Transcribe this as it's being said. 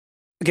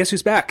Guess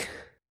who's back?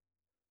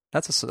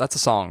 That's a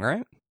song,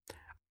 right?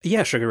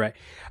 Yeah, Sugar Ray.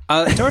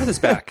 Darth is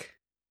back.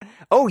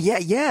 Oh yeah,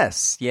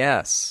 yes.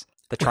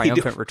 The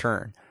triumphant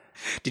return.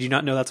 Did you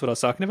not know that's what I was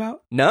talking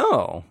about?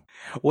 No.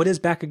 What is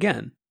back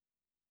again?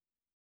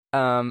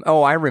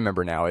 I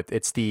remember now.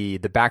 It's the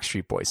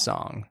Backstreet Boys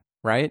song,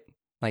 right?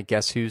 Like,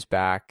 guess who's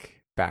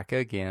back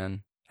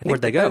again.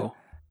 Where'd they go?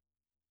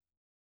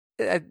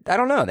 I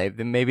don't know.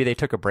 Maybe they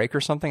took a break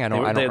or something.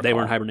 They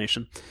were in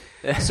hibernation.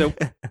 So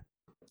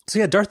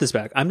yeah, Darth is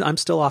back. I'm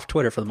still off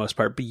Twitter for the most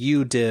part, but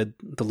you did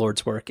the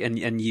Lord's work,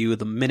 and you,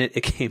 the minute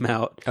it came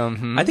out,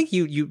 I think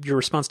your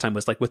response time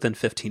was like within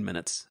 15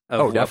 minutes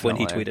of when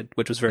he tweeted,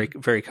 which was very,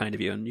 very kind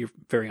of you, and you're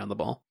very on the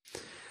ball.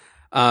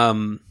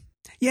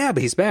 Yeah,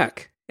 but he's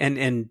back,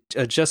 and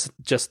just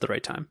the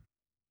right time.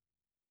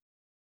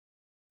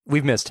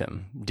 We've missed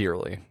him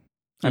dearly.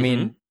 I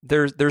mean,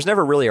 there's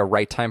never really a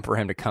right time for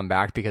him to come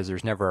back because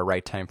there's never a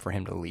right time for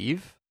him to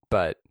leave.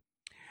 But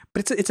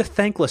it's a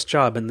thankless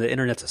job, and the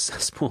internet's a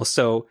cesspool.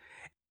 So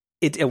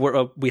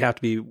we have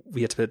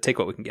to take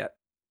what we can get.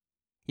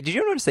 Did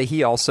you notice that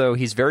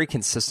he's very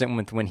consistent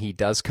with when he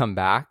does come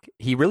back?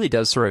 He really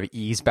does sort of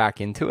ease back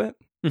into it,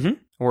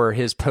 where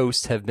his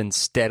posts have been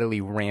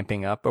steadily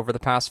ramping up over the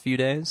past few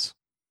days.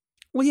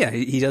 Well, yeah,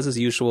 he does his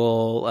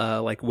usual,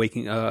 like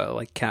waking,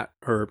 like cat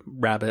or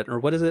rabbit or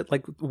what is it,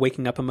 like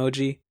waking up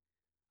emoji,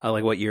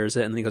 like what year is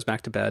it, and then he goes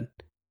back to bed,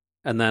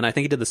 and then I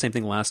think he did the same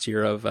thing last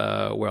year of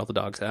where all the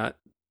dogs at,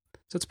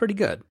 so it's pretty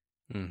good.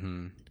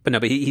 Mm-hmm.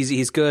 But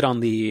he's good on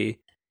the,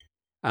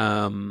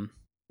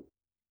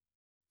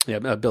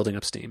 building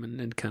up steam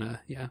and kind of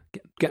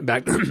getting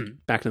back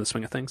back into the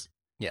swing of things.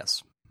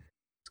 Yes,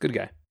 it's a good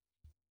guy,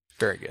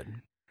 very good.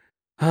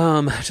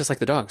 Just like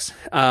the dogs.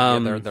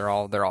 They're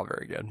all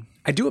very good.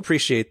 I do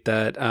appreciate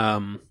that.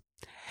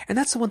 And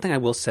that's the one thing I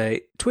will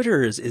say.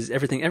 Twitter is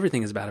everything.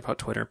 Everything is bad about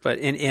Twitter, but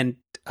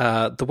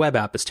the web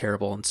app is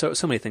terrible, and so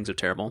many things are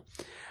terrible.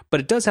 But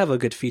it does have a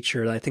good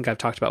feature that I think I've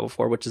talked about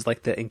before, which is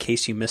like the in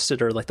case you missed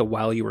it or like the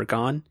while you were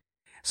gone.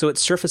 So it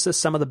surfaces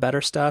some of the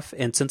better stuff.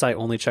 And since I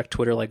only check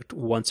Twitter like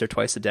once or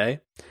twice a day,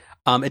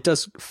 it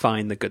does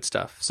find the good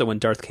stuff. So when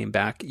Darth came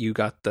back, you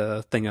got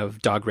the thing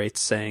of dog rates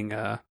saying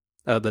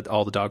that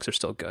all the dogs are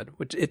still good,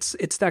 which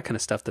it's that kind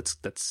of stuff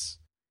that's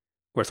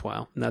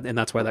worthwhile, and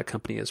that's why that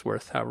company is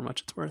worth however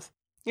much it's worth.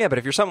 Yeah, but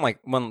if you're someone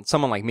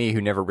like me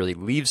who never really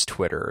leaves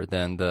Twitter,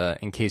 then the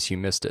in case you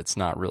missed it's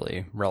not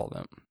really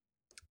relevant.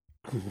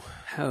 Ooh,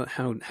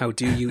 how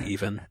do you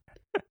even?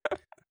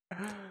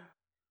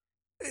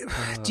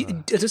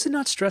 Does it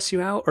not stress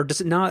you out, or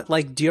does it not,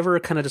 like, do you ever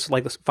kind of just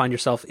like find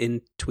yourself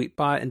in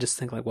Tweetbot and just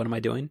think like, what am I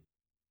doing?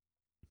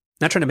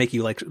 Not trying to make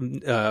you like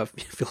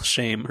feel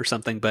shame or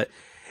something, but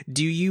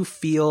do you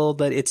feel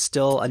that it's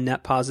still a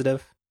net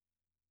positive?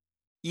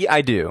 Yeah,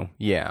 I do.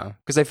 Yeah,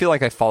 because I feel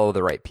like I follow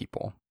the right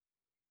people.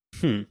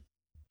 In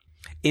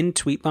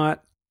Tweetbot,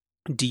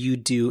 do you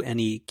do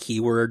any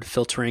keyword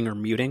filtering or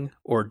muting,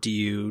 or do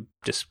you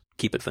just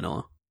keep it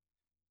vanilla?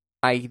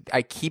 I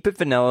keep it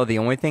vanilla. The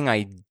only thing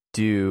I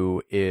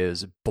do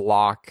is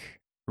block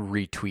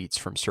retweets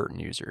from certain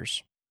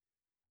users.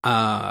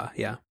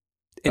 Yeah.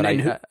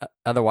 But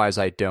otherwise,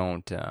 I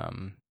don't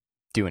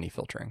do any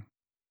filtering.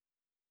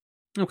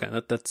 Okay,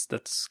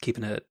 that's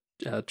keeping it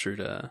true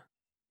to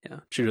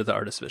the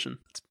artist vision.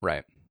 That's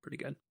right. Pretty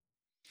good.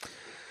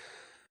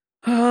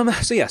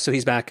 So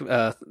he's back.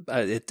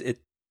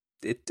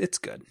 It's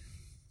good.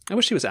 I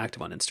wish he was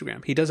active on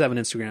Instagram. He does have an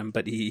Instagram,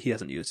 but he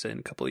hasn't used it in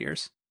a couple of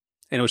years.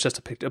 And it was just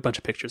a bunch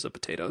of pictures of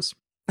potatoes.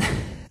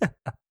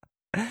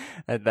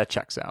 That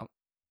checks out.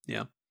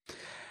 Yeah.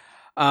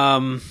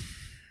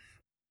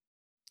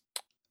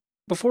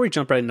 Before we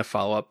jump right into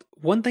follow-up,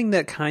 one thing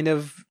that kind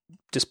of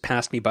just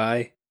passed me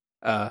by,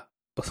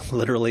 both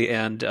literally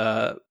and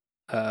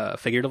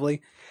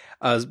figuratively,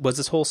 was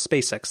this whole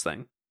SpaceX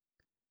thing.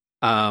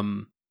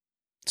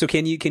 So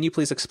can you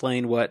please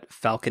explain what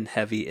Falcon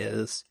Heavy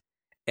is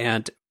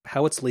and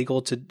how it's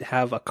legal to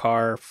have a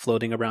car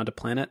floating around a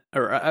planet?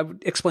 Or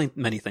explain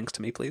many things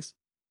to me, please.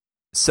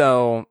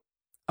 So,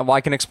 well,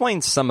 I can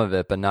explain some of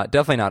it, but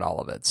definitely not all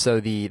of it. So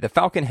the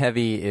Falcon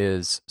Heavy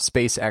is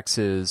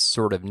SpaceX's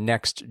sort of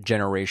next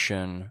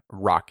generation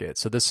rocket.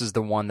 So this is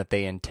the one that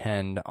they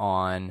intend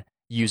on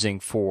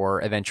using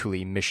for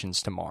eventually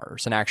missions to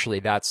Mars. And actually,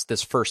 that's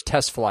this first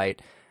test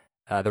flight.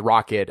 The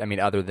rocket, I mean,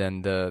 other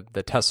than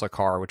the Tesla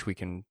car, which we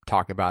can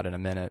talk about in a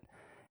minute,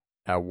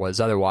 was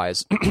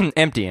otherwise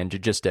empty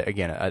and just,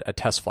 again, a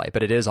test flight.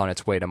 But it is on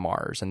its way to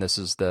Mars. And this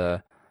is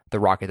the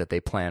rocket that they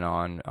plan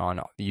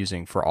on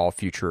using for all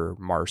future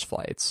Mars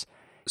flights.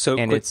 So,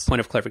 and quick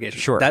point of clarification.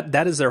 Sure.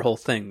 That is their whole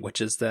thing,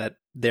 which is that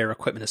their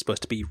equipment is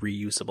supposed to be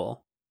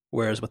reusable.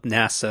 Whereas with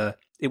NASA,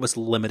 it was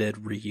limited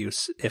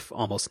reuse, if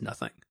almost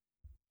nothing.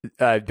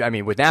 I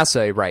mean, with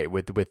NASA, right?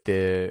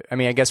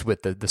 I guess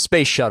with the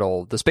space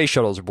shuttle, the space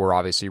shuttles were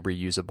obviously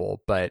reusable,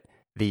 but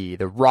the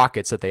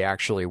rockets that they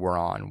actually were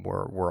on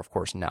were of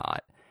course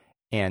not.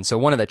 And so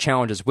one of the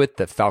challenges with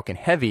the Falcon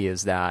Heavy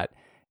is that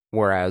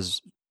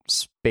whereas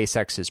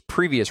SpaceX's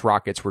previous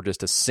rockets were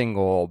just a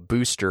single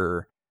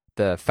booster,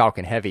 the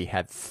Falcon Heavy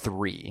had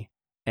 3,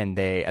 and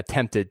they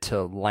attempted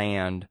to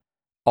land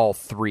all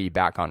 3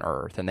 back on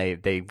Earth, and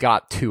they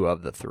got 2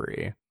 of the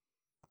 3.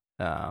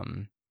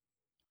 And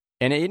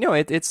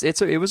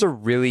it was a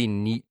really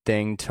neat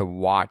thing to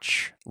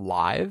watch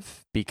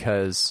live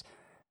because,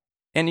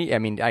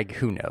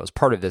 who knows?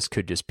 Part of this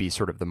could just be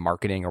sort of the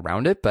marketing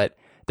around it, but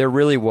there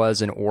really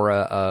was an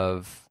aura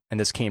of, and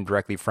this came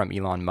directly from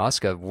Elon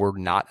Musk, of we're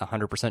not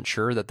 100%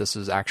 sure that this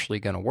is actually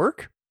going to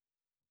work.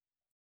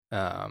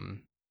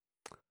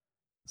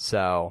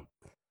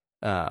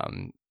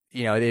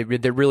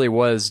 There really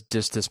was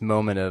just this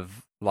moment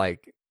of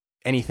like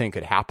anything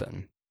could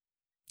happen.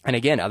 And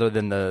again, other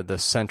than the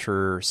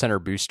center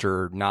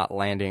booster not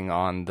landing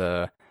on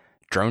the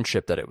drone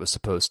ship that it was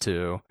supposed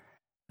to,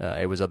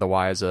 it was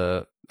otherwise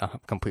a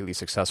completely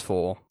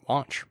successful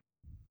launch.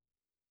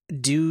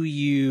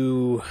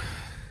 So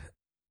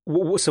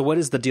what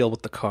is the deal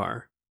with the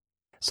car?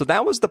 So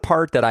that was the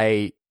part that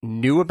I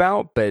knew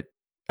about, but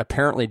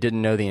apparently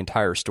didn't know the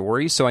entire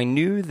story. So I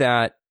knew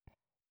that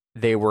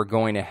they were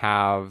going to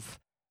have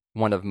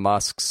one of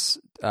Musk's,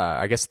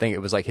 I think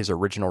it was like his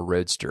original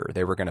Roadster,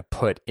 they were going to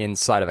put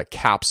inside of a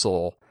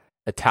capsule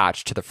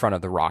attached to the front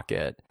of the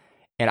rocket.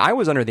 And I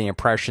was under the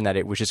impression that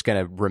it was just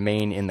going to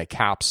remain in the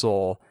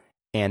capsule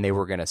and they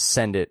were going to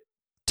send it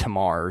to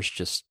Mars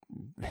just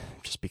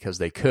because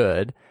they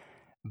could.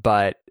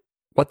 But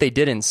what they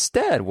did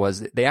instead was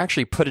they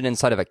actually put it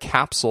inside of a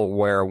capsule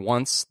where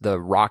once the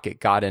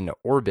rocket got into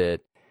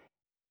orbit,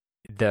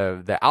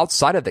 the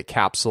outside of the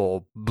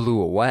capsule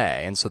blew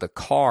away. And so the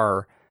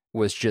car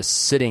was just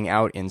sitting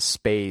out in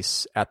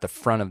space at the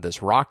front of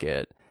this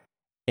rocket.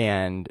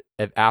 And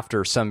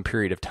after some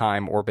period of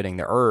time orbiting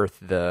the Earth,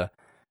 the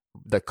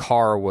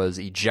car was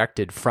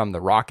ejected from the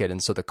rocket.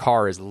 And so the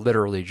car is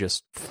literally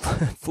just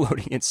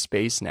floating in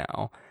space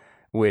now,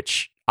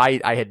 which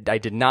I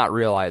did not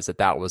realize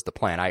that was the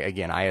plan.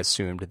 I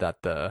assumed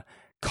that the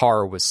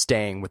car was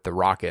staying with the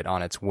rocket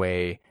on its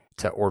way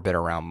to orbit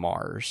around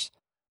Mars.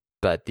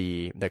 But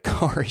the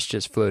car is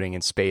just floating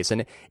in space.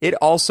 And it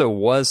also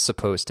was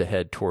supposed to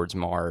head towards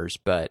Mars,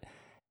 but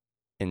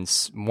in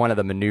one of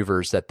the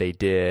maneuvers that they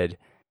did,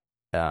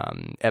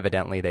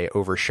 evidently they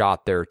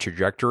overshot their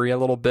trajectory a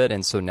little bit,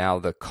 and so now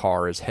the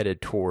car is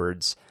headed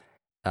towards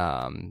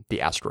the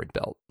asteroid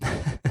belt.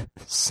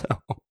 So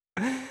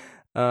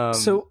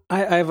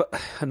I have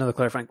another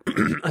clarifying,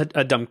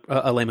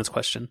 a layman's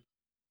question.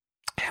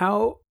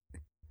 How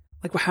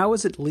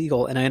is it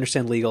legal? And I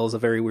understand legal is a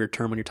very weird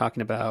term when you're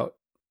talking about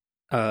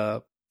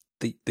the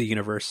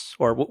universe,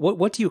 or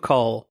what do you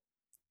call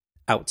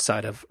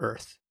outside of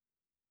Earth?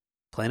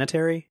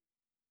 Planetary,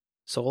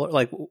 solar?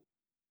 Like,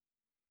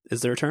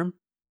 is there a term?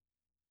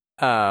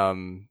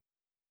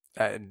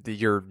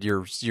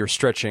 You're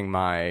stretching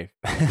my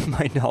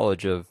my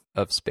knowledge of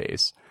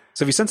space.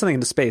 So if you send something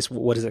into space,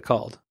 what is it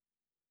called?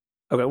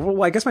 Okay,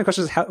 well, I guess my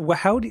question is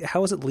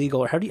how is it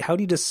legal, or how do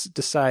you just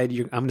decide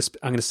I'm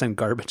going to send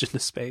garbage into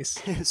space?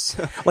 If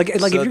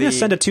you're going to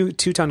send a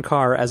 2-ton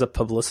car as a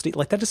publicity,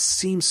 like that just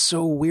seems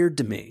so weird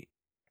to me.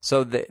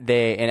 So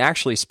and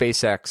actually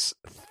SpaceX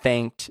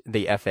thanked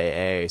the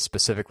FAA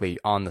specifically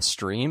on the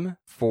stream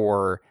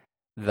for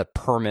the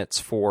permits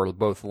for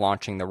both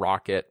launching the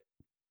rocket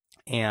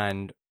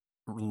and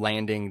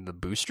landing the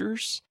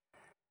boosters.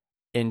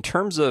 In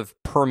terms of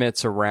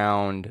permits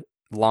around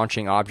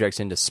launching objects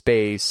into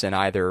space and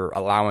either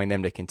allowing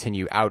them to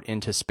continue out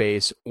into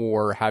space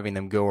or having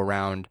them go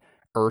around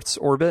Earth's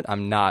orbit,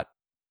 I'm not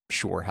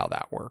sure how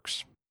that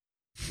works.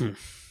 All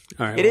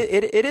right.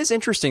 It is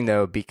interesting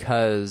though,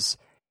 because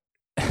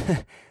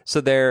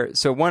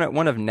so one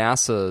of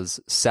NASA's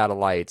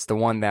satellites, the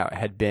one that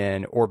had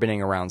been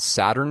orbiting around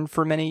Saturn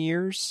for many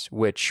years,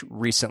 which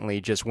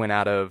recently just went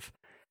out of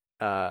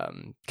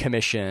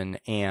commission,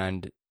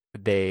 and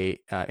they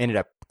ended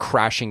up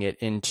crashing it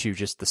into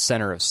just the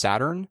center of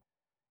Saturn.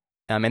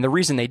 And the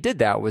reason they did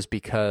that was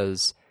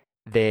because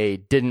they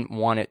didn't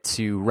want it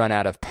to run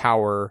out of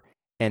power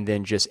and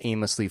then just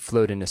aimlessly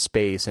float into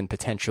space and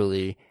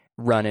potentially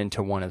run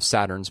into one of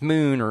Saturn's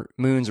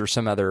moons or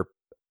some other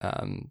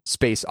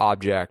space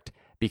object,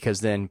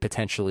 because then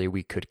potentially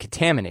we could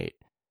contaminate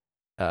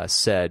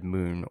said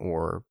moon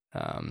or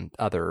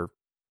other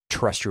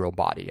terrestrial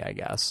body, I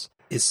guess.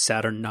 Is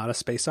Saturn not a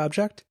space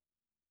object?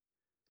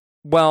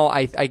 Well,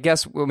 I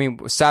guess,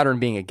 Saturn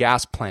being a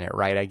gas planet,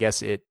 right? I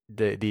guess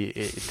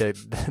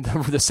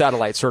the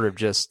satellite sort of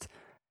just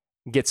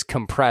gets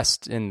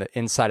compressed in the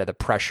inside of the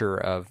pressure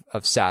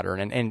of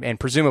Saturn, and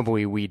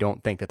presumably we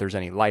don't think that there's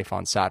any life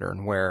on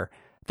Saturn, where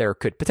there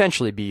could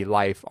potentially be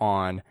life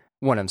on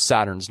one of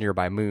Saturn's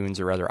nearby moons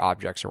or other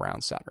objects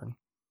around Saturn.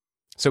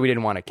 So we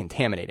didn't want to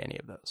contaminate any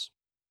of those.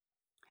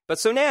 But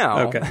so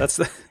now, okay, that's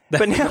the.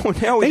 But now we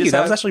thank you. That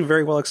have, was actually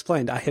very well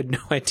explained. I had no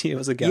idea it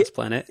was a gas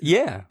planet.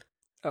 Yeah.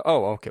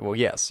 Oh, okay. Well,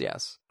 yes.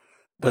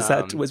 Is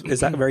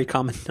that very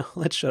common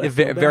knowledge?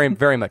 Very,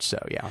 very much so.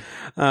 Yeah.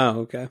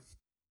 Oh, okay.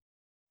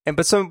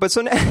 But so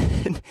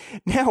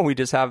now we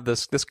just have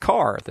this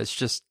car that's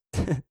just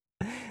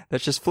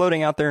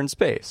floating out there in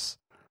space,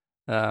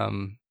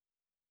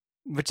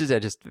 which is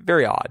just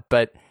very odd.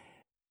 But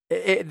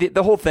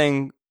the whole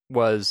thing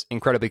was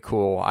incredibly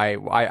cool.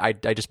 I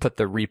just put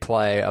the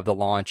replay of the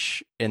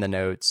launch in the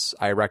notes.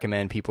 I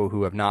recommend people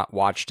who have not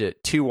watched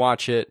it to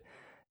watch it.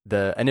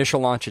 The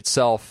initial launch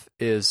itself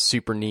is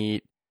super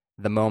neat.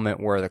 The moment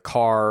where the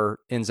car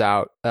ends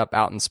up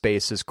out in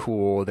space is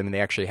cool. I mean,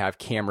 they actually have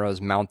cameras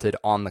mounted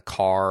on the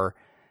car.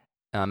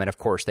 And of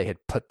course, they had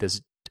put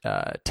this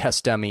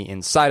test dummy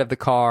inside of the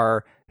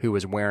car who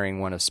was wearing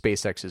one of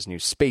SpaceX's new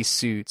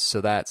spacesuits.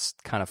 So that's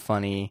kind of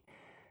funny.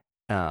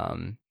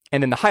 And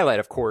then the highlight,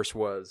 of course,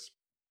 was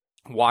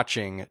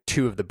watching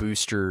two of the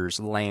boosters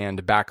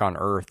land back on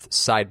Earth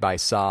side by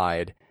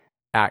side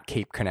at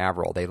Cape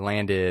Canaveral. They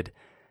landed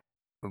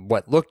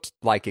what looked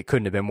like it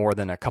couldn't have been more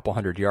than a couple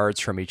hundred yards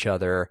from each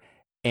other,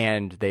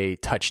 and they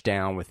touched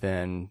down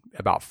within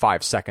about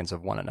 5 seconds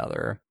of one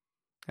another.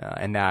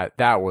 And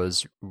that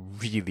was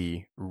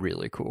really,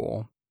 really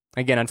cool.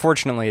 Again,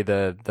 unfortunately,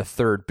 the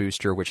third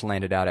booster, which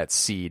landed out at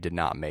sea, did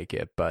not make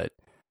it, but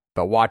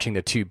watching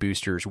the two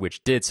boosters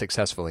which did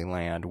successfully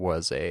land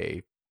was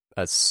a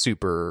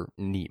super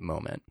neat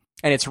moment.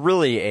 And it's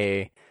really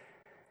a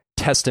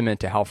testament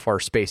to how far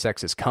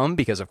SpaceX has come,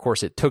 because of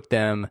course it took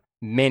them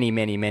many,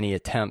 many, many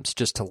attempts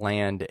just to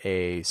land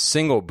a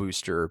single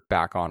booster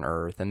back on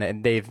Earth.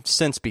 And they've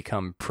since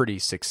become pretty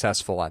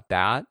successful at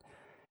that.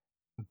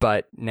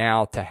 But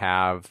now to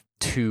have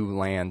two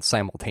land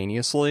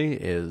simultaneously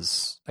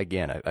is,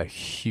 again, a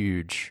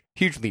huge,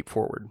 huge leap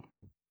forward.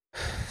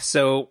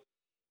 So,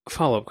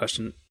 follow-up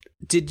question.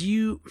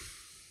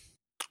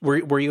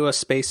 Were you a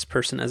space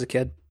person as a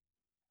kid?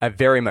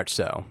 Very much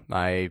so.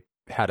 I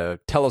had a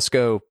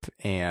telescope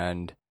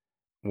and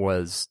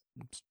was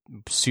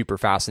super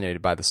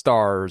fascinated by the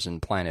stars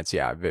and planets.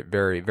 Yeah,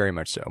 very, very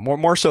much so.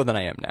 More so than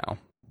I am now.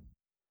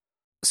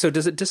 So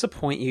does it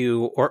disappoint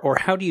you, or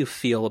how do you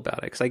feel about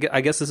it? Because I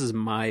guess this is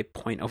my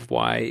point of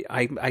why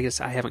I guess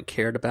I haven't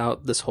cared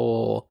about this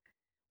whole...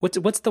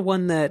 What's the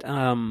one that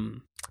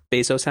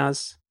Bezos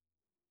has?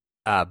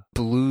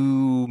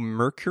 Blue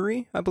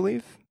Mercury, I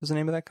believe, is the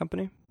name of that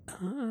company.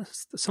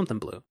 Something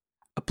Blue.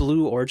 A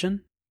Blue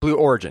Origin? Blue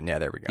Origin, yeah,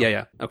 there we go.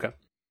 Yeah, okay.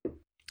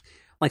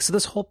 Like, so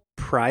this whole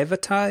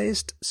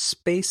privatized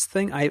space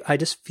thing, I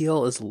just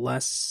feel is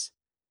less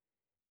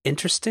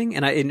interesting.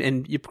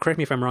 And you correct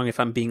me if I'm wrong, if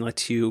I'm being like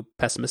too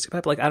pessimistic about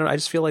it, but like, I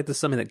just feel like this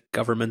is something that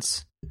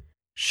governments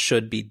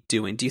should be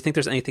doing. Do you think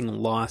there's anything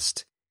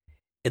lost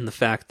in the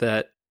fact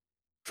that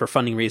for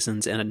funding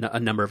reasons and a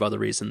number of other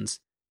reasons,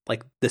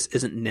 like, this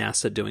isn't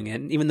NASA doing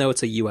it? And even though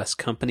it's a U.S.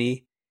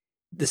 company,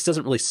 this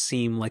doesn't really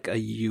seem like a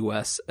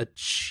U.S.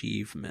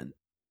 achievement.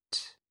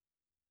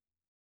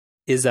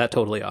 Is that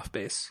totally off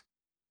base?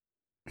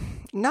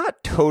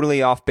 Not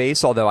totally off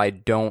base, although I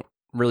don't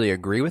really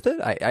agree with it.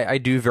 I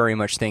do very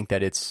much think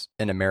that it's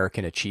an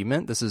American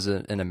achievement. This is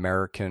an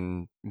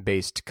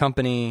American-based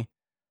company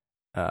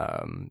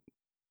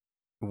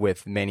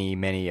with many,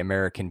 many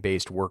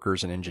American-based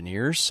workers and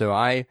engineers. So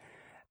I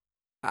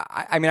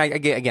mean,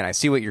 again, I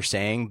see what you're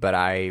saying, but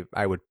I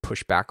would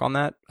push back on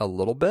that a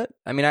little bit.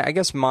 I mean, I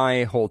guess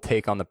my whole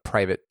take on the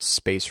private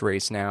space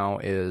race now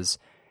is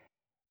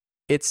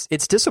it's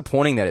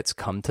disappointing that it's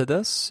come to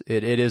this.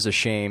 It is a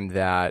shame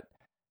that,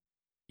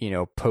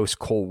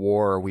 post-Cold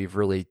War, we've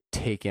really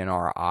taken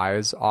our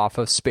eyes off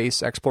of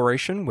space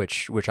exploration,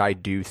 which I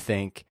do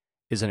think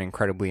is an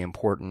incredibly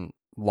important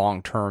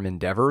long-term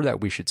endeavor that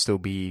we should still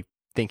be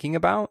thinking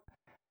about.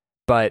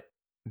 But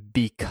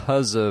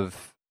because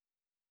of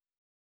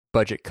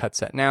budget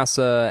cuts at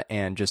NASA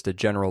and just a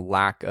general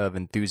lack of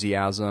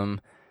enthusiasm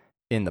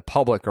in the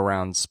public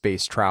around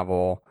space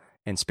travel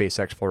and space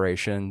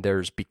exploration,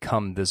 there's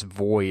become this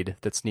void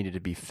that's needed to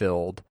be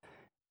filled.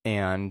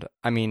 And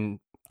I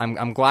mean,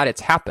 I'm glad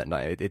it's happened.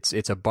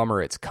 It's a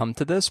bummer it's come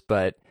to this,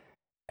 but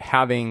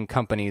having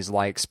companies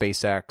like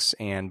SpaceX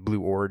and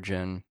Blue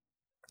Origin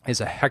is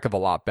a heck of a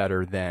lot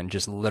better than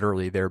just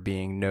literally there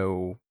being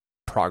no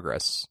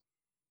progress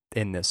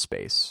in this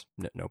space.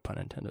 No pun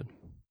intended.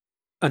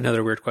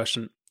 Another weird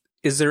question.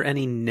 Is there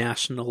any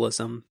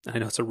nationalism, I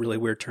know it's a really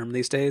weird term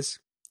these days,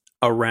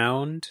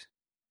 around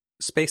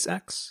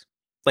SpaceX?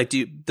 Like,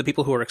 the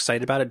people who are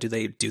excited about it,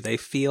 do they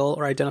feel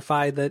or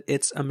identify that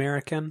it's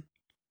American?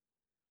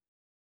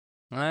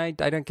 I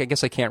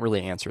guess I can't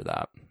really answer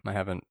that. I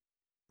haven't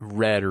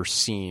read or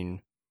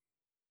seen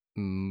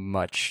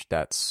much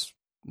that's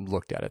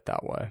looked at it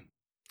that way.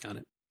 Got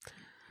it.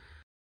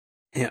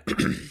 Yeah.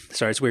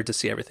 Sorry, it's weird to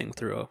see everything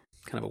through a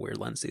kind of a weird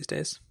lens these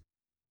days.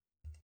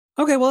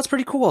 Okay, well, that's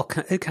pretty cool.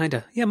 Kind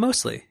of. Yeah,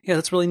 mostly. Yeah,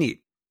 that's really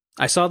neat.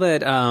 I saw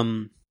that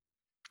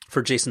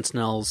for Jason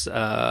Snell's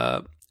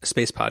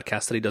space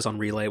podcast that he does on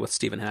Relay with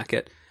Stephen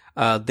Hackett,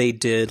 they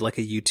did like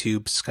a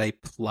YouTube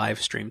Skype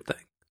live stream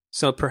thing.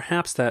 So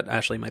perhaps that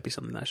actually might be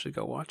something that I should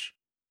go watch.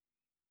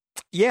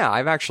 Yeah,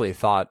 I've actually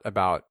thought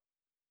about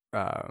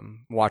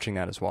watching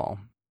that as well.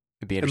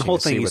 It'd be interesting. And the whole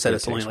to thing see you what said their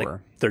it's only takes like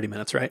were. 30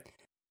 minutes, right?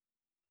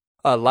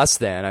 Less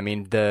than. I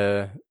mean,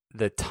 the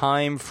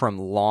time from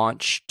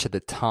launch to the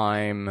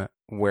time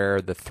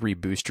where the 3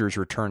 boosters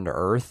return to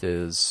Earth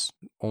is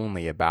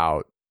only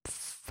about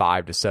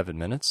 5 to 7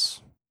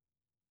 minutes.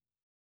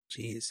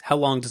 Jeez. How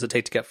long does it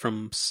take to get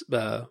from,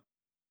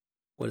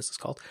 what is this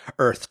called?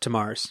 Earth to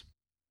Mars?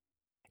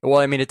 Well,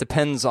 I mean, it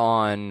depends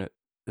on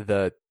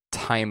the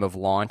time of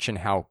launch and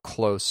how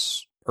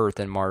close Earth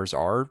and Mars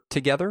are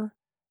together,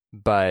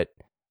 but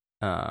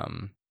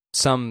some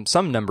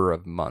number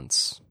of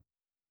months.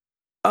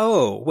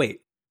 Oh,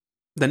 wait.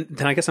 Then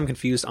I guess I'm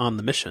confused on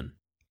the mission.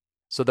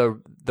 So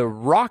the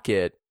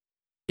rocket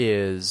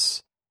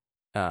is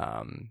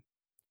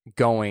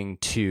going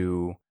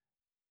to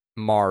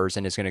Mars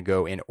and is going to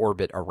go in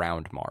orbit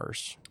around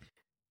Mars.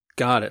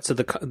 Got it. So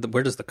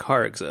where does the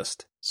car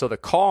exist? So the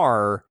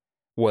car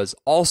was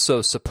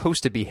also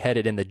supposed to be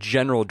headed in the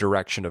general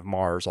direction of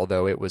Mars,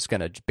 although it was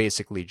going to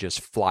basically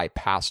just fly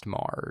past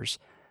Mars.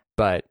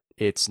 But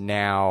it's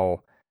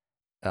now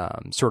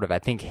sort of, I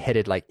think,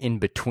 headed like in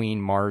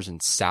between Mars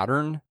and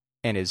Saturn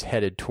and is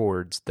headed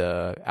towards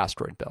the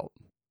asteroid belt.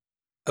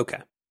 Okay.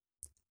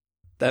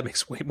 That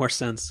makes way more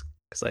sense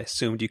because I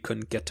assumed you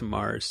couldn't get to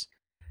Mars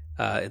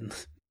in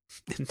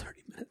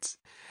 30 minutes.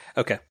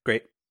 Okay,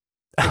 great.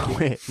 Oh,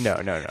 wait, no.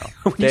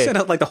 When you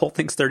said like the whole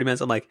thing's 30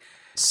 minutes, I'm like,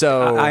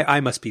 so I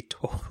must be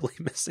totally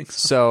missing something.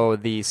 So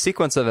the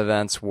sequence of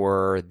events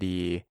were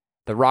the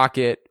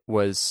rocket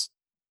was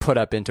put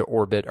up into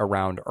orbit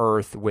around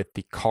Earth with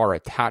the car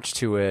attached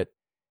to it.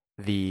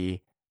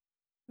 The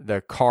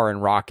car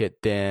and rocket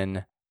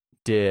then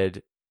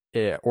did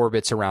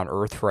orbits around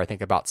Earth for I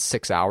think about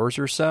 6 hours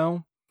or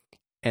so.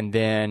 And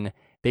then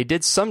they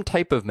did some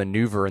type of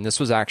maneuver, and this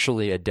was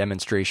actually a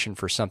demonstration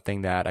for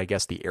something that I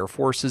guess the Air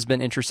Force has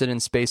been interested in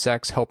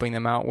SpaceX helping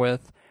them out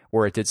with,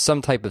 where it did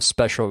some type of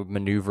special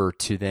maneuver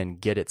to then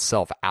get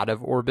itself out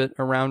of orbit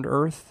around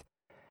Earth.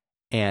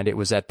 And it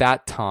was at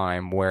that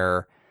time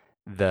where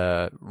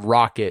the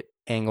rocket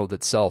angled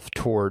itself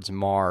towards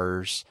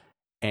Mars,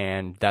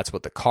 and that's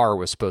what the car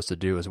was supposed to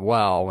do as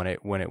well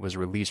when it was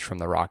released from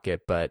the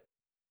rocket, but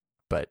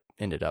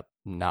ended up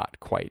not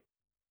quite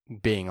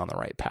being on the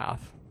right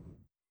path.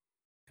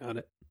 Got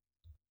it.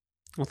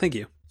 Well, thank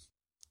you.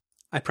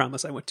 I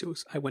promise I went to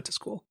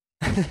school.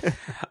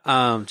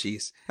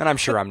 Geez. And I'm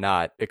sure I'm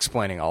not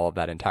explaining all of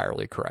that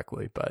entirely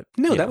correctly, but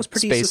no, that was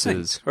pretty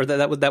succinct. Or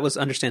that was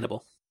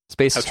understandable.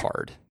 Space is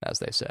hard, as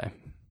they say.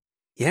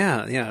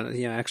 Yeah.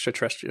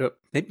 Extraterrestrial.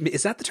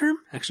 Is that the term?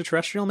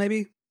 Extraterrestrial,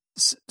 maybe?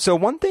 So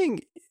one thing,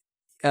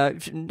 I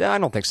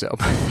don't think so.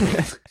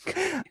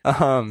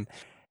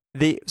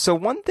 So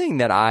one thing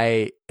that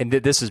and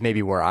this is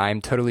maybe where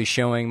I'm totally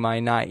showing my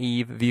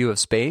naive view of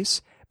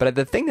space, but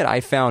the thing that I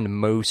found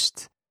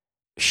most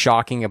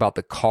shocking about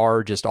the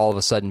car just all of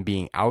a sudden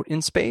being out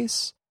in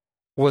space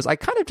was I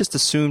kind of just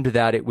assumed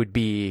that it would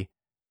be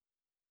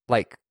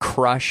like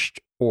crushed,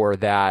 or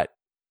that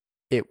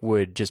it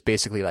would just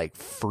basically like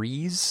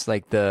freeze,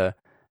 like the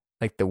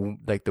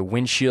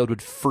windshield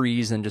would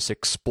freeze and just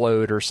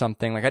explode or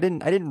something. Like I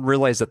didn't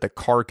realize that the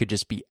car could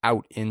just be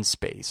out in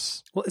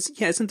space. Well,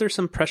 isn't there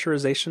some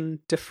pressurization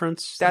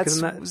difference?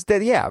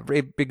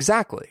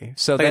 Exactly.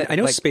 So like, I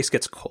know space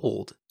gets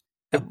cold,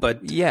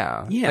 but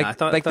yeah. I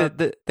thought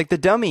the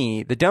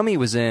dummy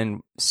was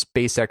in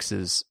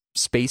SpaceX's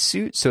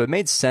spacesuit, so it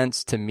made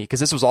sense to me because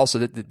this was also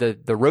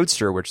the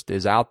Roadster, which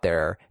is out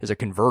there, is a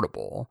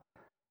convertible.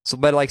 So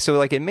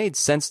it made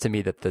sense to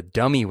me that the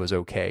dummy was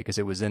okay because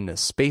it was in the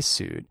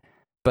spacesuit.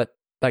 But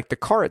like the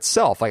car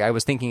itself, like I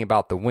was thinking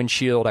about the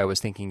windshield, I was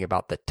thinking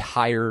about the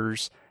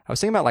tires, I was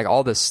thinking about like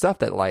all this stuff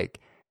that like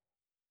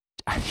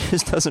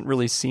just doesn't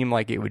really seem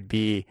like it would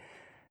be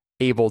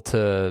able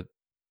to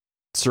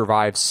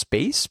survive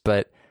space.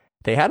 But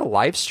they had a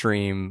live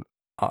stream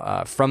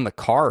from the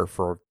car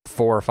for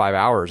 4 or 5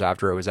 hours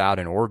after it was out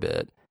in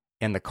orbit,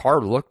 and the car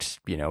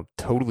looked,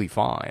 totally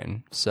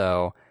fine.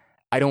 So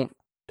I don't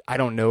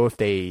know if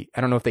they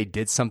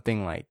did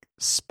something like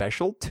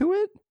special to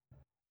it,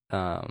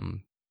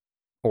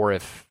 or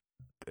if,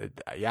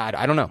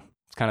 I don't know.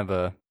 It's kind of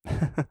a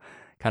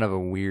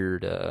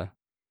weird, the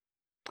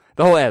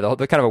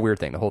kind of a weird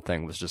thing. The whole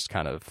thing was just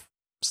kind of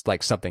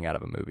like something out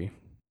of a movie.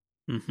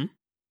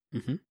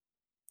 Mm-hmm.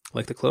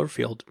 Like the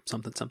Cloverfield,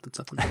 something.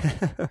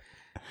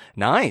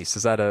 Nice.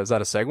 Is that a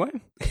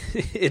segue?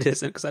 It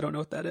isn't, because I don't know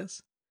what that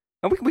is.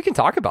 Oh, we can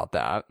talk about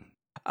that.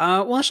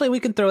 Well, actually, we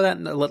can throw that.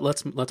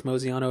 Let's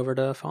mosey on over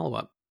to follow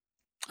up.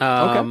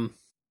 Okay.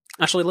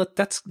 Actually,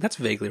 that's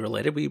vaguely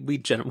related. We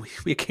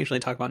occasionally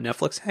talk about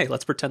Netflix. Hey,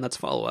 let's pretend that's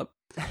follow up.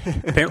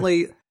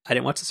 Apparently, I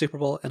didn't watch the Super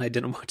Bowl and I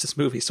didn't watch this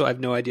movie, so I have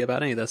no idea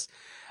about any of this.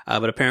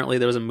 But apparently,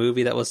 there was a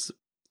movie that was,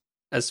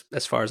 as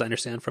far as I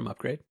understand from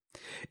Upgrade,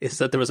 is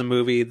that there was a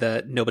movie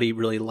that nobody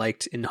really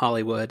liked in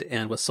Hollywood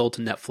and was sold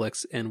to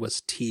Netflix and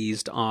was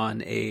teased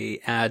on a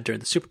ad during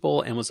the Super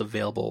Bowl and was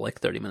available like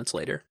 30 minutes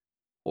later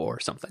or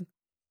something.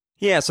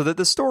 Yeah, so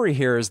the story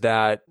here is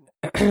that,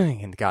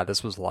 and God,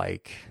 this was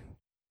like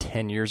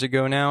 10 years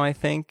ago now, I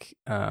think.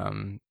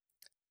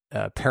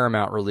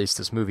 Paramount released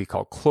this movie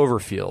called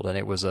Cloverfield, and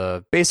it was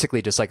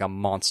basically just like a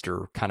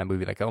monster kind of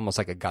movie, like almost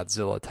like a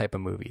Godzilla type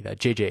of movie that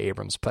J.J.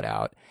 Abrams put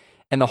out.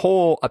 And the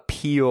whole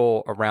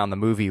appeal around the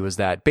movie was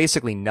that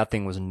basically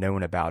nothing was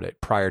known about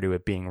it prior to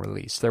it being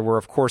released. There were,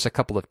 of course, a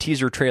couple of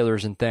teaser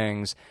trailers and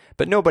things,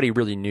 but nobody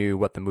really knew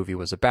what the movie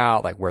was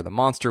about, like where the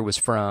monster was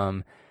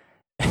from.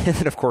 And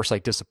then, of course,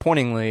 like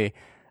disappointingly,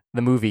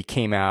 the movie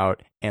came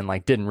out and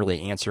like didn't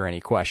really answer any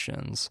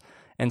questions.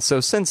 And so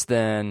since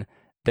then,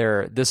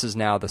 this is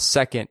now the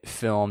second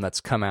film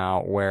that's come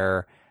out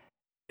where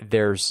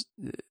there's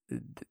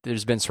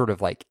been sort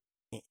of like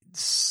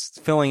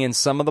filling in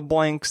some of the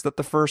blanks that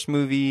the first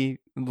movie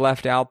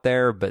left out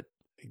there, but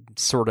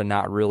sort of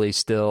not really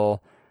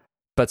still.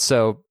 But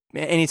so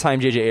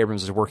anytime J.J.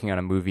 Abrams is working on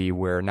a movie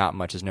where not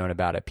much is known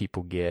about it,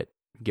 people get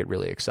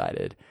really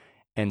excited.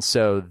 And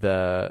so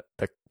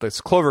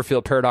this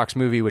Cloverfield Paradox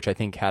movie, which I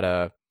think had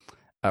a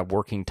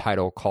working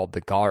title called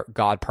The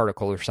God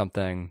Particle or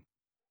something,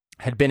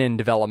 had been in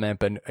development,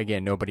 but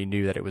again, nobody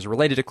knew that it was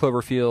related to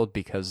Cloverfield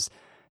because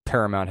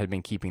Paramount had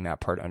been keeping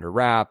that part under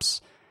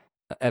wraps.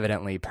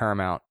 Evidently,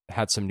 Paramount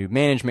had some new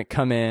management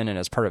come in, and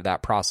as part of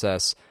that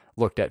process,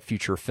 looked at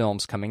future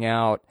films coming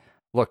out,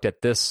 looked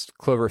at this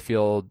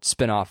Cloverfield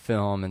spin-off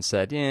film and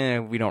said,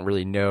 we don't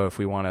really know if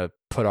we want to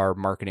put our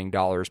marketing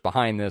dollars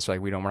behind this. Like,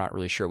 we're not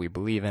really sure we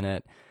believe in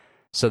it.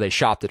 So they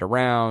shopped it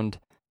around.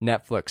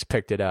 Netflix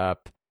picked it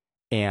up,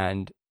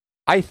 and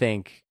I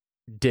think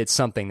did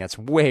something that's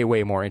way,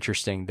 way more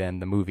interesting than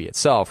the movie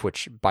itself,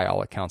 which by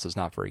all accounts is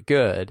not very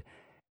good,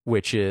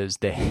 which is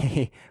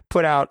they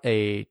put out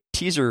a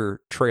teaser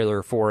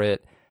trailer for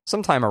it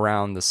sometime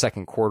around the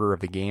second quarter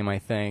of the game, I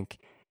think.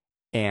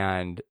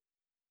 And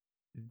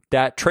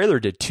that trailer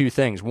did two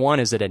things. One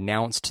is it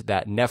announced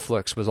that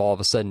Netflix was all of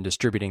a sudden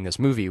distributing this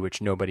movie,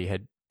 which nobody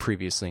had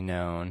previously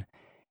known.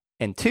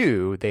 And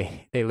two,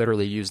 they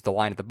literally used the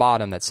line at the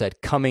bottom that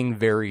said, "coming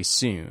very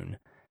soon."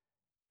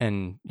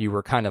 And you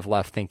were kind of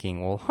left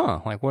thinking,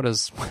 well, like, what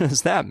does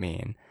that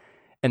mean?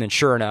 And then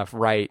sure enough,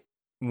 right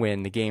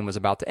when the game was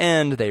about to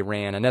end, they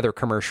ran another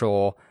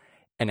commercial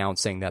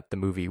announcing that the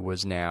movie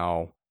was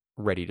now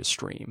ready to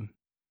stream,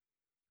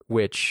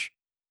 which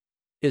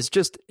is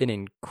just an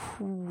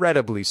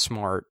incredibly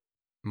smart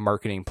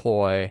marketing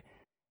ploy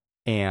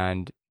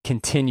and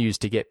continues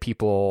to get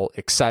people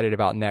excited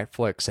about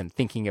Netflix and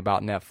thinking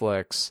about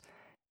Netflix,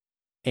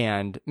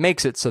 and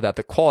makes it so that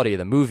the quality of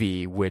the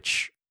movie,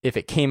 which if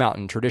it came out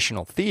in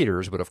traditional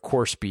theaters would of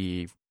course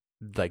be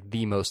like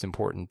the most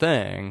important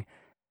thing,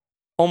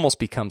 almost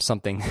becomes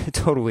something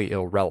totally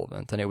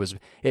irrelevant. And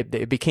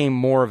it became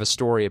more of a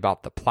story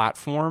about the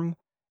platform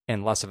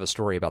and less of a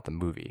story about the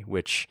movie,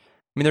 which,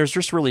 I mean,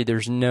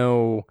 there's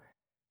no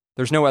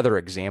other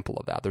example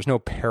of that. There's no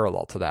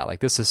parallel to that. Like,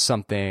 this is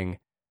something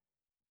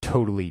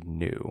totally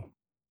new.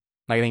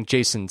 Like, I think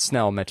Jason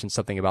Snell mentioned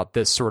something about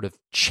this sort of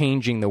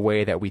changing the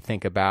way that we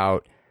think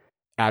about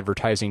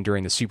advertising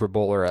during the Super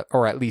Bowl,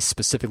 or at least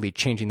specifically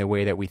changing the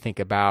way that we think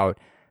about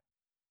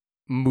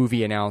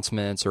movie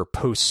announcements or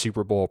post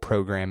Super Bowl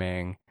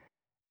programming.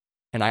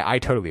 And I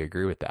totally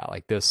agree with that.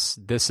 Like, this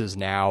is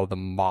now the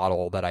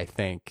model that I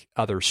think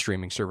other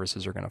streaming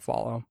services are going to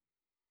follow.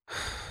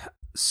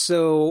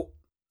 So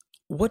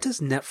what does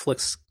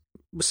Netflix,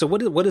 so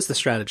what is the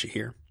strategy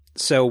here?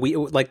 So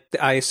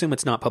I assume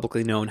it's not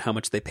publicly known how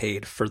much they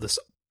paid for this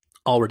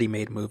already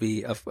made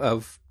movie of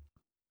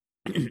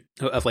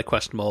like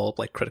questionable,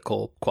 like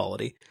critical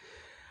quality.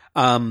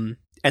 And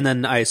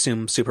then I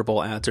assume Super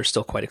Bowl ads are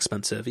still quite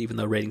expensive, even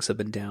though ratings have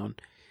been down.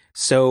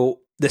 So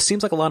this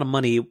seems like a lot of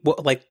money.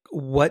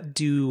 What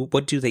do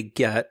they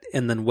get?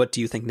 And then what do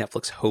you think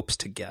Netflix hopes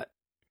to get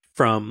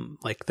from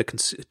like the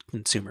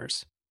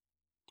consumers?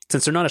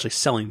 Since they're not actually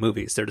selling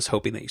movies, they're just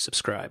hoping that you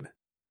subscribe.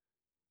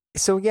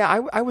 So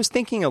yeah, I was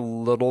thinking a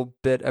little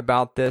bit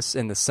about this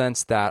in the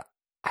sense that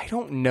I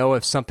don't know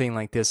if something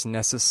like this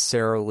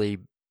necessarily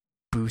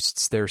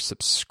boosts their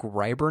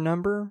subscriber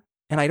number.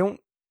 And I don't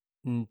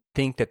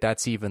think that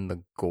that's even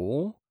the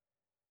goal.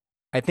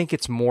 I think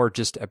it's more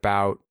just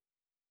about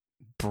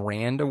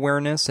brand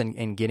awareness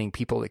and getting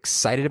people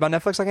excited about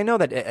Netflix. Like, I know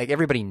that like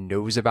everybody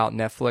knows about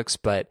Netflix,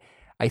 but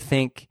I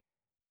think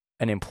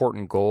an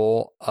important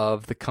goal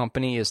of the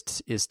company is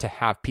to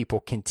have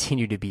people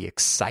continue to be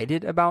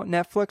excited about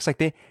Netflix.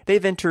 Like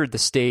they've entered the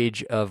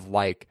stage of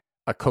like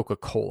a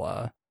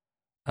Coca-Cola,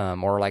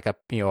 or like a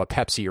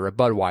Pepsi or a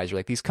Budweiser,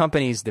 like these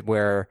companies that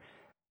where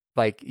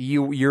like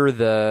you're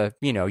the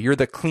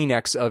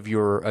Kleenex of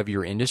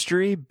your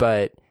industry,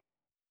 but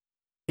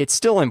it's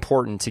still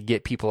important to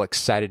get people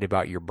excited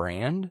about your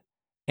brand.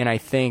 And I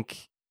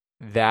think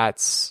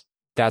that's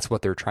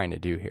what they're trying to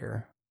do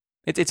here.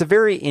 It's a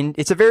very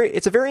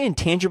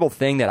intangible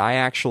thing that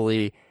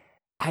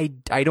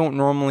I don't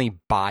normally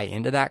buy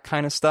into that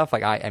kind of stuff.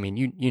 Like I mean,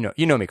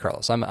 you know me,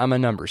 Carlos. I'm a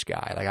numbers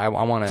guy. Like I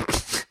want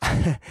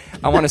to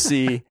I want to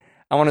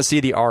see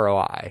the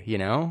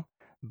ROI,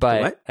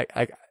 but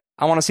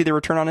I want to see the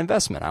return on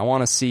investment. I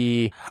want to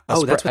see that's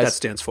what that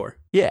stands for.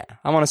 Yeah,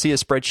 I want to see a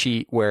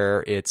spreadsheet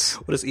where it's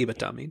what does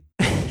EBITDA mean?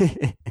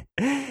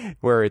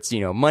 Where it's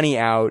money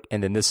out,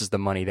 and then this is the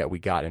money that we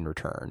got in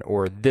return,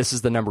 or this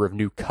is the number of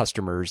new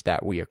customers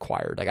that we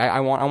acquired. Like I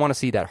want to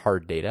see that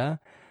hard data.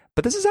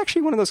 But this is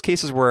actually one of those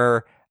cases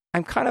where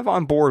I'm kind of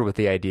on board with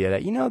the idea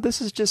that,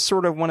 this is just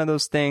sort of one of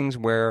those things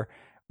where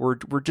we're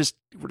just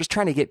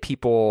trying to get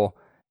people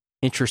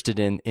interested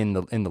in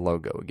the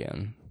logo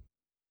again.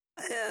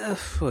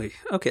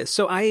 Okay,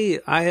 so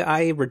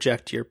I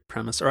reject your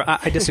premise, or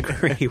I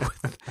disagree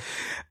with.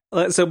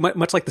 So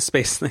much like the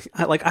space thing,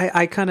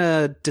 I kind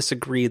of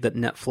disagree that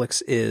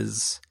Netflix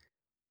is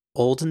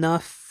old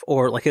enough,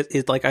 or like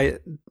it like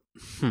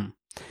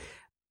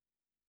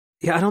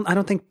yeah, I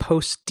don't think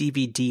post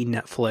DVD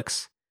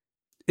Netflix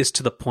is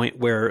to the point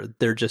where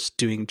they're just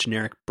doing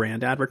generic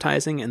brand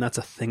advertising, and that's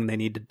a thing they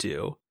need to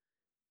do.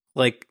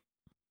 Like,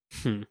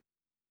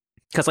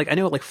 because I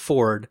know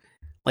Ford,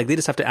 they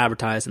just have to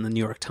advertise in the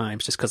New York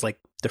Times just because they're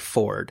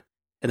Ford,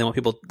 and they want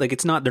people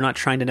they're not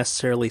trying to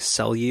necessarily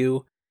sell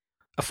you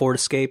a Ford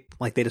Escape.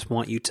 They just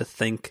want you to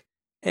think,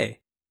 hey,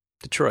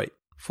 Detroit,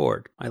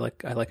 Ford, I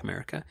like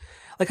America.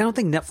 I don't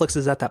think Netflix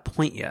is at that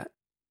point yet.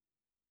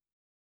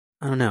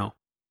 I don't know.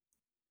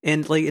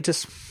 And it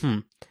just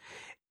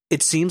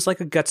it seems like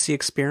a gutsy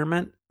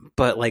experiment,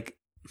 but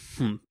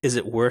is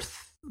it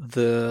worth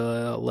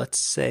the, let's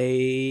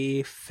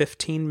say,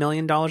 $15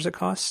 million it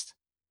cost?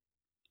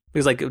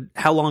 Because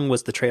how long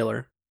was the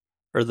trailer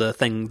or the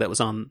thing that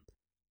was on?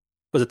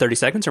 Was it 30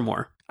 seconds or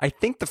more? I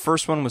think the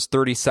first one was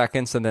 30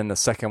 seconds, and then the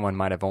second one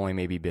might have only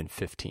maybe been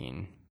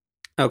 15.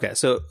 Okay,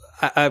 so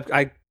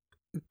I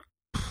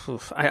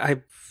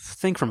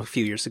think from a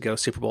few years ago,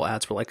 Super Bowl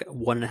ads were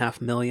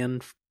 $1.5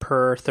 million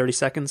per 30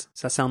 seconds.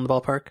 Does that sound in the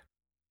ballpark?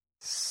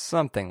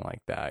 Something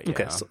like that. Yeah.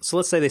 Okay, so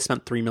let's say they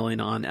spent $3 million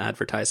on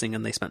advertising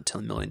and they spent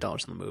 $10 million on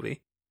the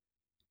movie.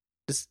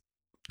 Does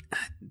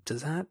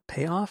that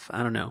pay off?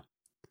 I don't know.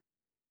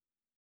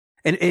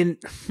 And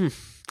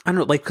I don't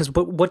know, because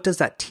what does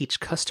that teach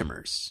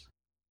customers?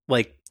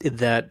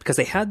 That, because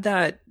they had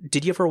that.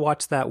 Did you ever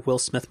watch that Will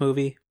Smith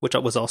movie, which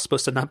was all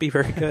supposed to not be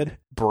very good?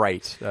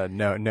 Bright.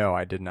 No,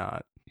 I did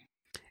not.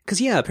 Because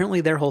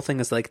apparently their whole thing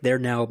is they're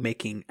now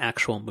making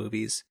actual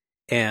movies,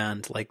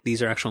 and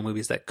these are actual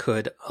movies that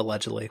could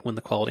allegedly, when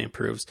the quality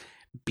improves,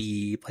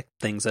 be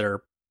things that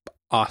are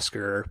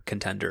Oscar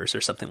contenders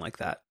or something like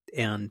that,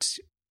 and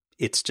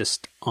it's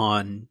just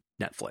on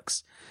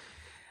Netflix.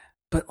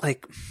 But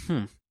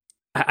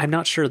I'm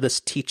not sure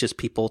this teaches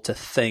people to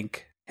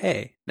think,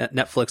 hey,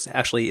 Netflix,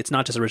 actually, it's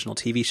not just original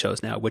TV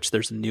shows now, which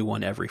there's a new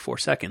one every 4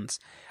 seconds.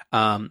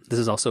 This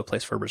is also a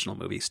place for original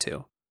movies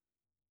too.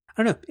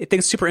 I don't know. I think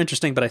it's super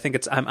interesting, but I think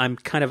I'm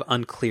kind of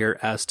unclear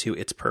as to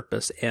its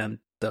purpose and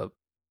the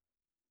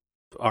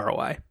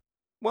ROI.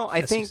 Well,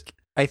 I think,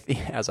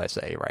 as I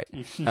say, right.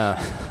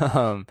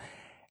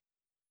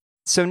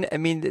 So, I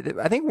mean,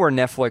 I think where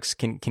Netflix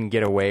can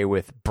get away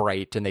with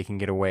Bright, and they can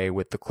get away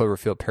with the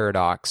Cloverfield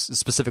Paradox,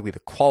 specifically the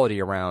quality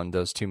around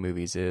those two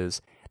movies,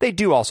 is they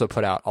do also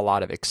put out a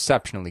lot of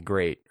exceptionally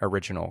great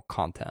original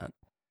content.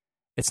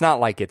 It's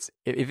not like if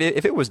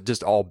it was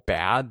just all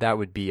bad, that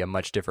would be a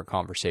much different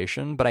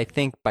conversation. But I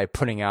think by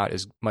putting out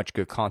as much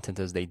good content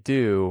as they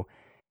do,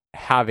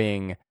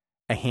 having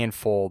a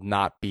handful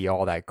not be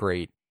all that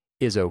great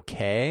is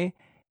okay.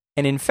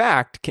 And in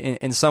fact,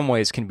 in some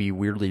ways can be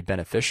weirdly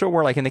beneficial,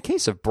 where in the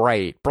case of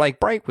Bright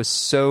was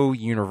so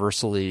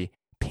universally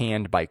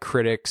panned by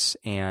critics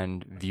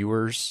and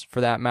viewers,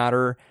 for that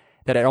matter,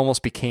 that it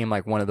almost became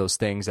one of those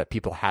things that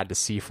people had to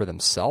see for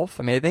themselves.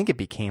 I mean, I think it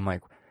became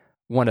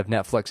one of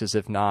Netflix's,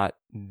 if not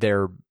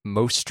their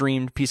most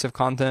streamed piece of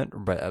content,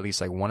 but at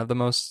least one of the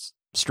most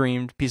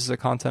streamed pieces of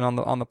content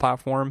on the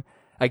platform.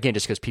 Again,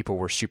 just because people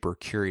were super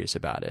curious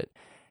about it.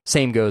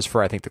 Same goes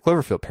for, I think, the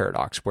Cloverfield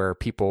Paradox, where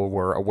people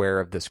were aware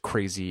of this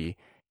crazy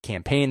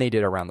campaign they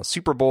did around the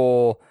Super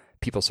Bowl.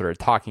 People started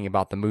talking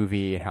about the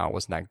movie and how it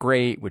wasn't that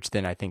great, which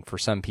then I think for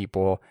some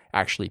people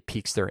actually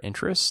piques their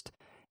interest.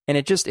 And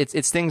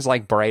it's things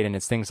like Bright, and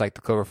it's things like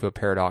the Cloverfield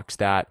Paradox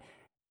that,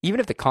 even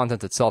if the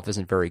content itself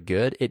isn't very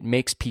good, it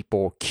makes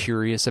people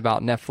curious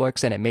about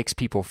Netflix, and it makes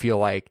people feel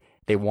like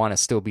they want to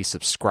still be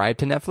subscribed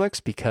to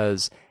Netflix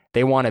because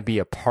they want to be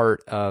a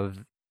part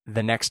of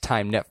the next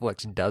time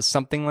Netflix does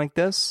something like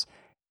this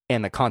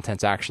and the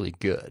content's actually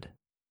good.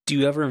 Do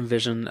you ever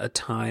envision a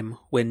time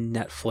when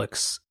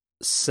Netflix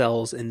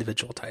sells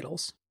individual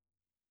titles?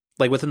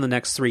 Within the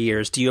next 3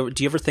 years, do you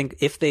ever think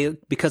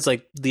because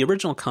the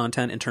original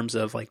content in terms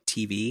of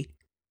TV,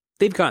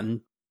 they've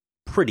gotten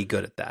pretty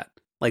good at that.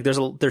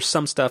 There's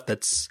some stuff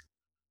that's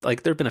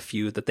there've been a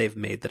few that they've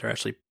made that are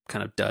actually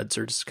kind of duds,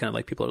 or just kind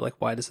of people are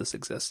why does this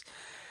exist?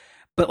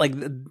 But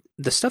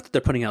the stuff that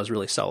they're putting out is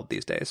really solid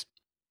these days.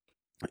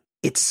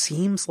 It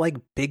seems like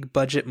big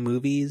budget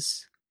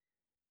movies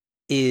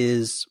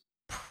is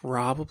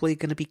probably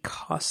going to be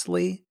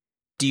costly.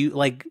 Do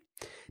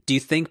you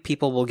think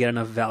people will get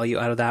enough value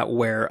out of that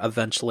where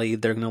eventually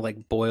they're going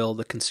to boil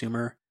the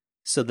consumer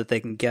so that they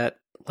can get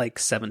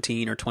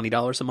 $17 or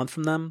 $20 a month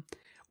from them?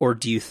 Or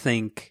do you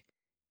think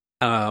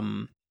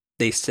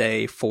they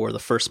say for the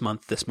first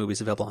month this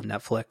movie's available on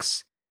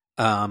Netflix,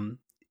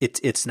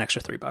 it's an extra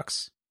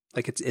 $3,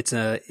 it's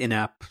a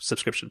in-app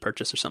subscription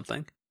purchase or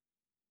something?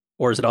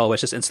 Or is it always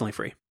just instantly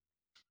free?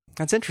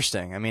 That's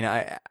interesting. I mean,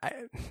 I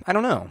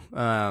don't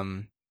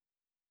know.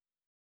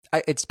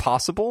 It's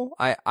possible.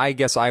 I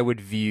guess I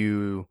would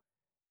view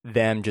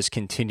them just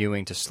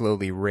continuing to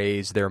slowly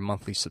raise their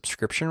monthly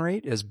subscription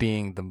rate as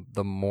being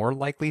the more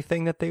likely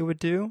thing that they would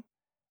do.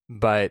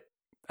 But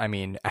I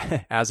mean,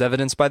 as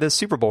evidenced by this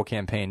Super Bowl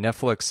campaign,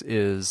 Netflix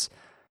is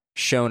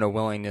shown a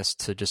willingness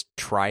to just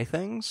try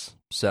things.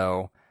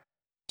 So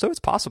it's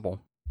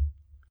possible.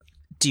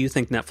 Do you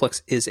think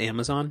Netflix is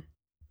Amazon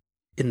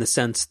in the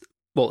sense,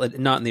 well,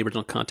 not in the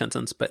original content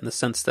sense, but in the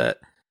sense that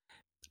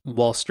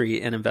Wall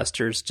Street and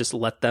investors just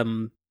let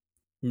them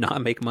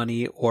not make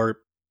money or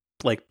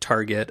like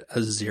target a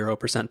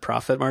 0%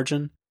 profit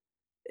margin,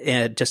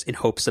 and just in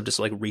hopes of just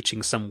like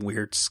reaching some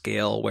weird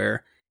scale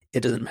where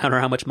it doesn't matter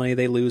how much money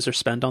they lose or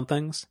spend on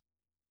things?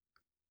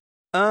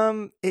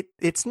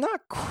 It's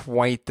not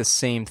quite the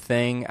same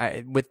thing.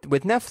 With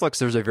Netflix,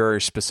 there's a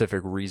very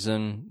specific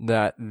reason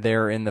that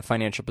they're in the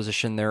financial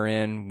position they're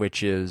in,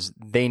 which is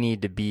they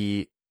need to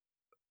be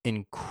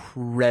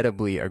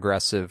incredibly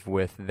aggressive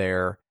with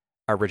their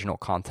original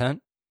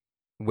content,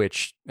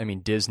 which, I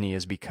mean, Disney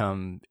has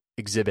become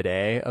exhibit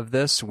A of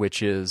this,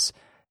 which is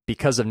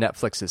because of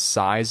Netflix's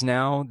size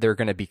now, they're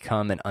going to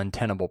become an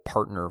untenable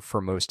partner for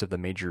most of the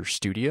major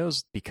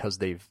studios because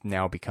they've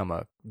now become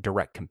a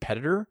direct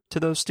competitor to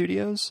those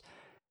studios.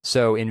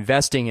 So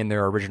investing in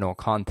their original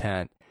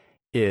content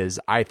is,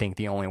 I think,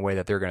 the only way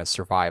that they're going to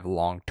survive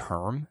long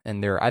term.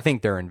 And I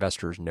think their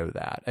investors know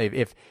that.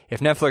 If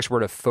Netflix were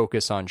to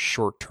focus on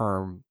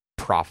short-term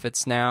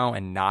profits now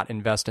and not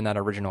invest in that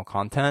original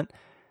content,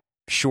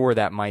 sure,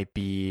 that might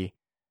be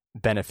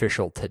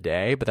beneficial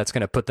today, but that's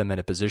going to put them in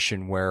a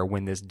position where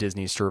when this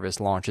Disney service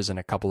launches in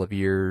a couple of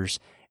years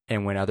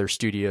and when other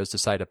studios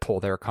decide to pull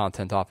their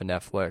content off of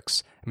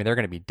Netflix, I mean, they're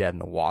going to be dead in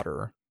the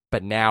water.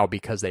 But now,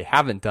 because they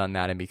haven't done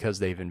that and because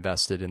they've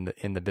invested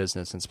in the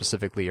business and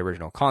specifically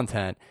original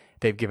content,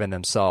 they've given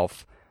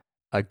themselves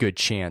a good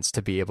chance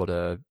to be able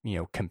to,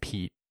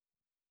 compete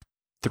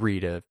 3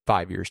 to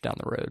 5 years down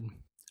the road.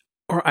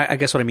 Or I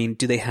guess what I mean,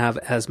 do they have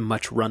as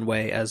much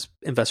runway as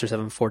investors have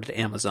afforded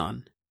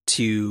Amazon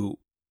to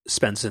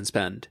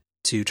spend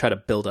to try to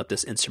build up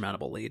this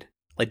insurmountable lead?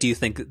 Like, do you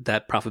think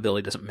that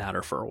profitability doesn't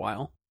matter for a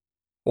while?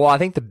 Well, I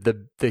think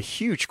the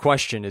huge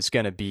question is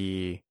going to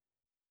be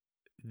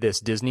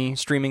this Disney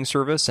streaming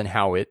service and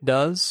how it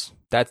does.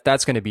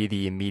 That's going to be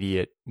the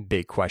immediate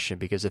big question,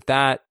 because if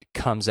that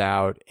comes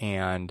out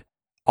and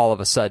all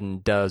of a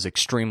sudden does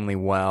extremely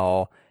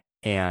well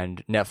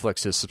and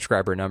Netflix's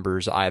subscriber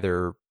numbers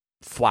either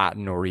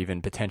flatten or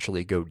even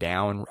potentially go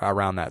down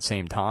around that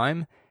same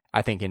time,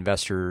 I think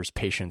investors'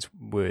 patience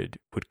would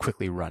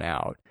quickly run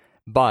out.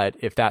 But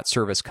if that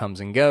service comes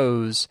and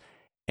goes,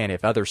 and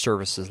if other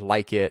services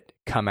like it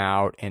come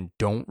out and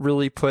don't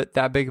really put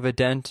that big of a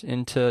dent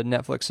into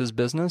Netflix's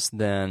business,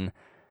 then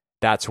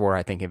that's where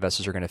I think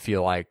investors are going to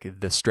feel like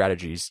the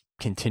strategy's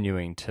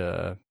continuing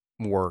to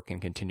work and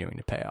continuing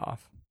to pay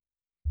off.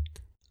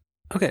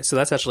 Okay, so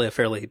that's actually a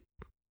fairly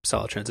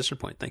solid transition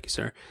point. Thank you,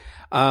 sir.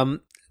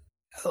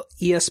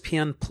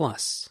 ESPN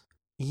Plus.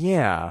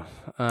 Yeah.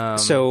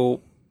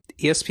 So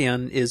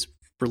ESPN is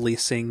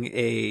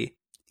releasing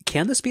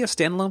can this be a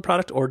standalone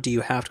product, or do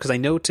you have to, because I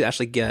know to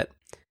actually get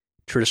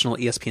traditional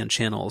ESPN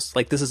channels,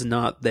 like this is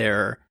not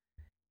their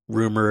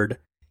rumored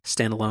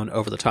standalone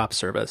over-the-top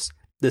service.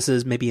 This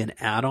is maybe an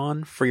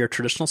add-on for your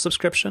traditional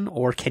subscription,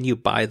 or can you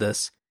buy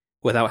this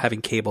without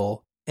having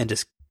cable and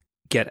just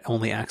get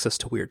only access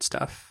to weird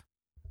stuff?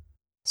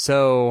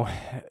 So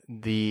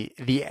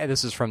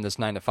this is from this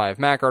 9 to 5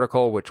 Mac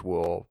article, which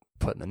we'll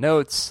put in the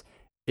notes,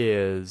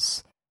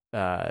 is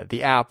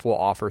the app will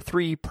offer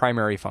 3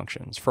 primary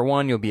functions. For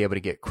one, you'll be able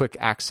to get quick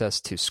access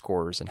to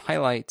scores and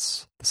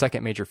highlights. The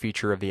second major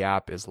feature of the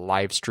app is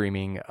live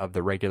streaming of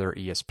the regular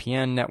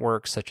ESPN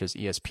networks, such as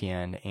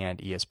ESPN and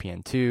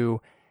ESPN2.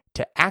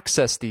 To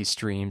access these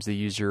streams, the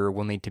user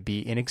will need to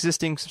be an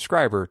existing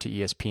subscriber to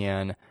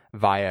ESPN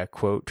via,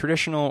 quote,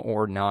 traditional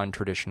or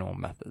non-traditional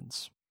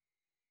methods.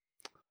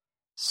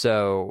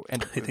 So,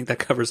 and I think that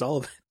covers all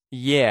of it.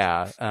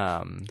 Yeah.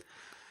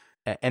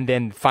 And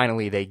then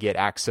finally, they get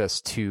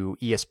access to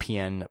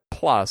ESPN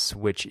Plus,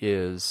 which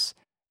is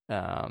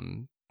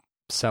some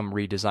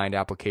redesigned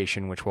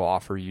application which will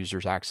offer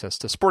users access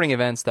to sporting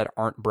events that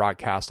aren't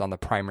broadcast on the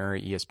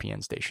primary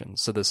ESPN stations.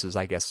 So this is,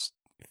 I guess,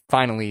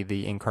 finally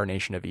the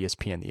incarnation of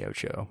ESPN the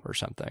Ocho or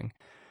something.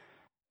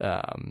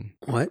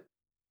 What?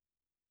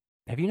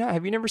 Have you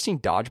never seen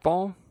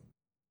Dodgeball?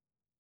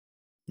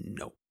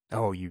 No.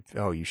 Oh, you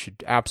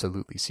should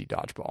absolutely see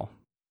Dodgeball.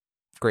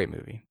 Great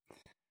movie.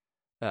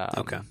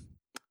 Okay.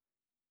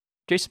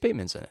 Jason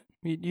Bateman's in it.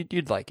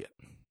 You'd like it.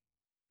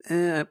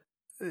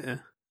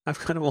 I've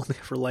kind of only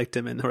ever liked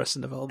him in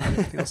Arrested Development.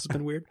 Everything else has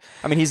been weird.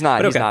 I mean, he's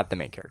not the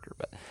main character,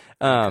 but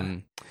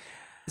okay.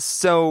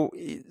 So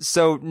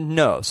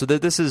no. So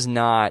this is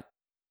not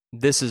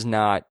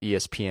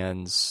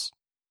ESPN's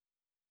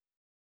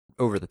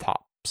over the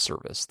top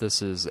service.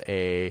 This is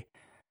a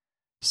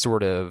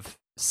sort of,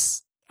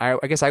 I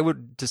guess I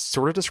would just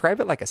sort of describe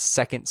it like a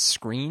second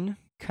screen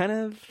kind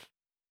of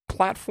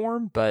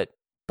platform, but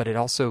it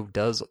also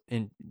does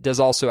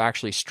also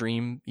actually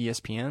stream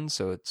ESPN.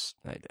 So it's,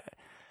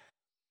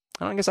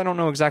 I guess I don't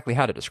know exactly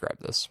how to describe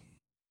this.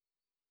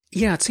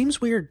 Yeah, it seems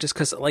weird just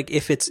because, like,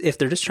 if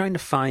they're just trying to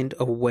find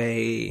a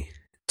way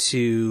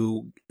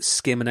to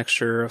skim an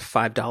extra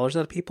 $5 out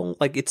of people,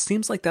 like, it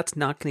seems like that's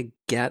not going to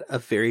get a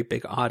very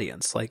big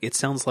audience. Like, it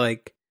sounds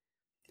like,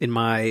 in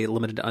my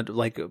limited,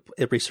 like,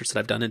 research that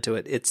I've done into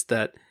it, it's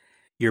that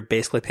you're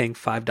basically paying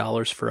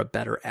 $5 for a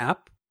better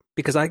app.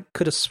 Because I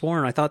could have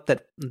sworn, I thought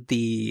that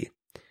remember,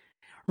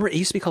 it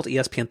used to be called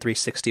ESPN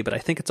 360, but I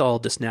think it's all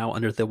just now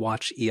under the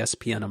Watch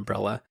ESPN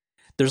umbrella.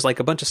 There's like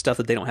a bunch of stuff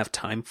that they don't have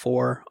time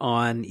for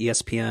on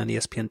ESPN,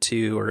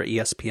 ESPN2, or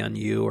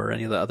ESPNU, or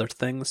any of the other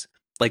things.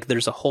 Like,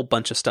 there's a whole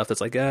bunch of stuff that's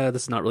like,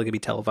 this is not really going to be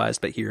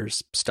televised, but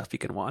here's stuff you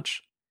can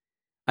watch.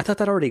 I thought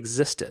that already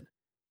existed.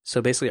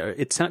 So basically,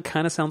 it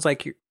kind of sounds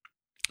like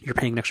you're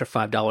paying an extra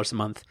 $5 a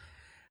month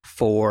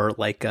for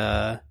like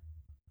a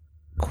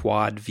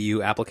quad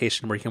view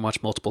application where you can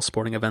watch multiple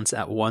sporting events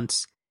at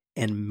once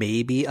and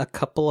maybe a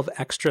couple of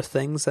extra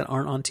things that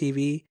aren't on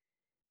TV.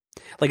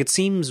 Like, it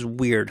seems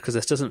weird because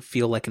this doesn't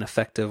feel like an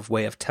effective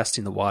way of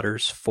testing the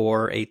waters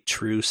for a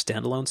true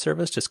standalone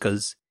service, just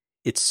because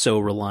it's so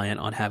reliant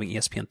on having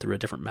ESPN through a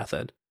different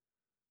method.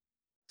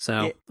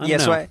 So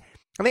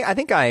I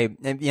think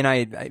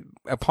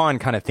upon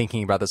kind of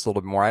thinking about this a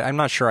little bit more, I'm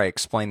not sure I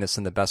explained this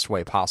in the best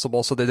way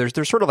possible. So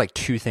there's sort of like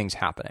two things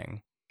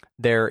happening.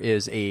 There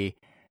is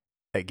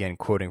again,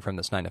 quoting from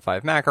this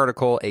 9to5Mac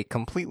article, a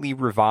completely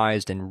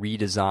revised and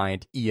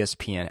redesigned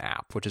ESPN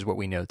app, which is what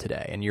we know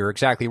today. And you're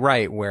exactly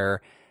right,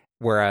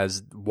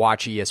 whereas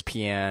Watch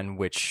ESPN,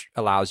 which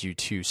allows you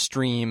to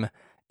stream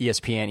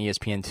ESPN,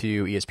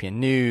 ESPN2, ESPN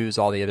News,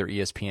 all the other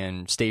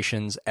ESPN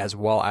stations, as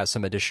well as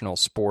some additional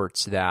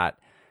sports that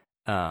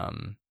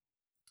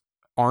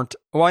aren't.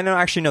 Well, no,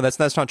 actually, no,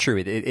 that's not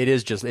true.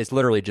 It's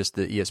literally just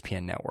the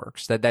ESPN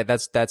networks.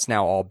 That's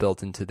now all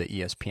built into the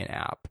ESPN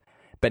app.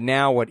 But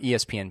now what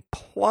ESPN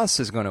Plus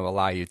is going to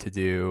allow you to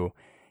do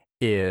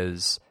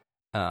is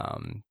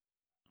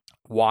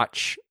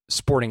watch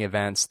sporting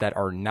events that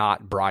are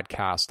not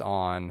broadcast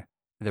on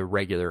the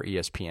regular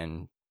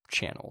ESPN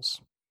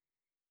channels.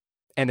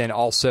 And then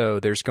also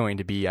there's going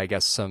to be, I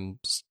guess, some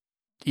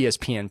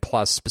ESPN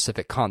Plus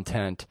specific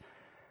content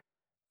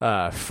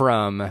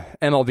from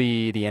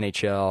MLB, the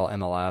NHL,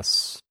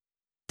 MLS,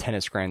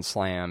 Tennis Grand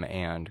Slam,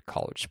 and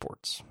college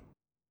sports.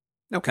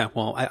 Okay,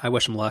 well, I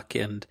wish them luck,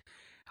 and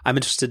I'm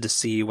interested to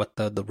see what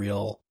the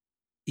real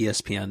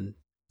ESPN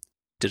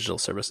digital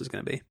service is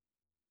going to be.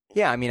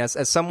 Yeah, I mean,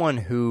 as someone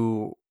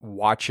who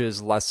watches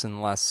less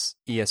and less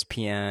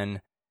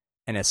ESPN,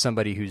 and as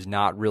somebody who's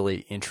not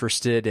really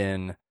interested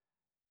in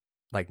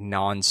like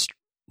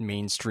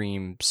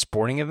non-mainstream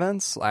sporting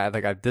events,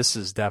 this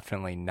is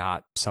definitely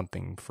not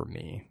something for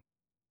me.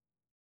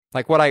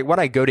 Like what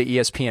I go to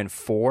ESPN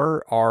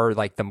for are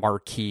like the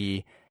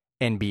marquee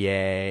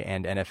NBA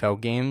and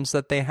NFL games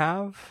that they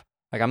have.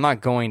 Like, I'm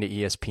not going to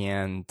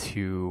ESPN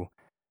to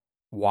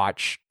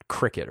watch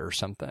cricket or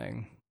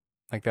something.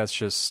 Like,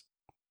 that's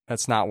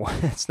not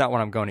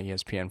what I'm going to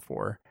ESPN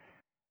for.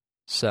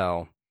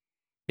 So,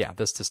 yeah,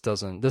 this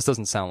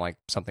doesn't sound like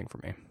something for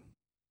me.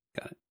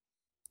 Got it.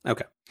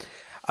 Okay.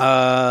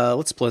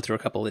 Let's blow through a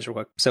couple of these real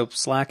quick. So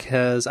Slack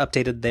has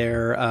updated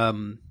their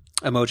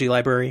emoji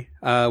library,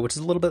 which is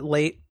a little bit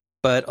late,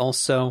 but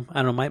also,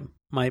 I don't know,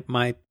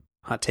 my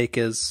hot take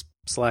is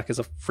Slack is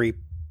a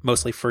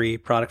mostly free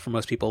product for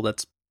most people.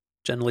 That's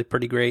generally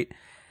pretty great.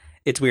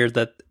 It's weird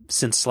that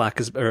since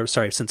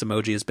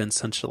emoji has been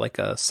such like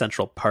a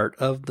central part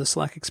of the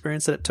Slack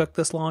experience that it took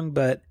this long,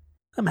 but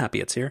I'm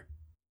happy it's here.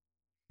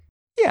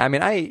 Yeah, I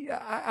mean,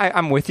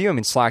 I'm with you. I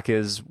mean, Slack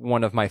is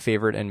one of my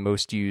favorite and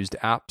most used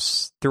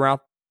apps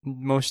throughout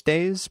most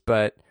days,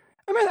 but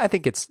I mean, I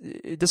think it's,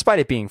 despite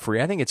it being free,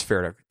 I think it's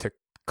fair to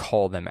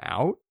call them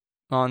out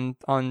on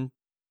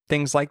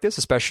things like this,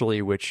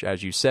 especially which,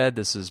 as you said,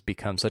 this has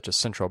become such a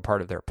central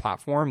part of their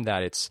platform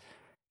that it's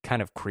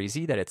kind of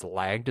crazy that it's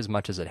lagged as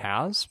much as it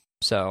has.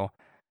 So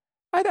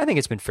I think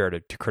it's been fair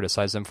to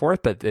criticize them for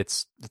it, but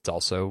it's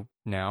also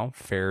now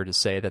fair to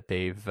say that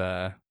they've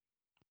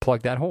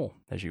plugged that hole,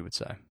 as you would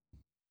say.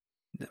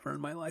 Never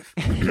in my life.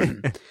 Two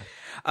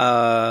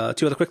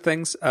other quick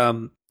things.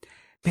 Man,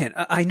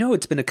 I know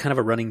it's been a kind of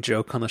a running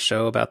joke on the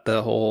show about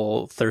the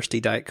whole thirsty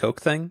Diet Coke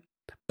thing,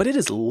 but it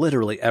is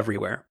literally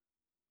everywhere.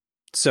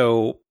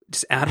 So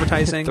just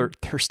advertising.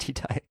 Thirsty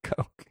Diet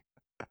Coke.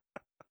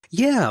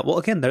 Yeah, well,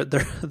 again,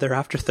 they're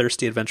after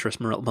thirsty, adventurous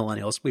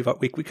millennials.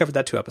 We covered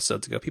that 2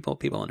 episodes ago.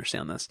 People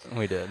understand this.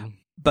 We did,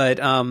 but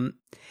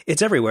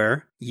it's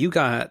everywhere. You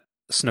got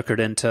snookered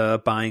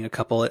into buying a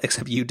couple,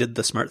 except you did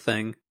the smart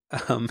thing.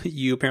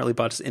 You apparently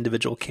bought just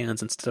individual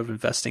cans instead of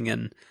investing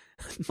in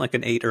like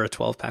an 8 or a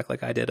 12 pack,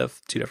 like I did, of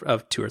 2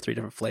 or 3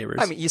 different flavors.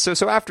 I mean,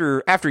 so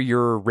after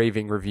your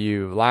raving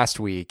review last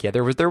week, yeah,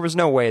 there was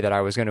no way that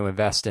I was going to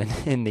invest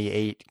in the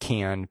 8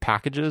 can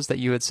packages that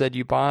you had said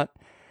you bought.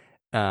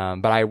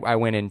 But I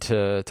went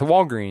into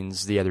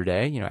Walgreens the other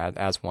day,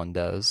 as one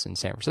does in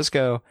San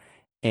Francisco,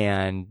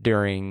 and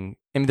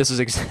this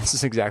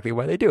is exactly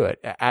why they do it.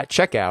 At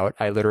checkout,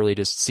 I literally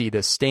just see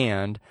this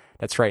stand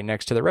that's right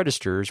next to the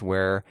registers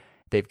where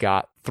they've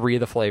got 3 of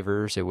the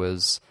flavors. It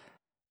was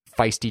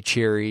feisty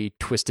cherry,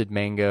 twisted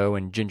mango,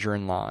 and ginger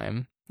and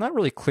lime. Not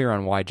really clear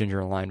on why ginger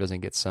and lime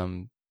doesn't get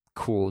some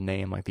cool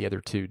name like the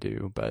other 2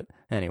 do, but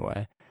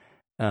anyway.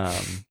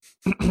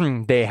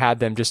 They had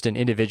them just in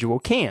individual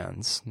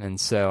cans, and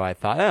so I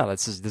thought, oh,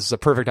 this is a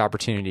perfect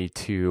opportunity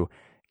to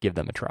give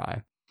them a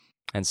try.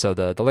 And so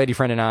the lady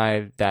friend and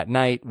I that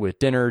night with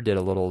dinner did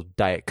a little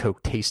Diet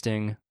Coke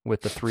tasting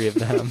with the 3 of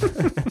them,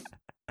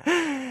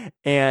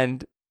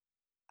 and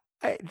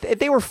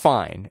they were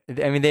fine.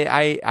 I mean,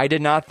 I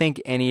did not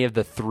think any of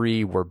the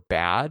 3 were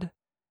bad.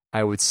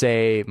 I would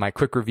say my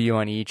quick review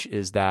on each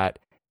is that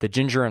the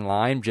ginger and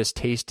lime just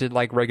tasted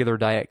like regular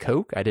Diet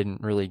Coke. I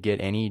didn't really get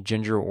any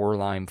ginger or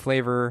lime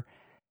flavor.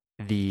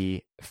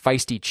 The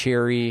feisty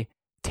cherry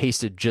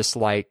tasted just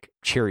like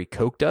cherry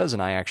Coke does,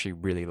 and I actually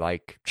really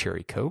like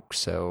cherry Coke,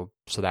 so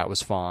that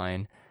was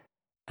fine.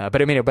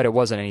 But it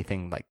wasn't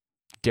anything like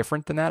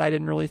different than that, I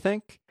didn't really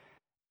think.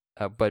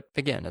 But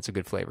again, that's a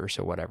good flavor,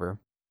 so whatever.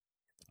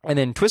 And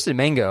then twisted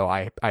mango,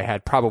 I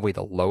had probably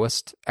the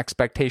lowest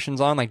expectations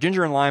on. Like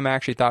ginger and lime, I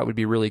actually thought would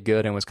be really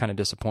good and was kind of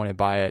disappointed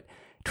by it.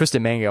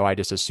 Twisted mango, I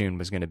just assumed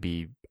was going to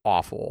be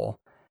awful.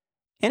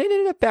 And it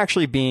ended up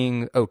actually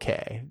being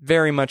okay.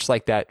 Very much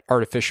like that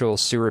artificial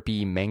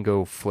syrupy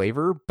mango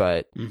flavor,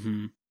 but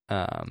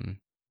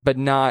but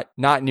not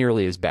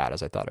nearly as bad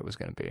as I thought it was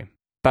going to be.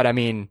 But I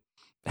mean,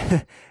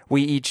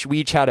 we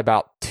each had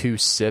about 2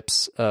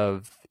 sips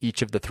of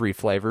each of the 3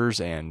 flavors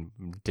and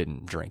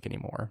didn't drink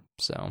anymore.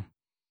 So,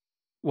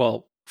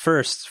 well,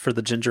 first for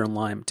the ginger and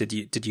lime,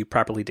 did you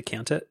properly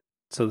decant it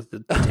so that the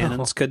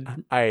tannins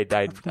could?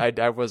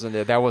 I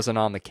wasn't. That wasn't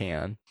on the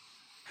can.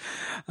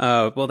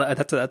 Well,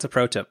 that's a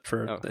pro tip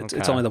for okay.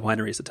 It's only the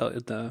wineries that tell you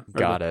the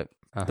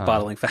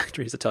bottling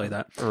factories that tell you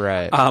that.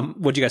 Right.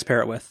 What'd you guys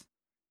pair it with?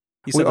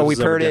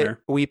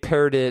 We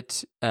paired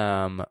it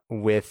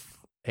with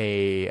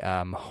a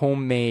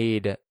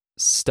homemade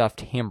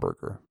stuffed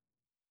hamburger.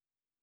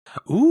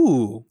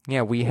 Ooh.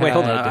 Yeah, we had. Wait,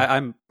 hold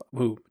on.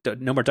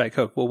 No more Diet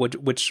Coke. Well,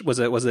 which was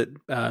it? Was it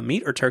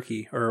meat or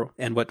turkey,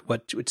 and what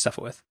would stuff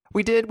it with?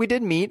 We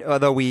did meat,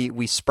 although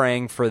we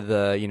sprang for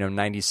the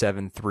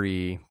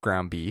 97.3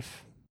 ground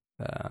beef.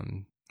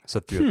 So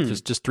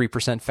just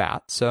 3%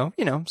 fat. So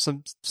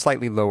some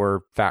slightly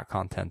lower fat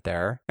content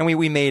there, and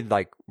we made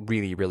like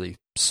really really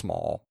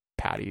small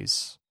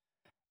patties.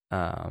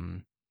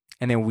 And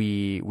then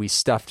we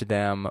stuffed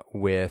them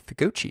with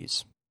goat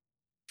cheese.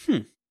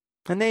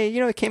 And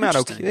they came out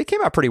okay. They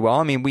came out pretty well.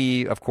 I mean,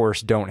 we of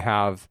course don't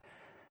have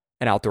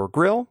an outdoor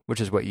grill,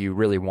 which is what you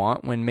really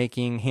want when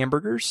making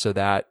hamburgers. So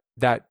that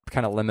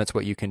kind of limits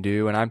what you can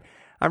do. And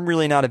I'm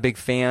really not a big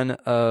fan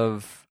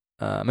of.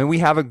 I mean, we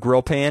have a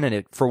grill pan,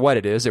 and for what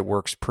it is, it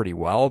works pretty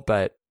well.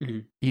 But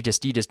you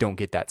just don't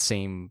get that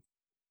same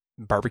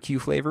barbecue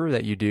flavor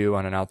that you do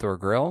on an outdoor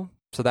grill.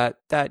 So that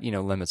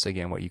limits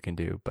again what you can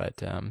do. But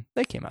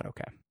they came out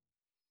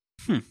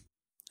okay.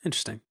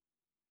 Interesting.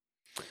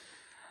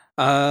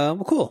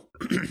 Well, cool.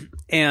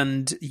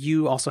 And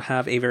you also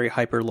have a very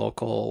hyper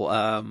local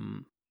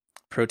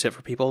pro tip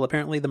for people.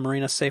 Apparently, the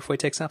Marina Safeway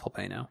takes Apple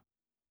Pay now.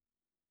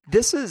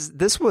 This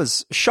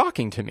was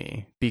shocking to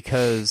me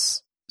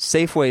because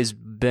Safeway's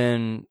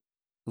been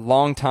a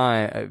long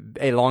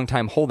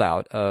time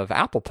holdout of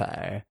Apple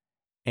Pay,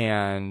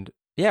 and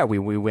yeah, we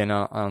went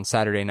on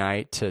Saturday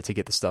night to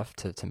get the stuff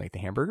to make the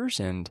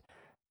hamburgers, and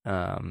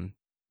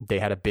they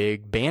had a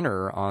big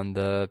banner on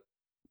the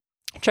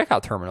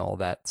checkout terminal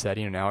that said,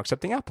 now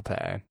accepting Apple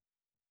Pay.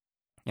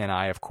 And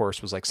I, of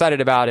course, was excited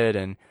about it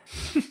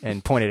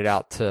and pointed it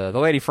out to the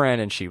lady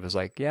friend, and she was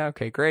like, yeah,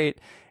 okay, great.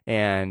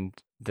 And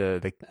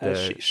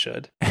as she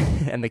should.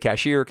 And the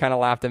cashier kind of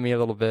laughed at me a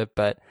little bit,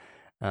 but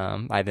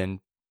I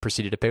then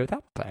proceeded to pay with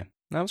Apple Pay.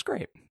 That was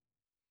great.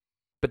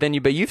 But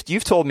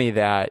you've told me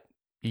that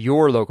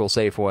your local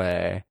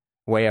Safeway,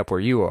 way up where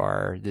you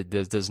are,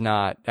 does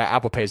not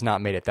Apple Pay has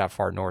not made it that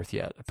far north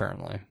yet,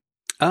 apparently.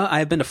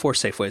 I've been to 4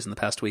 Safeways in the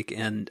past week,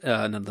 and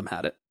none of them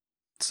had it.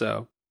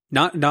 So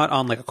not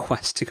on like a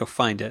quest to go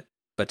find it,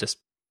 but just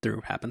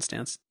through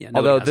happenstance. Yeah.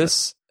 Although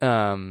this,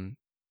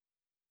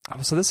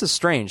 so this is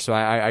strange. So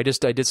I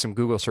did some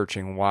Google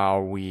searching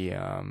while we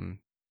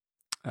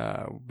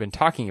been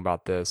talking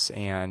about this,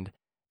 and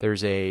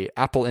there's a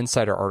Apple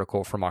Insider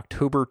article from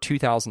October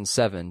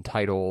 2007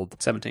 titled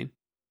 17.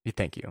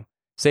 Thank you.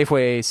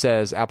 Safeway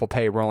says Apple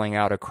Pay rolling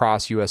out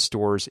across U.S.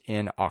 stores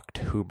in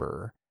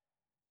October.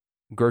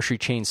 Grocery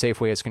chain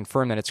Safeway has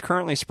confirmed that it's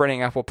currently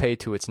spreading Apple Pay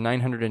to its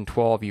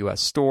 912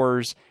 U.S.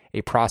 stores,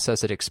 a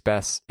process it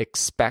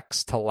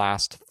expects to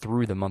last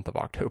through the month of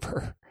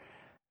October.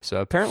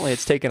 So apparently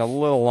it's taken a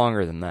little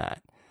longer than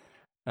that.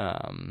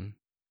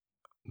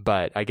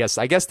 But I guess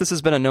this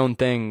has been a known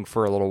thing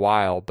for a little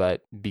while,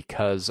 but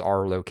because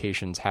our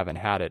locations haven't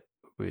had it,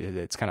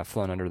 it's kind of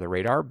flown under the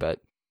radar,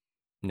 but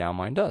now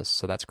mine does.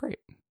 So that's great.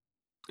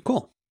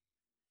 Cool.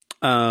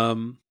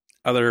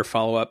 Other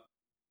follow-up.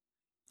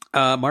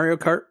 Mario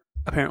Kart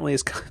apparently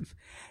is.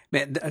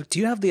 Man, do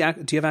you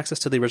have access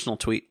to the original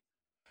tweet?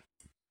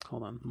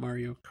 Hold on,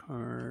 Mario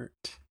Kart,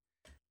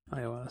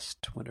 iOS,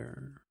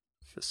 Twitter.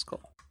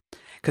 fiscal.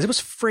 Because it was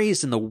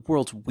phrased in the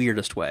world's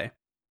weirdest way.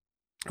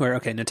 Where,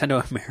 okay,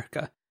 Nintendo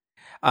America.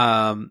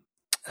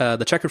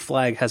 The checkered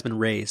flag has been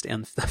raised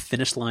and the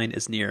finish line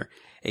is near.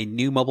 A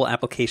new mobile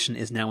application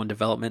is now in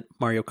development.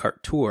 Mario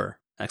Kart Tour! !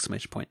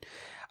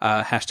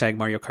 Hashtag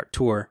Mario Kart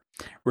Tour.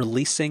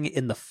 Releasing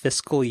in the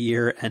fiscal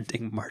year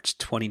ending March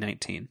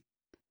 2019.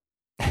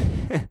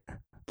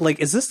 Like,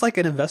 is this like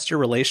an investor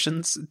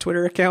relations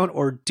Twitter account,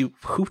 or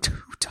who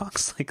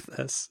talks like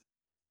this?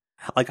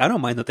 Like, I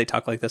don't mind that they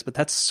talk like this, but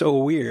that's so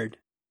weird.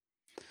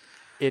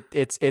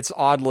 It's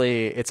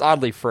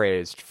oddly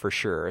phrased for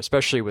sure,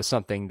 especially with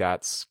something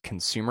that's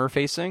consumer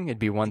facing. It'd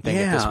be one thing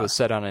if this was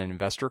said on an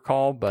investor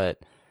call,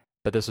 but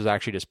this was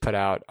actually just put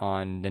out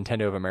on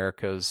Nintendo of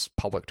America's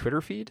public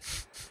Twitter feed,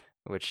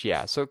 which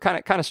so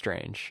kind of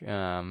strange.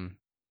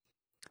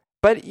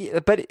 But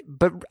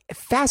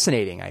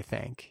fascinating, I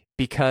think,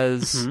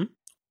 because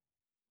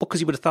because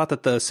you would have thought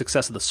that the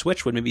success of the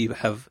Switch would maybe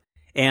have,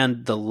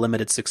 and the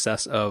limited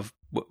success of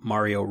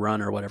Mario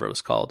Run or whatever it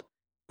was called,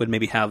 would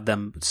maybe have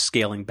them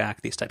scaling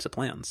back these types of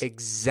plans.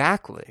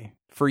 Exactly.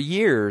 For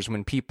years,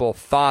 when people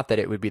thought that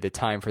it would be the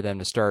time for them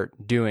to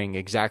start doing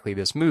exactly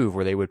this move,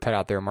 where they would put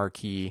out their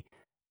marquee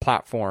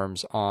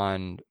platforms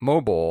on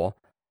mobile,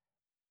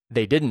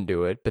 they didn't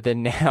do it. But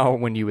then now,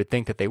 when you would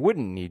think that they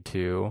wouldn't need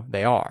to,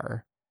 they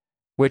are.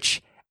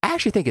 Which I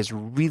actually think is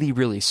really,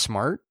 really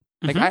smart.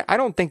 Like, I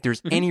don't think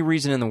there's any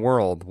reason in the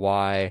world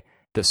why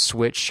the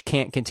Switch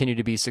can't continue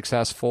to be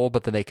successful,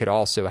 but then they could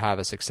also have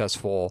a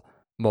successful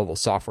mobile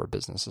software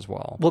business as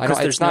well. Well, because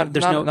there's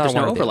no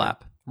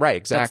overlap. Right,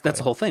 exactly. That's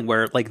the whole thing,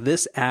 where like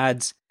this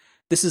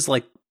is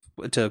like,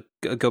 to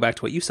go back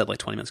to what you said like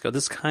 20 minutes ago,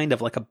 this is kind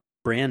of like a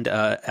brand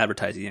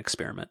advertising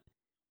experiment,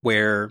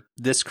 where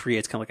this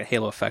creates kind of like a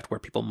halo effect where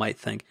people might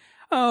think,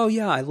 oh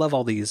yeah, I love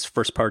all these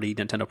first party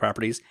Nintendo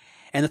properties.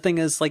 And the thing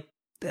is, like,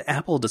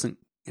 Apple doesn't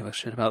give a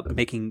shit about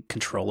making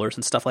controllers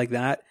and stuff like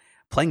that.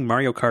 Playing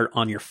Mario Kart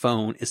on your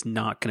phone is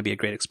not going to be a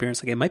great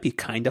experience. Like, it might be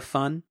kind of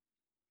fun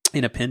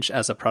in a pinch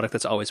as a product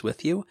that's always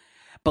with you,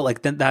 but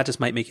like then that just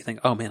might make you think,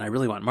 oh man, I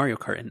really want Mario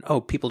Kart, and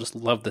oh, people just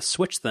love the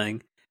Switch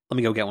thing, let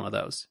me go get one of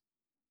those.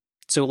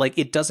 So like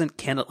it doesn't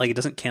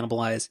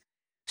cannibalize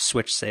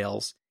Switch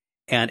sales,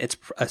 and it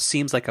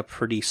seems like a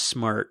pretty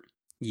smart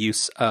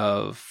use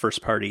of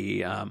first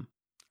party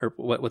or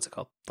what's it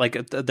called,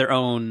 like their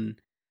own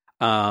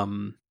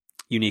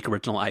unique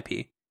original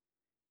IP,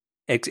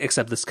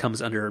 except this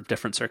comes under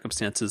different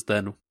circumstances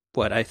than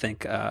what I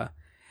think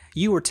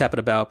you were tepid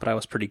about, but I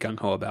was pretty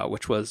gung-ho about,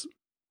 which was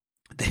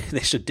they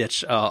should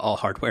ditch all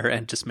hardware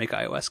and just make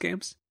iOS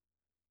games.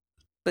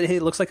 But hey,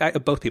 it looks like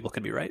both people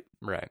can be right.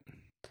 Right.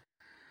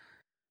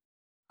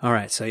 All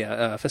right,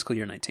 so fiscal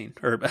year 19,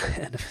 or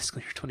end of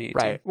fiscal year 2018.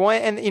 Right. Well,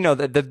 and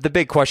the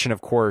big question,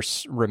 of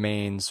course,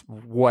 remains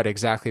what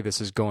exactly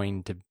this is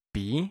going to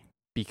be,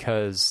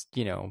 because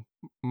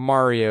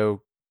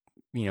Mario,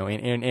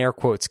 in air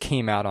quotes,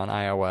 came out on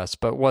iOS,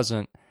 but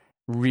wasn't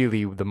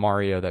really the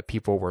Mario that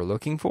people were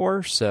looking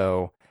for.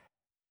 So,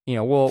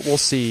 we'll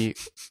see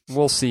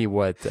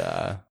what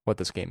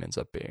this game ends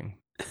up being.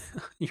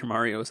 Your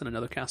Mario is in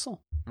another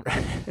castle.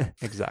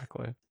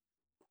 Exactly.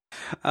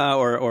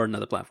 Or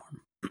another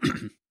platform.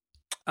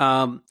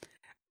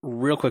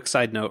 Real quick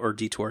side note or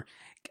detour.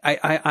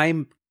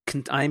 I'm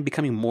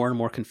becoming more and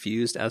more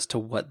confused as to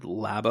what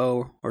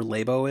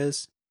Labo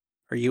is.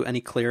 Are you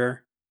any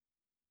clearer?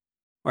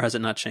 Or has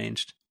it not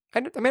changed?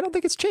 I don't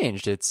think it's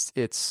changed.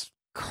 It's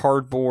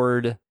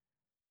cardboard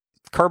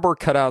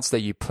cutouts that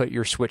you put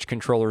your Switch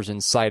controllers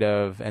inside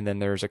of, and then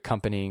there's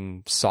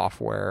accompanying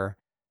software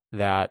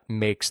that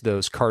makes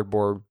those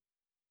cardboard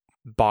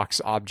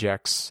box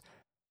objects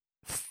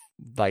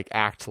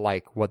act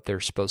like what they're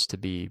supposed to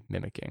be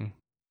mimicking.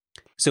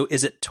 So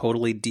is it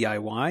totally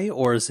DIY,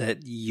 or is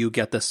it you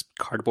get this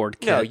cardboard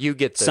kit? No, you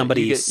get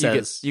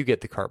you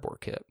get the cardboard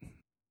kit.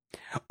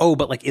 Oh,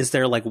 but like, is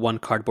there like one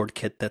cardboard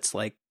kit that's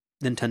like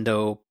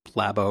Nintendo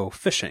Labo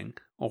fishing,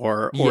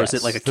 or yes.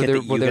 Is it like a kit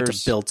that you get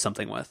to build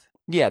something with?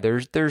 Yeah,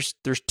 there's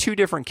two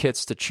different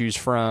kits to choose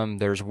from.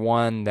 There's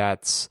one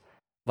that's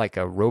like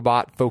a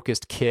robot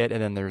focused kit,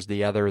 and then there's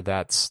the other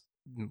that's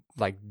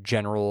like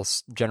general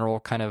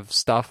kind of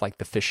stuff, like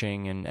the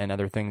fishing and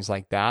other things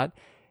like that.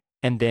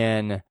 And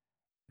then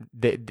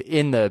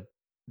in the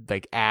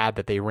like ad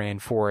that they ran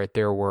for it,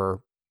 there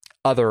were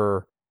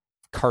other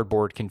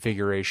cardboard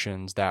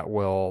configurations that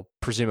will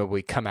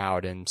presumably come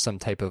out in some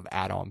type of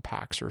add-on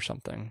packs or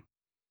something.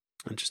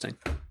 Interesting.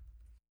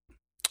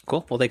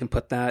 Cool. Well, they can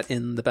put that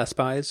in the Best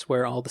Buys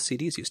where all the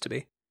CDs used to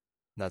be.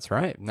 That's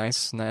right.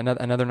 Nice.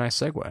 Another nice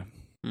segue.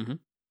 Mm-hmm.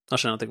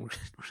 Actually, I don't think we're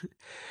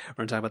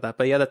going to talk about that.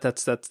 But yeah,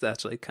 that's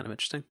actually kind of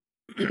interesting.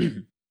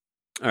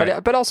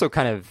 But also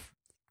kind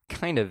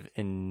of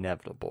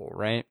inevitable,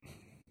 right?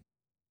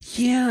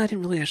 Yeah, I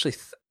didn't really actually.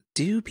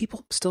 Do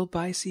people still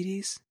buy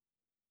CDs?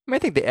 I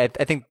think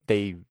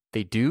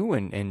they do,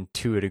 and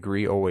to a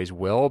degree always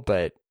will,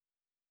 but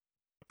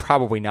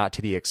probably not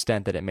to the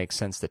extent that it makes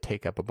sense to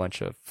take up a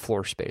bunch of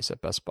floor space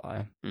at Best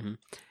Buy. Mm-hmm.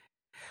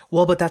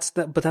 Well, but that's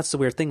the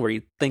weird thing where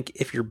you think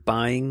if you're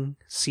buying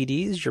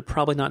CDs, you're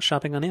probably not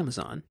shopping on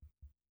Amazon.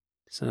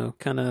 So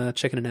kind of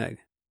chicken and egg.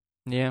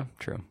 Yeah,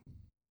 true.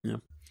 Yeah.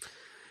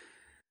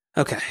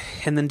 Okay.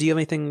 And then do you have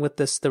anything with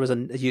this? There was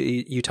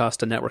you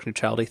tossed a network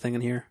neutrality thing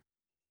in here,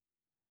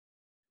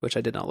 which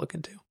I did not look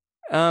into.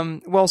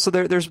 Well, so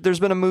there's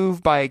been a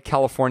move by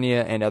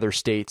California and other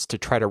states to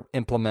try to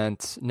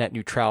implement net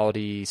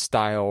neutrality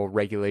style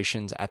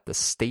regulations at the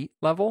state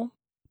level.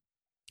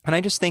 And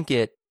I just think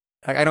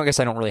I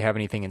don't really have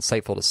anything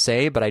insightful to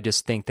say, but I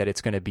just think that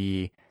it's going to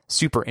be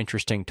super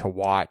interesting to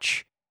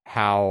watch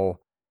how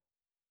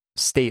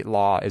state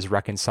law is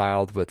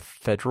reconciled with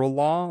federal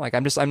law. Like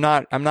I'm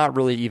not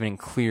really even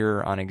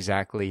clear on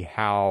exactly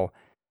how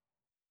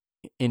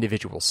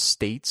individual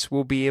states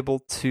will be able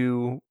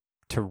to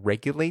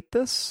regulate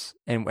this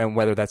and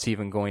whether that's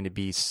even going to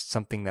be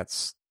something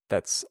that's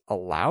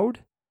allowed.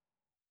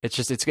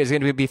 It's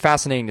going to be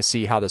fascinating to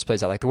see how this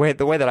plays out. Like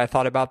the way that I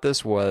thought about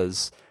this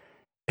was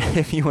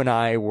if you and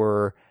I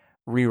were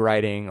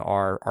rewriting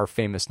our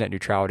famous net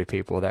neutrality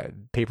paper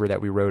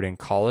that we wrote in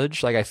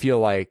college, like I feel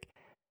like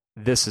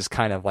this is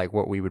kind of like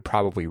what we would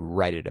probably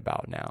write it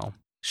about now.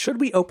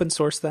 Should we open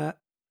source that?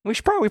 We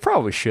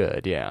probably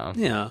should, yeah.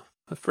 Yeah,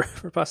 for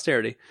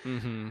posterity.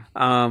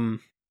 Mm-hmm.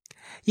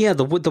 Yeah,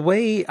 the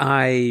way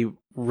I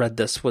read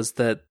this was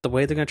that the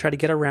way they're going to try to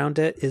get around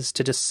it is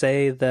to just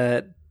say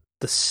that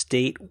the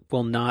state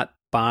will not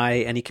buy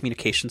any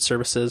communication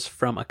services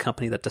from a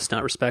company that does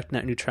not respect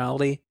net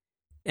neutrality.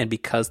 And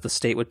because the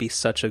state would be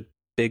such a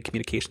big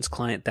communications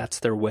client, that's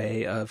their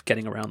way of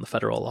getting around the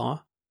federal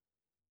law.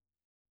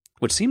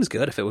 Which seems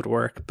good if it would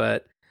work,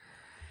 but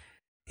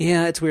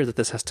yeah, it's weird that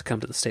this has to come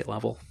to the state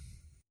level.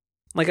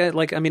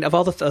 I mean, of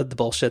all the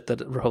bullshit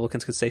that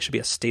Republicans could say should be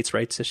a states'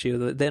 rights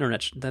issue, the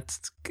internet,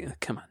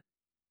 come on.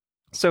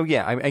 So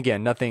yeah,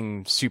 again,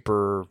 nothing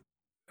super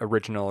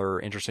original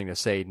or interesting to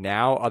say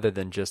now, other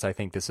than just I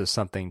think this is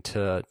something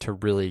to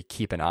really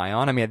keep an eye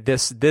on. I mean,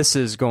 this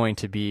is going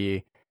to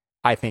be,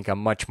 I think, a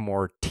much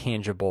more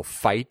tangible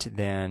fight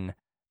than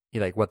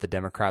like what the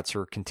Democrats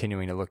are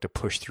continuing to look to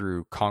push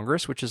through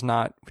Congress, which is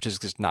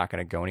just not going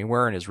to go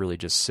anywhere and is really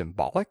just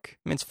symbolic.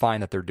 I mean, it's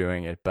fine that they're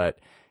doing it, but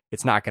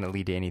it's not going to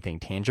lead to anything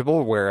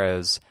tangible.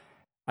 Whereas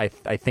I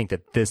think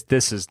that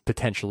this is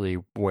potentially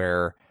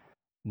where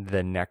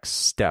the next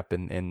step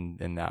in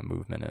that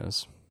movement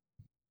is.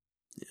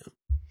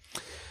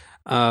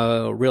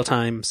 Yeah. Real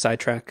time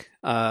sidetrack.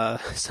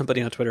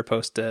 Somebody on Twitter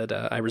posted,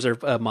 I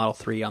reserved a Model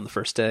 3 on the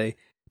first day.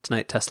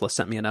 Tonight, Tesla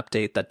sent me an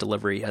update that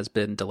delivery has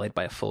been delayed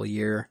by a full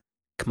year.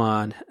 Come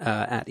on,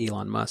 at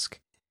Elon Musk.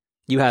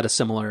 You had a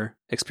similar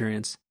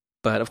experience,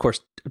 but of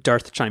course,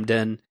 Darth chimed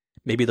in.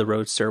 Maybe the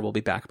Roadster will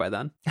be back by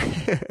then.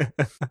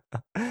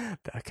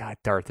 God,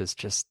 Darth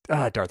is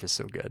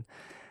so good.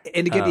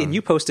 And again, and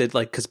you posted,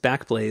 like, because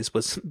Backblaze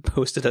was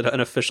posted an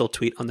official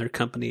tweet on their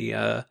company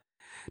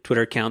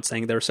Twitter account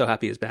saying they were so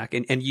happy he's back.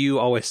 And you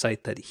always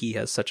cite that he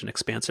has such an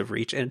expansive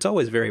reach, and it's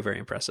always very, very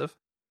impressive.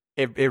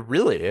 It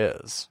really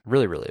is.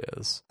 Really, really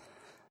is.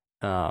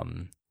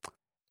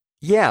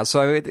 Yeah,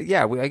 so I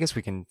guess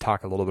we can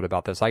talk a little bit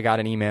about this. I got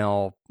an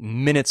email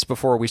minutes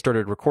before we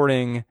started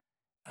recording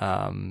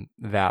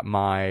that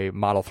my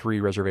Model 3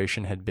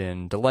 reservation had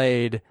been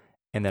delayed.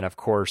 And then, of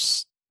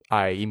course,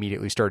 I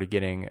immediately started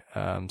getting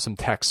some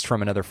text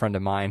from another friend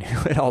of mine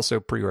who had also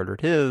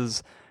pre-ordered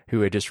his,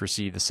 who had just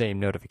received the same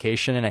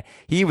notification. And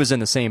he was in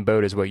the same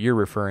boat as what you're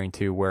referring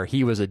to, where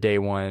he was a day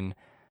one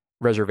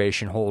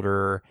reservation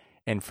holder.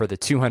 And for the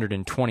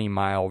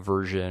 220-mile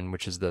version,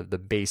 which is the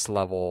base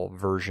level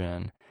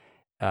version,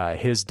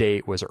 his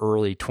date was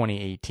early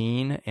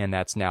 2018, and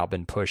that's now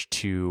been pushed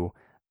to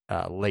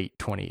late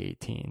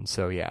 2018.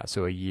 So yeah,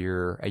 so a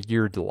year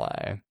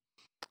delay.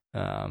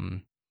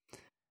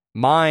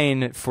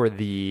 Mine for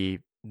the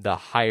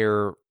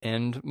higher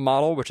end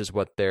model, which is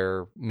what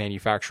they're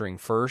manufacturing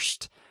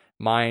first,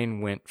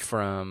 mine went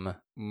from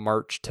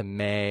March to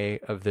May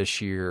of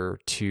this year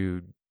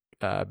to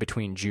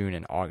between June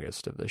and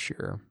August of this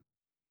year,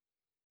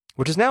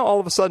 which is now all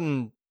of a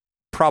sudden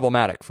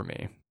problematic for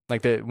me.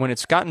 Like when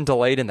it's gotten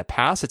delayed in the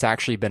past, it's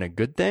actually been a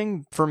good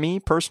thing for me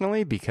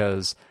personally,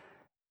 because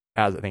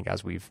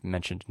as we've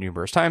mentioned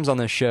numerous times on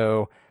this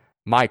show,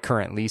 my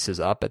current lease is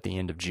up at the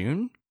end of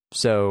June.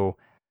 So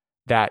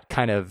that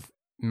kind of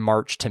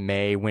March to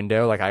May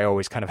window, like I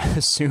always kind of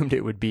assumed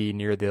it would be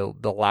near the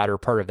latter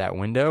part of that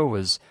window,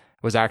 was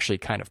actually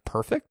kind of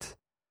perfect.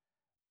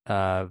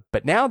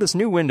 But now this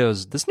new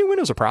window's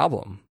a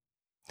problem,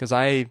 because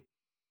I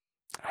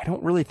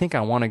don't really think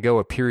I want to go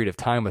a period of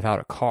time without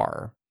a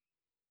car.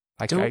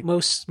 Don't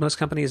most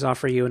companies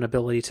offer you an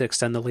ability to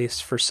extend the lease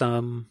for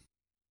some?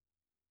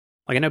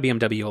 Like I know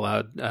BMW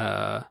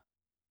allowed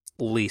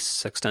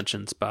lease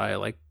extensions by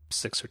like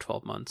 6 or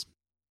 12 months.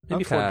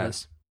 Maybe okay. 4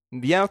 months.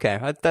 Yeah, okay.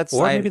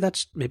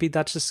 Maybe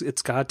that's just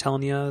it's God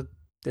telling you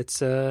it's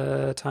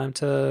time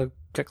to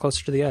get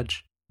closer to the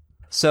edge.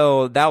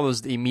 So that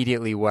was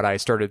immediately what I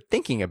started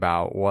thinking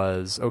about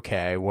was,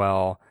 okay,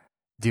 well,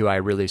 do I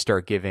really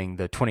start giving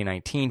the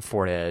 2019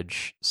 Ford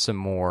Edge some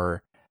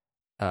more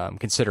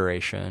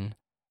consideration?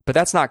 but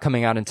that's not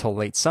coming out until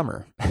late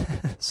summer.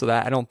 So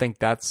that I don't think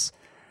that's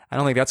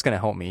going to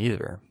help me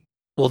either.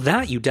 Well,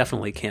 that you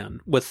definitely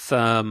can with,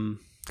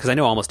 because I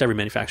know almost every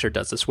manufacturer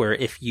does this, where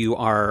if you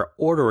are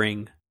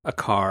ordering a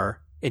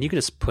car and you can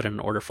just put in an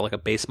order for like a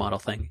base model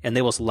thing, and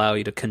they will allow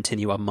you to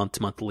continue a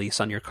month-to-month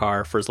lease on your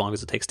car for as long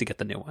as it takes to get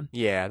the new one.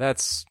 Yeah,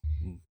 that's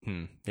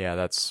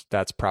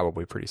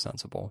probably pretty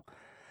sensible.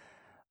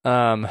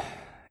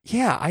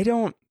 Yeah, I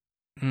don't.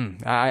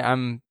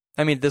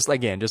 I mean, this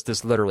again,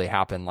 this literally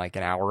happened like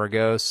an hour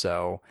ago,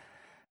 so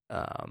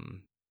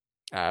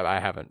I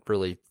haven't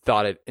really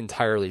thought it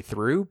entirely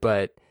through,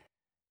 but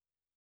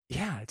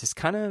yeah, just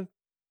kind of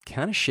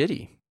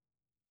shitty.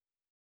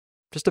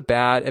 Just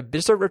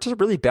a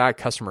really bad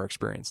customer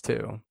experience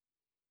too.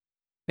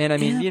 And I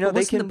mean, yeah,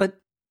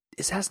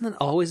 hasn't that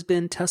always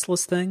been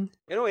Tesla's thing?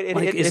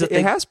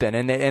 It has been,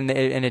 and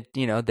it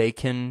they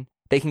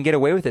can get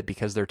away with it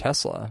because they're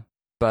Tesla,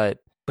 but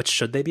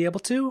should they be able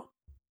to?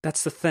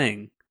 That's the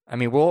thing. I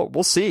mean,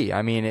 we'll see.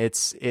 I mean,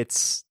 it's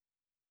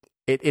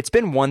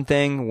been one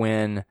thing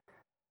when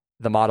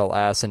the Model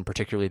S and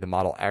particularly the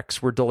Model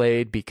X were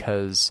delayed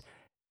because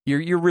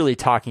you're really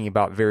talking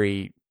about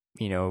very,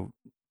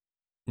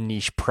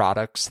 niche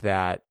products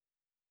that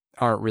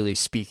aren't really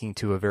speaking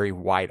to a very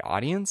wide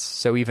audience.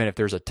 So even if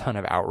there's a ton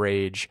of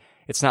outrage,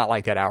 it's not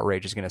like that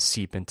outrage is going to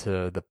seep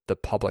into the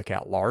public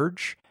at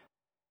large.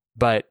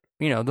 But,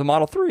 the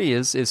Model 3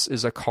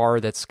 is a car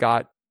that's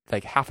got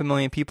like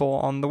 500,000 people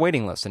on the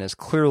waiting list and is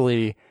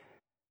clearly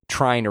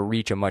trying to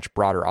reach a much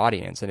broader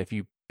audience. And if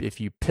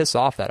you piss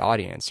off that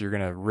audience, you're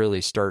going to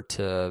really start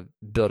to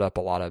build up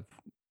a lot of,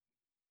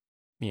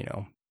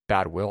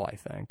 bad will, I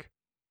think.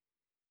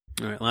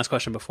 All right, last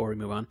question before we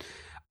move on.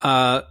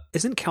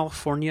 Isn't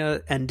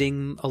California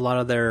ending a lot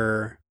of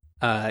their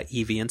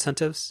EV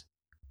incentives?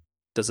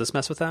 Does this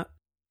mess with that?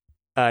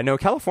 No,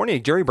 California,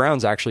 Jerry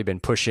Brown's actually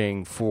been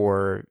pushing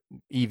for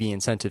EV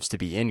incentives to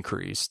be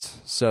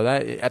increased. So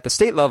that at the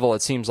state level,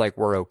 it seems like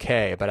we're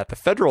okay. But at the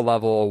federal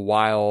level,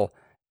 while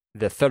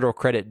the federal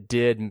credit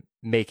did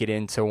make it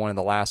into one of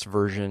the last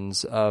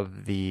versions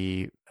of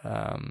the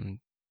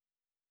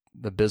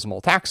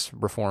abysmal tax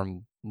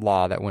reform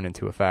law that went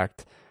into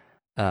effect,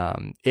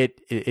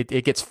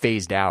 it gets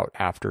phased out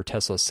after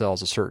Tesla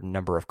sells a certain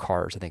number of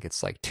cars. I think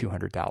it's like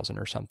 200,000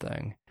 or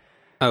something.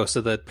 Oh,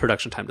 so the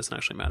production time doesn't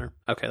actually matter.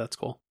 Okay, that's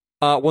cool.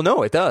 Well,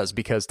 no, it does,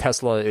 because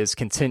Tesla is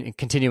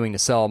continuing to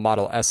sell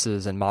Model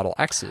S's and Model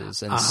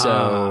X's. And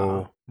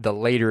so the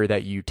later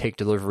that you take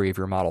delivery of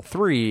your Model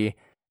 3,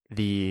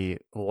 the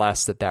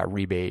less that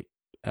rebate,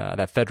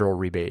 that federal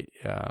rebate,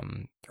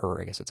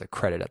 or I guess it's a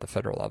credit at the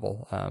federal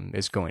level,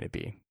 is going to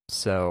be.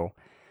 So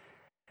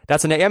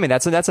that's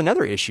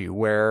another issue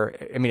where,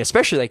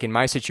 especially like in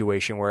my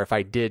situation where if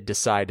I did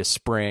decide to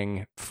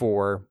spring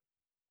for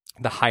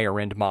the higher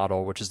end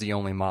model, which is the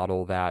only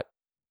model that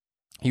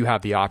you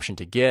have the option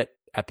to get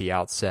at the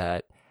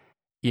outset,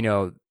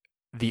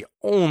 the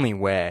only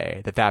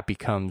way that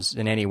becomes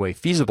in any way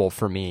feasible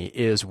for me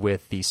is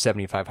with the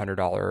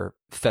 $7,500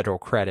 federal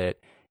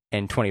credit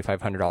and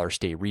 $2,500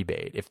 state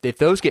rebate. If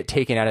those get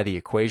taken out of the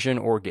equation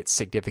or get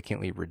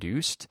significantly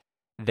reduced,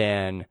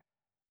 then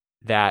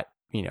that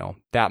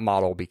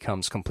model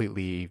becomes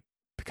completely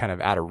kind of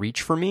out of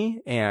reach for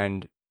me.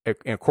 And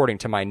according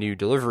to my new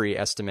delivery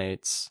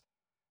estimates,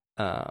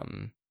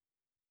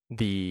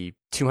 the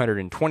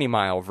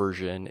 220-mile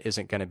version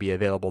isn't going to be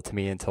available to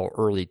me until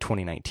early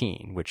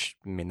 2019, which,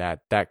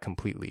 that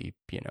completely,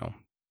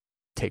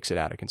 takes it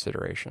out of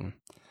consideration.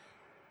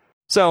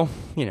 So,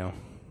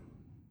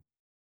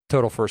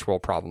 total first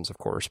world problems, of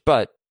course,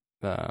 but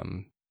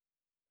bummer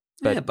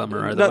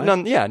either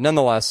way.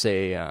 Nonetheless,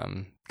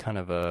 a kind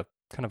of a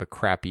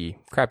crappy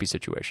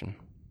situation.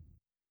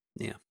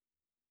 Yeah.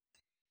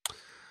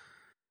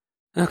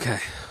 Okay,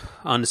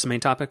 on to some main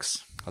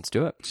topics. Let's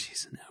do it.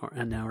 Jeez,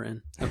 an hour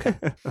in. Okay.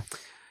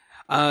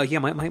 Yeah,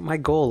 my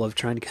goal of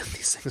trying to get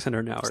these things under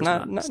an hour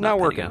is not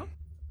working.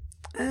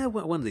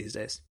 One of these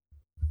days.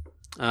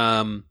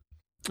 Okay.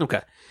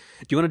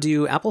 Do you want to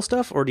do Apple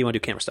stuff or do you want to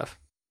do camera stuff?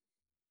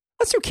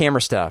 Let's do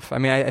camera stuff.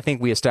 I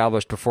think we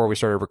established before we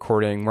started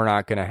recording, we're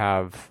not going to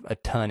have a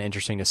ton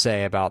interesting to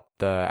say about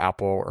the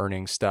Apple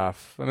earnings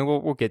stuff.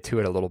 We'll get to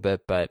it a little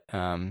bit, but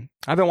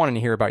I've been wanting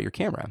to hear about your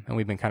camera, and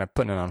we've been kind of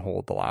putting it on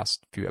hold the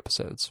last few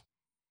episodes.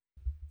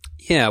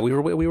 Yeah, we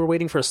were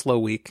waiting for a slow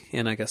week,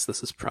 and I guess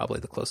this is probably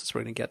the closest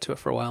we're going to get to it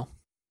for a while,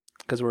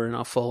 because we're in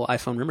a full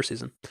iPhone rumor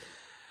season.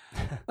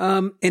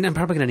 And I'm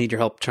probably going to need your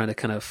help trying to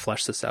kind of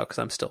flesh this out, because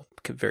I'm still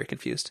very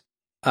confused.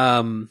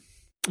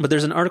 But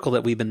there's an article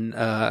that we've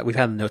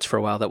had in notes for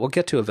a while that we'll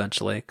get to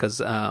eventually, because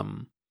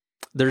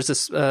there's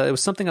this. It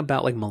was something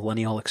about like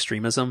millennial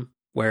extremism,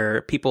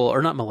 where people,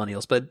 or not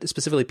millennials, but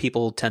specifically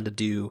people tend to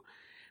do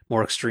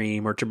more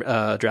extreme or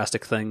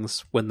drastic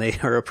things when they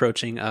are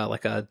approaching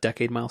like a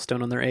decade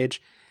milestone on their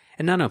age.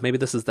 And no, maybe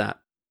this is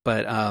that.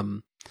 But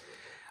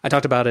I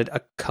talked about it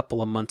a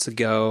couple of months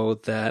ago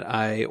that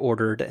I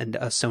ordered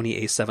a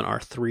Sony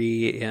A7R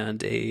III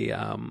and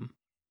a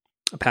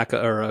pack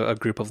or a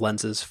group of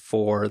lenses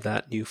for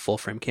that new full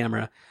frame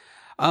camera.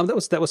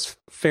 That was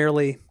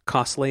fairly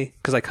costly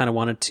because I kind of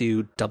wanted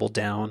to double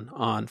down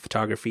on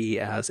photography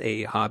as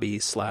a hobby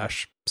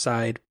slash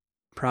side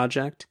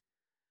project.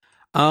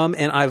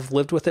 And I've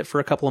lived with it for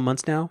a couple of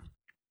months now,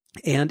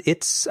 and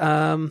it's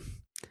a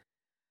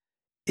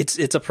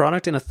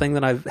product and a thing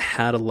that I've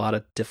had a lot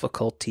of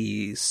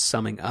difficulty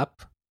summing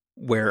up.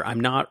 Where I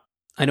know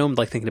I'm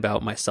like thinking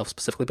about myself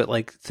specifically, but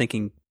like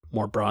thinking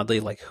more broadly,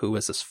 like who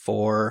is this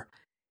for,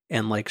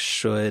 and like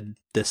should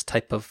this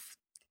type of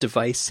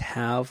device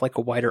have like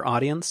a wider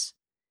audience?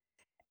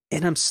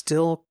 And I'm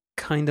still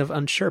kind of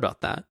unsure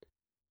about that.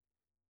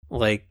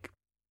 Like,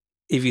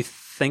 if you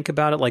think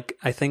about it, like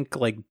I think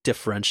like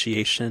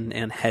differentiation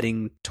and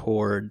heading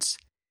towards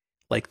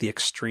like the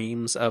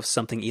extremes of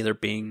something either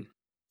being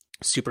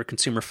super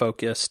consumer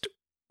focused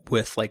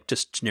with like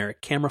just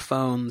generic camera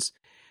phones,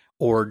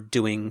 or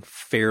doing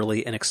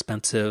fairly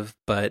inexpensive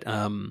but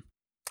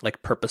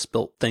like purpose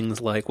built things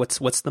like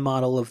what's the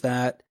model of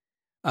that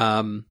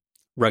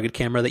rugged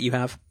camera that you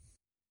have?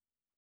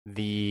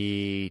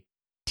 The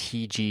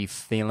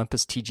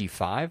Olympus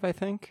TG5, I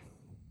think.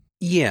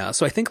 Yeah,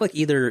 so I think like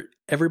either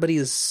everybody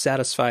is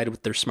satisfied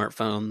with their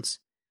smartphones,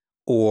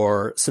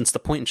 or since the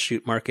point and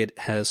shoot market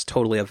has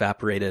totally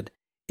evaporated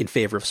in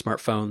favor of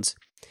smartphones,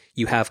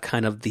 you have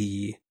kind of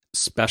the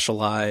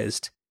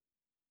specialized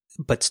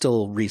but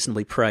still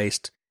reasonably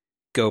priced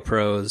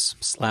GoPros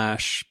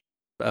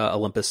 /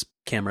 Olympus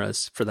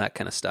cameras for that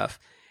kind of stuff.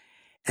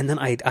 And then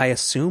I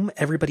assume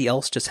everybody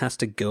else just has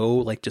to go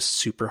like just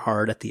super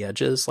hard at the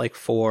edges, like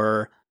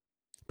for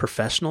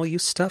professional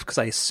use stuff. Because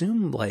I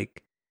assume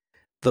like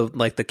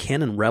the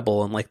Canon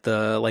Rebel and like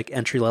the like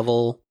entry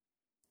level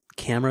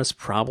cameras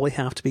probably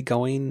have to be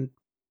going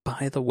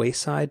by the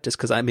wayside. Just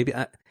because I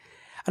don't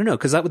know,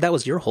 because that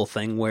was your whole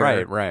thing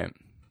where right.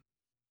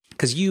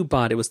 Because you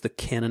bought, it was the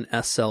Canon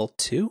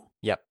SL2.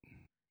 Yep.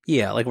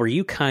 Yeah, like where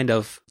you kind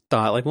of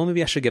thought like, well,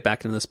 maybe I should get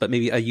back into this, but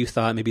maybe you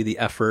thought maybe the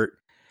effort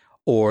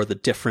or the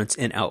difference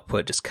in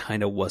output just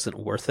kind of wasn't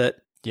worth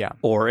it. Yeah.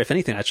 Or if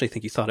anything, I actually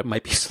think you thought it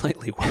might be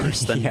slightly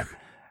worse than. Yeah.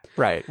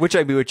 Right. Which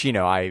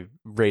I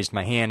raised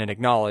my hand and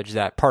acknowledged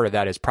that part of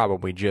that is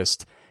probably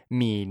just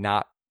me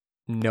not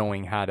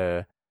knowing how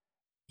to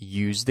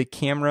use the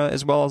camera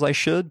as well as I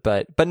should,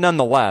 but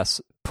nonetheless,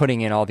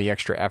 putting in all the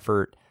extra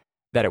effort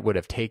that it would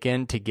have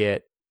taken to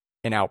get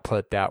an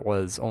output that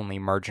was only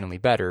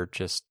marginally better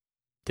just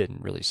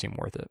didn't really seem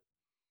worth it.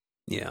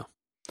 Yeah.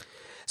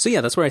 So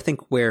yeah, that's where I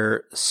think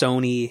where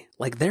Sony,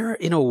 like they're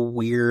in a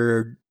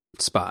weird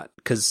spot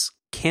because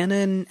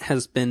Canon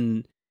has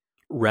been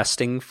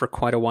resting for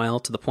quite a while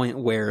to the point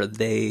where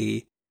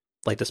they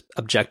like just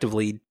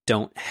objectively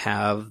don't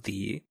have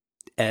the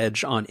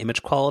edge on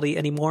image quality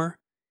anymore.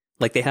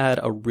 Like they had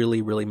a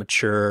really, really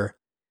mature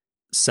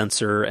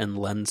sensor and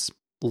lens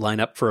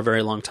lineup for a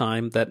very long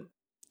time that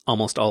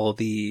almost all of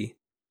the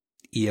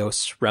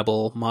EOS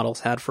Rebel models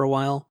had for a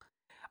while.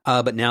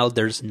 But now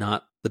there's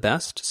not the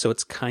best. So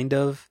it's kind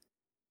of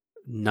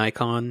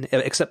Nikon,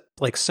 except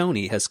like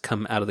Sony has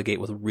come out of the gate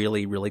with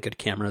really, really good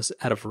cameras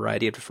at a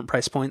variety of different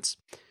price points.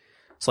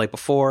 So like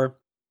before,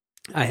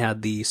 I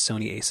had the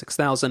Sony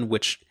a6000,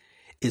 which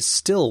is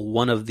still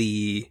one of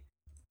the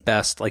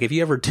best. Like if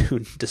you ever do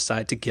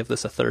decide to give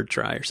this a third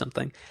try or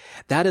something,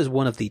 that is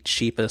one of the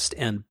cheapest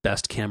and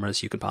best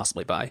cameras you could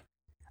possibly buy.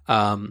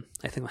 I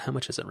think, how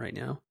much is it right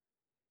now?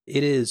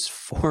 It is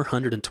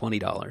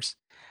 $420.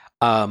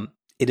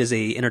 It is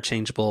a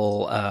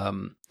interchangeable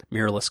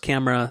mirrorless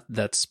camera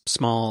that's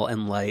small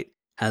and light,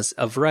 has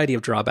a variety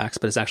of drawbacks,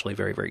 but is actually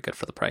very, very good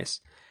for the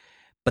price.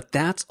 But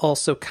that's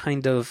also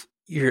kind of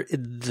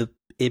the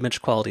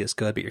image quality is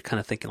good, but you're kind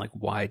of thinking like,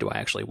 why do I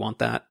actually want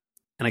that?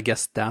 And I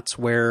guess that's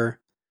where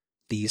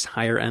these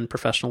higher end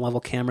professional level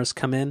cameras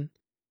come in,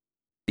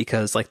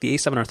 because like the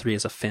A7R III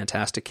is a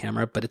fantastic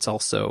camera, but it's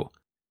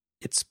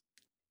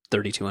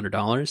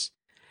 $3,200.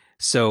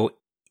 So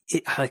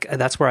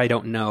that's where I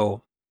don't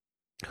know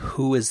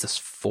who is this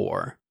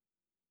for,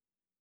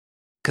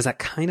 because that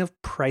kind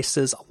of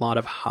prices a lot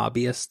of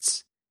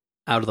hobbyists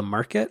out of the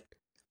market.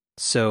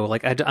 So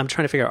like I'm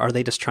trying to figure out, are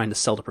they just trying to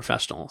sell to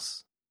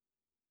professionals?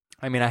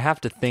 I mean, I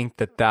have to think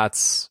that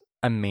that's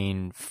a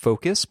main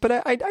focus, but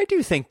I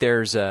do think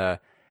there's I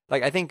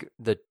think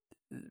the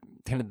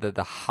kind of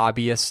the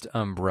hobbyist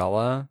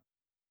umbrella,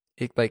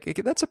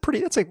 that's a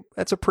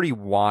pretty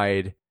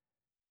wide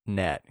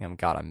net.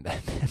 God, I'm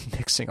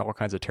mixing all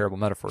kinds of terrible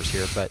metaphors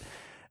here, but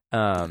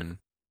don't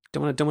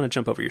want to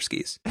jump over your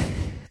skis.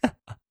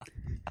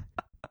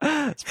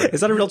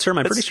 Is that a real term?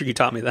 I'm pretty sure you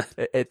taught me that.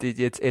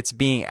 It's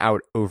being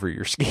out over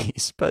your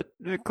skis, but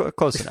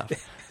close enough.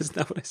 Is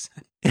that what I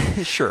said?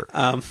 Sure.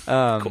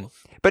 Cool.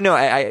 But no,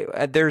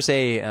 I there's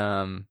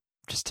a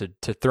just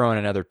to throw in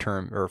another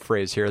term or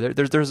phrase here.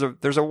 There's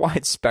a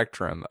wide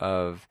spectrum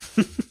of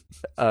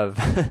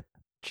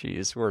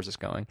geez, where's this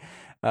going?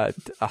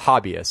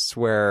 Hobbyists,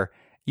 where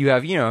you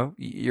have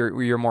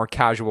your more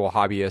casual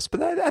hobbyists,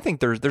 but I think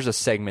there's a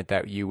segment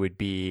that you would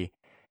be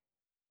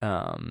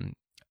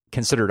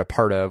considered a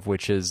part of,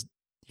 which is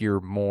your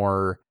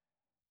more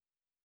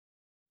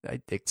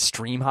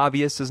extreme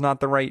hobbyist is not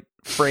the right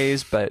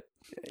phrase, but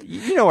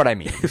You know what I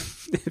mean.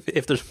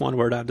 If there's one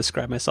word I'd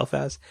describe myself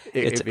as,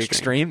 it's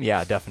extreme.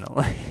 Yeah,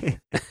 definitely.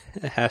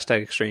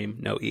 Hashtag extreme,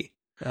 no E.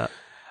 Yeah.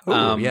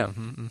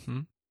 Mm-hmm.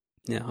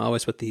 Yeah,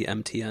 always with the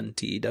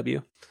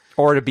MTNTEW.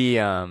 Or to be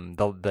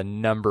the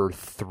number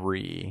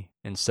 3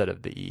 instead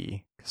of the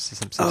E.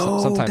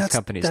 Sometimes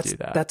companies do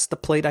that. That's the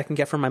plate I can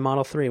get from my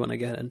Model 3 when I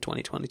get it in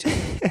 2022.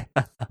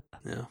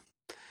 Yeah.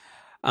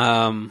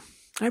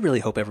 I really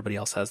hope everybody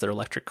else has their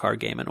electric car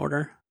game in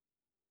order.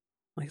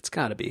 Like, it's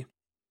got to be.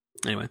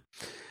 Anyway.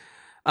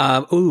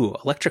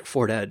 Electric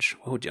Ford Edge.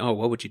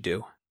 What would you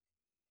do?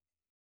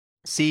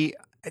 See,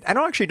 I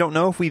don't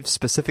know if we've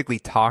specifically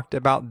talked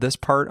about this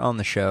part on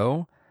the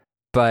show,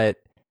 but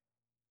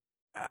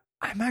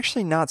I'm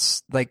actually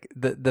not like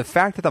the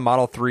fact that the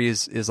Model 3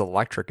 is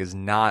electric is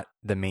not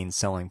the main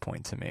selling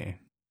point to me.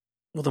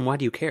 Well, then why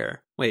do you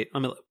care? Wait,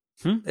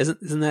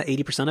 isn't that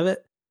 80% of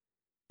it?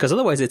 Because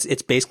otherwise,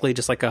 it's basically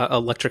just like a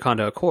electric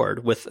Honda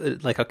Accord with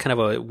like a kind of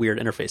a weird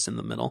interface in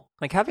the middle.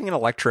 Like having an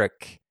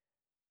electric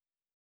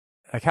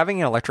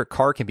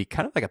car can be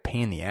kind of like a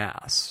pain in the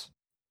ass.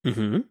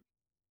 Mm-hmm.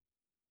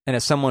 And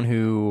as someone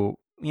who,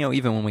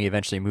 even when we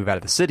eventually move out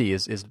of the city,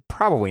 is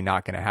probably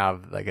not going to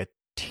have like a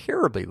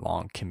terribly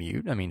long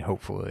commute. I mean,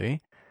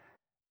 hopefully,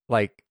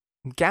 like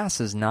gas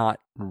is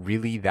not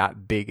really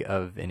that big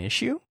of an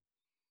issue.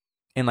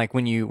 And like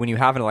when you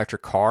have an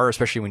electric car,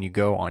 especially when you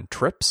go on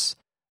trips,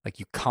 like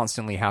you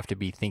constantly have to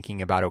be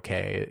thinking about,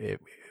 okay,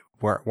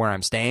 where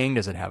I'm staying,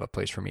 does it have a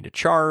place for me to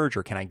charge,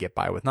 or can I get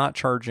by with not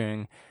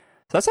charging?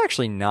 So that's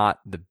actually not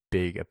the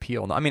big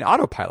appeal. I mean,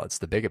 autopilot's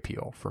the big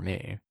appeal for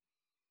me.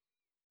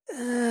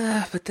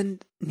 But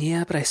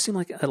I assume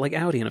like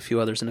Audi and a few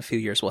others in a few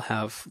years will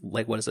have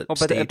like, what is it? Oh,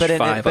 Stage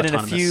 5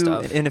 autonomous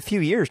stuff. In a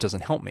few years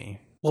doesn't help me.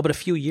 Well, but a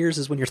few years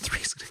is when your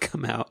 3 is going to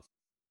come out.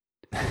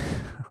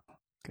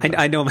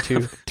 I know.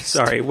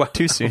 Sorry, what?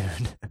 Too soon.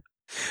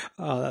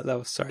 Oh, that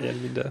was sorry. I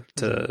didn't mean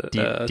to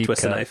deep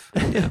twist cut. a knife.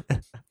 Yeah.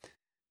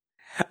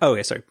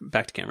 Okay, sorry.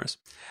 Back to cameras.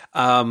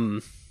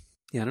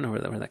 Yeah, I don't know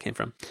where that came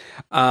from.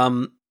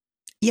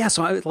 Yeah,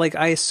 so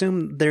I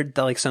assume they're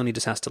like Sony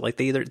just has to like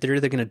they're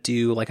either going to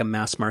do like a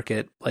mass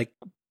market like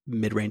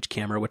mid-range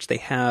camera, which they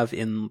have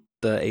in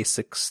the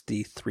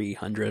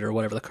A6300 or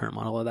whatever the current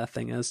model of that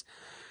thing is,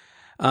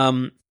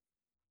 or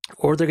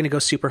they're going to go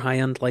super high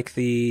end like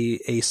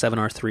the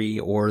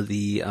A7R3 or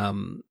the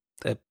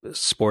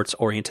sports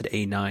oriented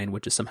A9,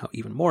 which is somehow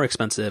even more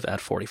expensive at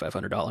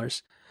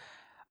 $4,500.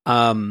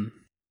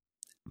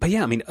 But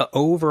yeah, I mean,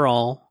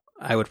 overall,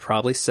 I would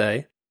probably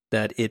say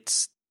that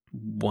it's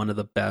one of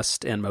the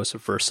best and most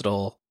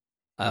versatile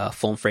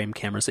full frame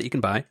cameras that you can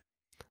buy.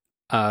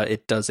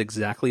 It does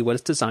exactly what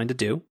it's designed to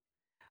do.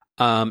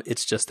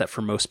 It's just that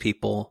for most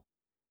people,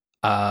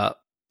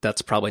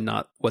 that's probably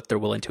not what they're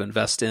willing to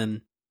invest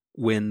in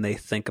when they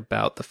think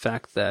about the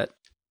fact that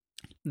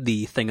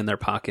the thing in their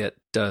pocket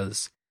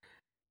does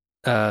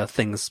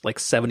things like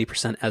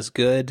 70% as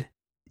good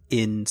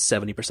in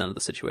 70% of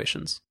the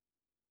situations.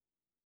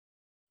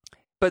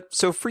 But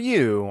so for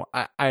you,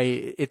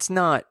 it's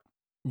not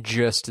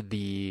just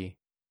the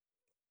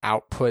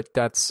output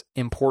that's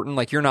important.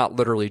 Like you're not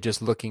literally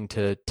just looking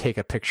to take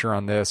a picture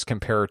on this,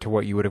 compare it to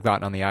what you would have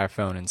gotten on the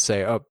iPhone and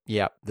say, oh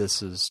yeah,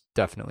 this is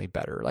definitely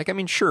better. Like, I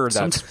mean, sure,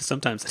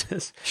 sometimes it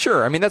is.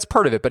 Sure. I mean, that's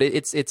part of it, but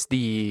it's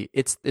the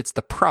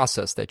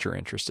process that you're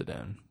interested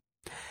in.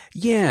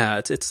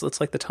 Yeah. It's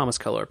like the Thomas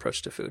Keller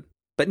approach to food,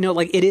 but no,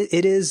 like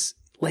it is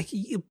like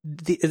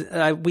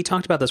we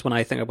talked about this when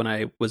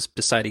I was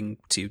deciding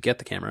to get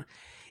the camera.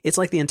 It's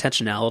like the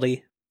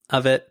intentionality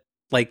of it.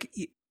 Like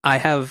I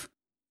have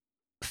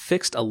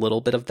fixed a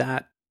little bit of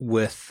that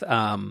with,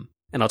 and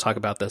I'll talk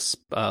about this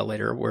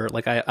later, where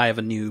like I have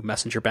a new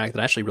messenger bag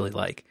that I actually really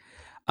like,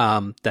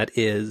 that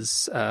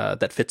fits a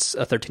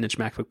 13-inch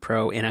MacBook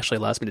Pro and actually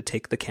allows me to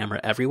take the camera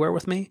everywhere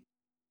with me.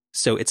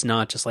 So it's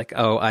not just like,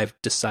 oh, I've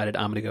decided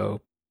I'm going to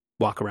go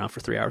walk around for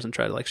 3 hours and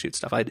try to like shoot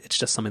stuff. It's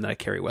just something that I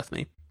carry with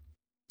me.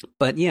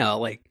 But yeah,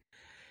 like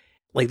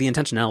the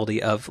intentionality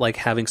of like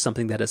having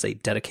something that is a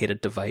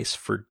dedicated device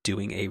for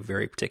doing a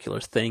very particular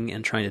thing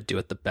and trying to do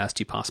it the best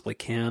you possibly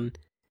can,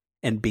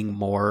 and being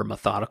more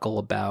methodical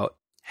about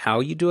how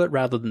you do it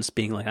rather than just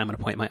being like, I'm going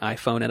to point my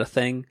iPhone at a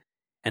thing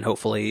and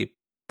hopefully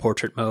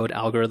portrait mode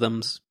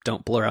algorithms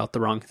don't blur out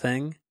the wrong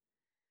thing.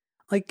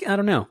 Like, I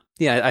don't know.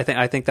 Yeah,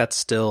 I think that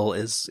still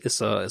is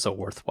a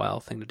worthwhile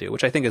thing to do,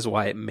 which I think is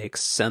why it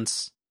makes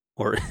sense,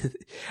 or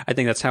I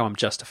think that's how I'm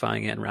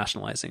justifying it and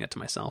rationalizing it to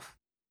myself.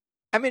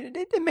 I mean,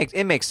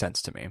 it makes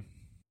sense to me.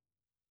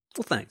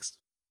 Well, thanks.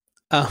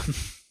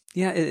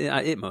 Yeah,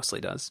 it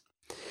mostly does.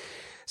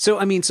 So,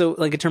 I mean,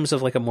 like in terms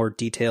of like a more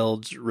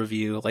detailed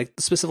review, like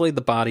specifically the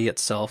body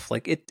itself,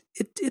 like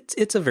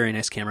it's a very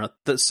nice camera.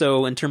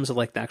 So in terms of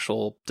like the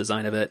actual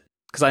design of it,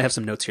 because I have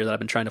some notes here that I've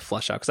been trying to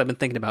flesh out, because I've been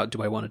thinking about,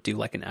 do I want to do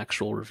like an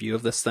actual review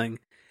of this thing?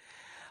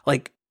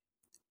 Like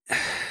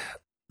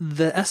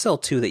the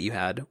SL2 that you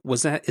had,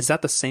 is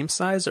that the same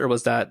size, or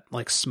was that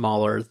like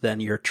smaller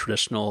than your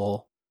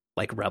traditional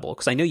like Rebel?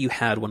 Because I know you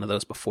had one of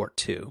those before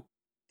too.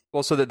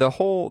 Well, so the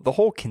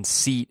whole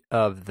conceit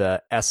of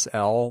the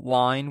SL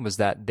line was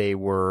that they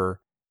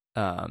were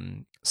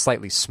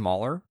slightly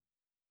smaller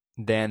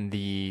than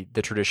the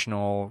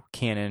traditional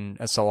Canon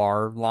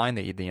SLR line,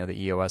 the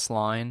EOS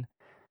line,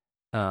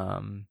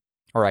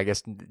 or I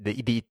guess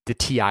the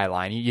TI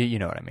line. You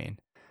know what I mean?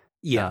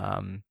 Yeah.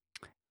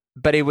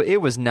 But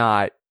it was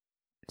not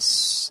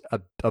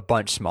a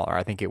bunch smaller.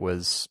 I think it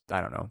was, I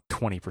don't know,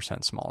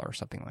 20% smaller or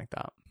something like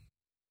that.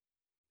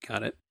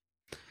 Got it.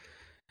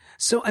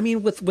 So, I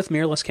mean, with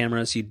mirrorless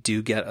cameras, you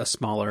do get a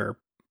smaller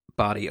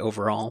body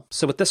overall.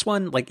 So with this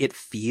one, like, it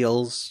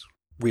feels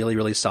really,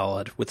 really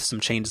solid with some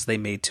changes they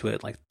made to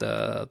it. Like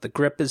the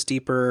grip is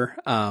deeper,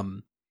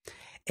 and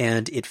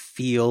it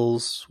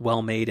feels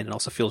well made, and it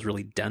also feels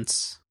really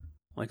dense.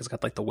 Like it's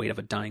got like the weight of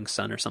a dying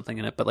sun or something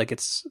in it, but like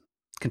it's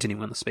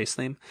continuing on the space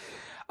theme.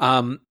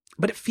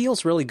 But it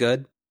feels really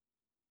good.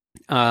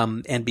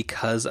 And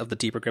because of the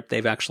deeper grip,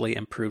 they've actually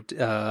improved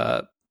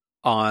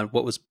on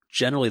what was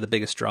generally the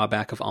biggest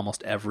drawback of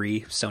almost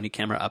every Sony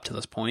camera up to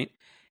this point,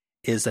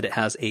 is that it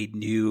has a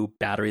new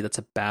battery that's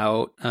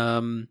about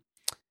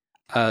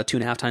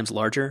 2.5 times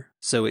larger.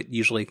 So it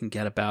usually can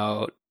get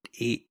about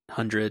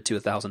 800 to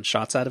 1,000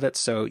 shots out of it.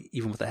 So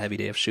even with a heavy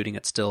day of shooting,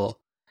 it still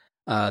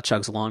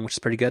chugs along, which is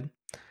pretty good.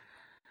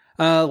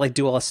 Like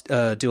dual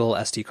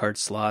SD card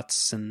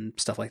slots and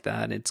stuff like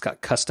that. It's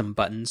got custom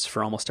buttons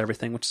for almost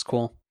everything, which is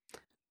cool.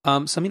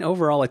 So I mean,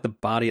 overall, like the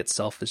body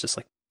itself is just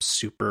like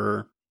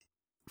super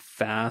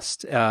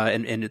fast,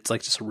 and it's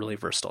like just a really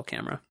versatile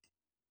camera.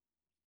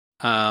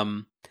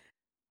 Like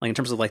in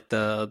terms of like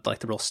the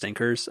real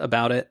stinkers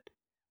about it,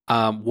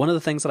 one of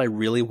the things that I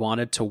really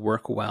wanted to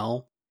work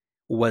well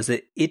was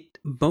that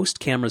most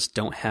cameras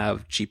don't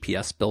have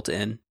GPS built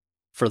in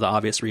for the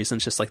obvious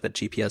reasons, just like that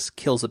GPS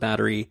kills the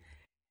battery.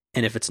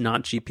 And if it's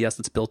not GPS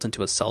that's built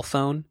into a cell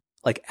phone,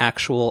 like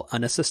actual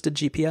unassisted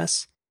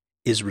GPS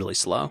is really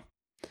slow.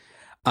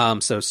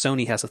 So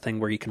Sony has a thing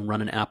where you can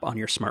run an app on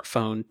your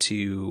smartphone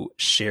to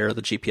share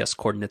the GPS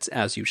coordinates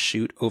as you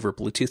shoot over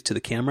Bluetooth to the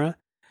camera.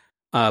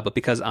 But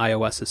because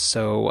iOS is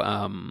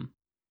so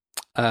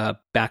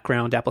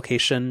background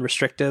application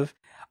restrictive,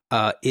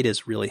 it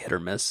is really hit or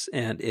miss,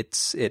 and it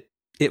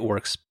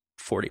works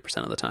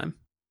 40% of the time,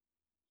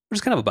 which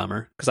is kind of a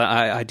bummer because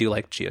I do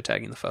like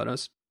geotagging the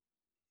photos.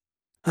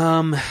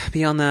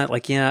 Beyond that,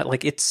 like, yeah,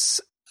 like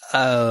it's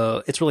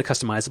really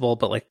customizable,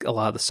 but like a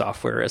lot of the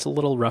software is a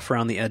little rough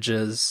around the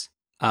edges.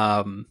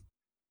 The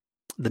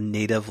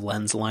native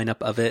lens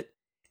lineup of it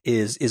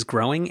is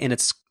growing, and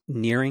it's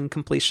nearing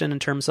completion in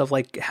terms of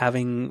like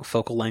having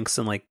focal lengths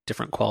and like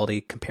different quality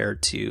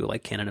compared to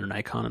like Canon and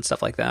Nikon and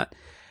stuff like that.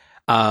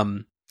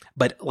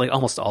 But like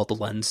almost all the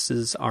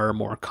lenses are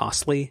more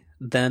costly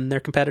than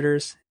their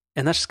competitors,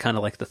 and that's just kind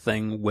of like the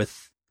thing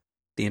with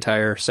the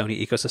entire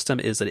Sony ecosystem,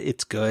 is that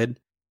it's good,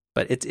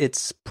 but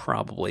it's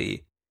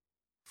probably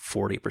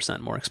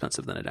 40% more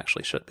expensive than it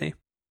actually should be.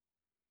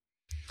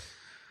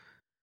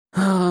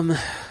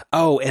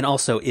 Oh, and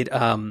also it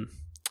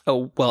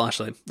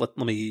actually let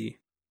me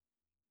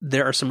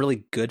there are some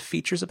really good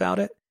features about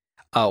it.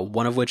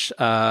 One of which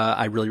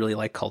I really, really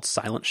like, called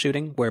silent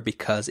shooting, where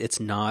because it's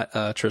not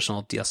a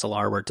traditional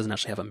DSLR where it doesn't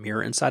actually have a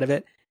mirror inside of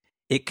it,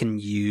 it can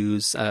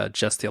use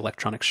just the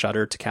electronic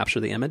shutter to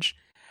capture the image.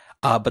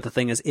 But the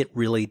thing is, it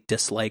really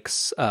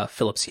dislikes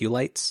Philips Hue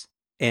lights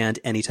and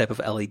any type of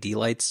LED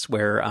lights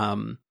where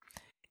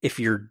if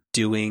you're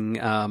doing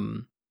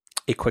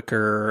a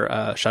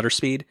quicker shutter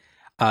speed,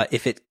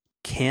 if it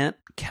can't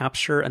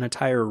capture an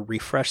entire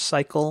refresh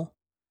cycle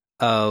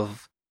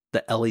of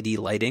the LED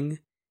lighting,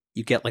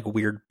 you get like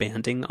weird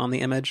banding on the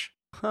image.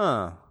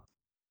 Huh.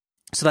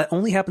 So that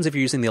only happens if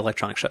you're using the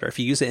electronic shutter. If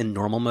you use it in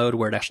normal mode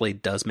where it actually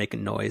does make a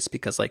noise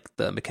because like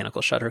the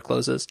mechanical shutter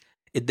closes,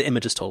 the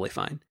image is totally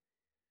fine.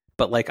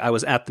 But like I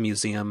was at the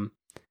museum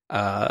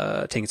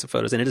taking some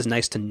photos, and it is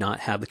nice to not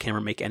have the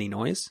camera make any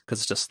noise because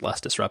it's just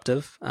less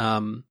disruptive.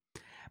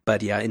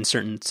 But yeah, in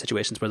certain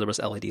situations where there was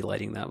LED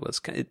lighting, that was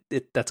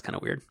that's kind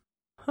of weird.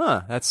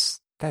 Huh.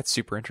 That's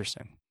super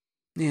interesting.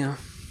 Yeah.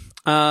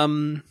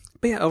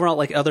 But yeah, overall,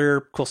 like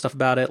other cool stuff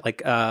about it,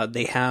 like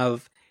they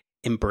have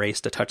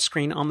embraced a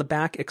touchscreen on the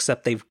back,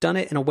 except they've done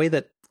it in a way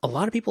that a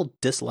lot of people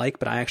dislike,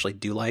 but I actually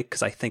do like,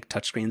 because I think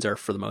touchscreens are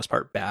for the most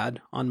part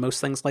bad on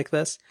most things like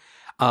this.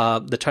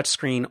 The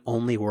touchscreen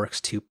only works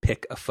to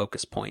pick a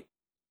focus point,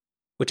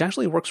 which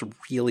actually works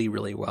really,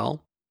 really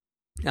well.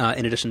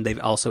 In addition, they've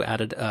also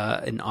added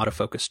an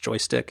autofocus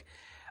joystick,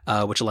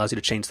 which allows you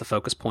to change the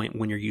focus point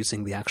when you're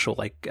using the actual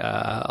like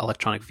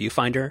electronic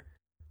viewfinder,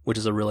 which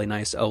is a really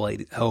nice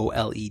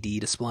OLED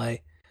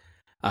display.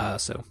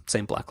 So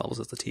same black levels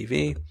as the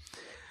TV.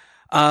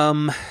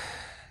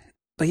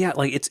 But yeah,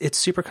 like it's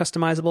super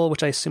customizable,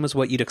 which I assume is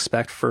what you'd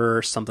expect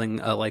for something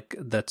like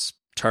that's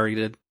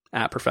targeted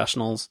at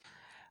professionals.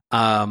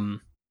 And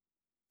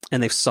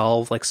they've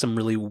solved like some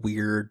really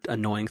weird,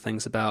 annoying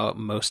things about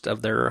most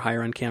of their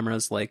higher end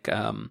cameras. Like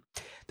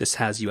this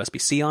has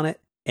USB-C on it,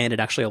 and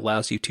it actually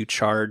allows you to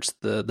charge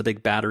the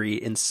big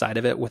battery inside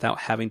of it without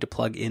having to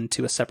plug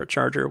into a separate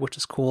charger, which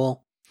is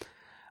cool.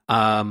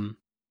 And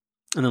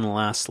then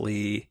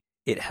lastly,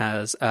 it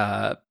has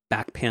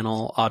back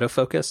panel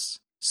autofocus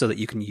so that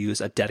you can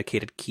use a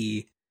dedicated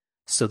key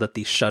so that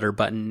the shutter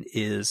button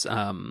is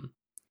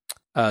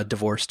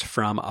divorced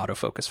from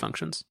autofocus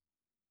functions,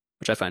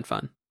 which I find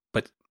fun,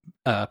 but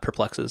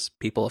perplexes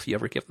people if you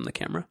ever give them the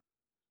camera.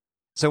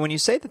 So when you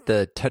say that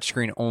the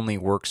touchscreen only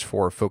works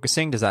for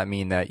focusing, does that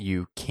mean that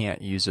you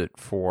can't use it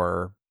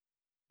for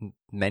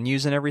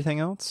menus and everything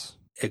else?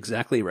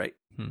 Exactly right.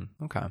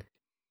 Okay.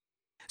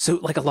 So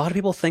like a lot of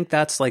people think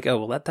that's like,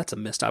 oh, well, that's a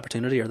missed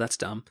opportunity or that's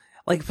dumb.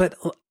 Like, but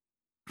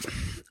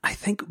I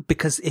think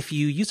because if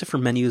you use it for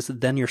menus,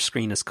 then your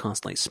screen is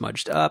constantly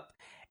smudged up.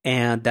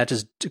 And that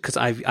just because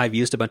I've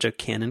used a bunch of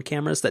Canon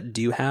cameras that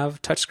do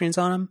have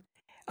touchscreens on them.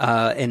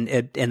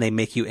 And they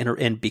make you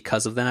and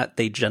because of that,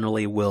 they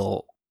generally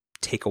will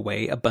take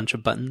away a bunch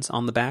of buttons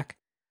on the back.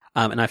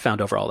 And I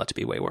found overall that to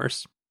be way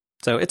worse.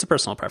 So it's a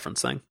personal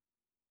preference thing.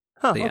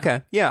 Huh, yeah.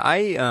 Okay. Yeah,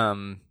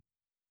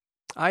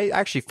 I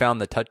actually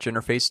found the touch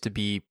interface to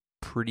be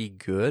pretty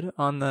good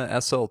on the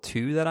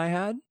SL2 that I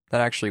had. That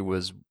actually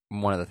was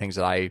one of the things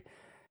that I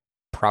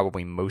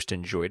probably most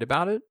enjoyed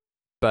about it.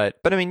 But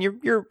I mean,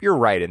 you're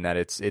right in that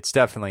it's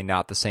definitely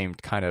not the same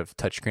kind of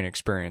touchscreen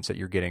experience that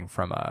you're getting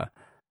from an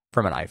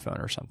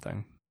iPhone or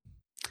something.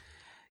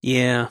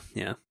 Yeah.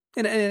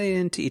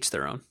 And to each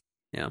their own.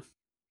 Yeah.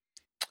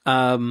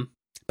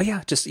 But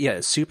yeah,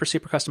 super,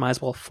 super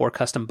customizable. 4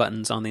 custom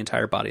buttons on the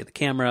entire body of the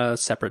camera,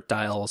 separate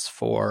dials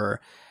for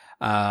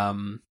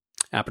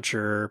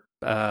aperture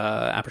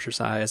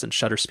size and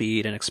shutter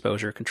speed and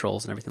exposure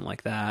controls and everything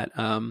like that.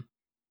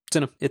 So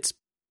no,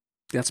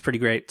 that's pretty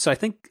great. So I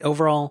think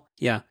overall,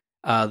 yeah,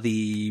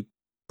 the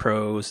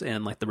pros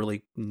and like the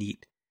really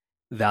neat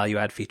value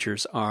add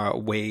features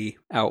outweigh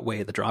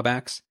the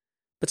drawbacks.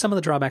 But some of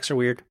the drawbacks are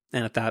weird,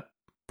 and at that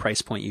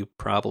price point, you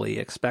probably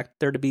expect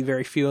there to be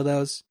very few of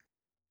those.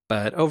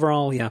 But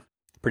overall, yeah,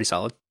 pretty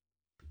solid.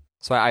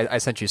 So I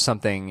sent you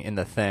something in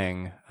the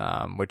thing,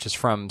 which is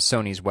from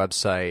Sony's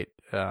website,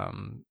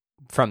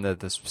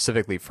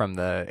 specifically from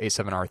the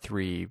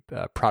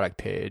A7R3 product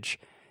page.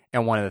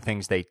 And one of the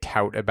things they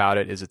tout about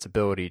it is its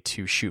ability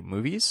to shoot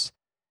movies.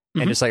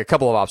 And just like a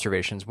couple of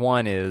observations.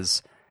 One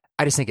is,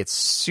 I just think it's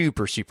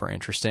super, super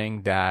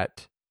interesting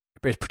that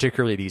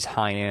particularly these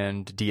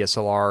high-end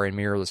DSLR and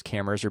mirrorless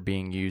cameras are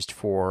being used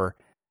for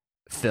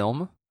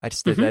film.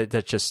 That's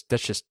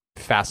just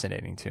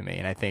fascinating to me,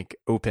 and I think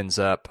opens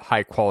up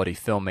high-quality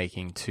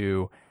filmmaking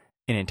to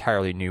an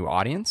entirely new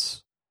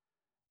audience.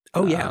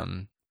 Oh yeah.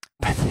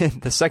 But then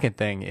the second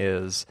thing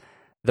is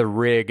the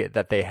rig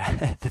that they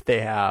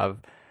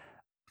have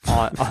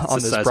on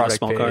this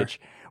product page.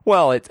 Car.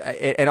 Well,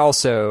 and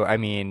also, I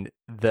mean,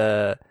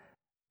 the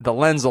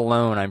lens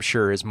alone, I'm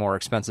sure, is more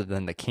expensive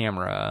than the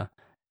camera.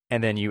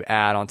 And then you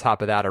add on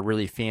top of that a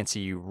really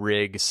fancy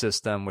rig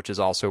system, which is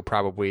also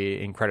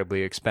probably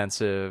incredibly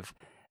expensive,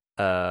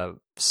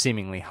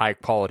 seemingly high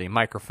quality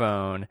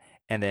microphone,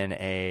 and then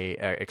a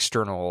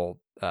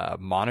external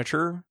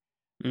monitor.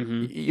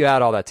 You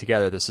add all that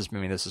together, this is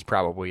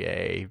probably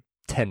a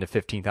 $10,000 to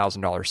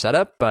 $15,000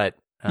 setup, but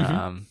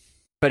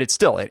it's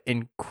still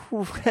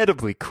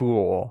incredibly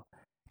cool.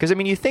 Because I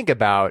mean, you think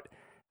about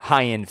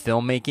high end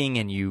filmmaking,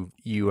 and you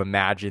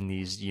imagine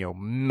these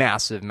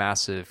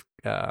massive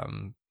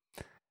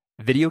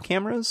video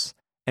cameras,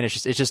 and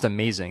it's just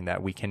amazing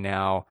that we can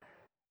now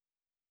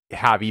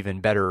have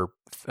even better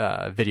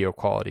video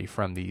quality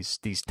from these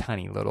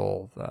tiny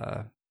little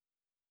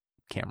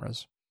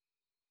cameras.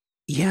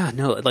 Yeah,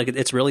 no, like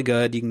it's really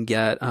good. You can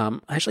get I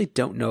actually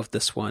don't know if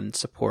this one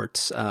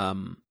supports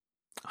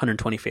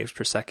 120 frames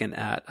per second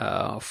at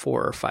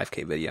 4 or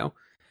 5K video.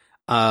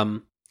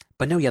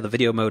 But no, yeah, the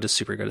video mode is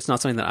super good. It's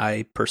not something that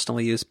I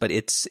personally use, but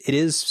it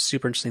is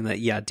super interesting that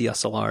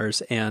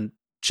DSLRs and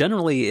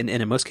generally,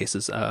 in most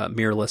cases,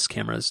 mirrorless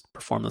cameras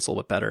perform this a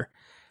little bit better.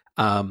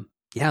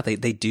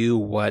 They do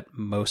what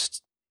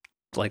most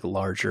like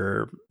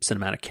larger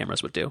cinematic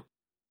cameras would do.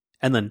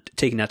 And then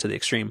taking that to the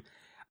extreme,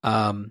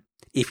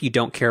 if you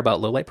don't care about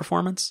low light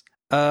performance,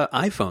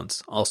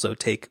 iPhones also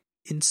take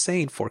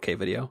insane 4K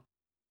video.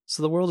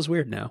 So the world is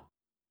weird now.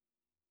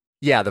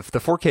 Yeah, the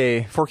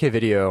 4K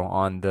video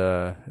on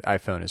the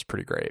iPhone is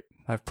pretty great.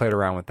 I've played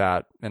around with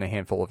that in a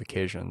handful of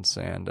occasions,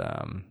 and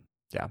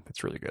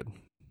it's really good.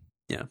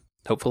 Yeah,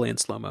 hopefully in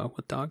slow-mo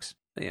with dogs.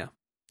 But yeah.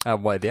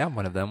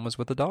 One of them was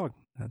with a dog.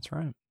 That's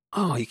right.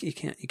 Oh, you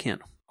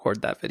can't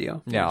hoard that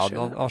video. Yeah,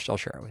 I'll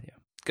share it with you.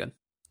 Good.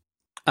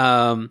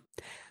 So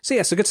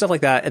good stuff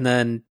like that. And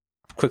then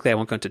quickly, I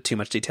won't go into too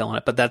much detail on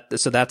it, but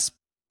that's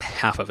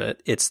half of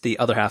it. It's the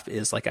other half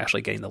is like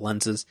actually getting the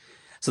lenses.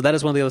 So that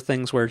is one of the other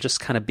things where just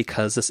kind of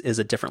because this is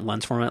a different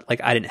lens format,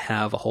 like I didn't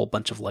have a whole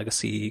bunch of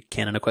legacy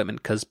Canon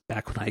equipment because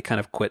back when I kind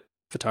of quit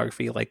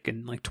photography, like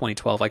in like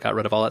 2012, I got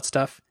rid of all that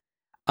stuff.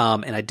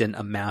 And I didn't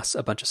amass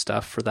a bunch of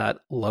stuff for that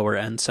lower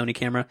end Sony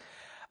camera.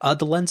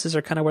 The lenses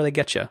are kind of where they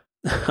get you.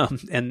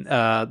 And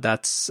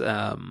that's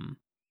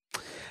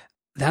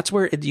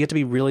where you have to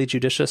be really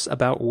judicious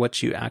about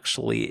what you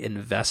actually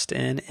invest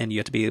in. And you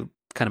have to be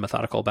kind of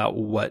methodical about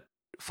what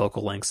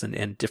focal lengths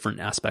and different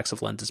aspects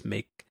of lenses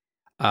make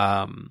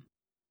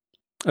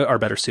are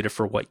better suited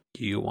for what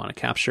you want to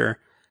capture.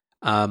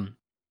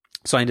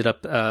 So I ended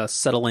up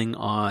settling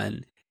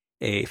on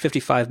a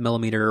 55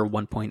 millimeter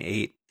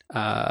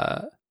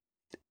 1.8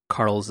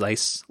 Carl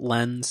Zeiss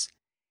lens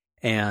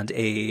and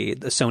the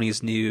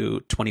Sony's new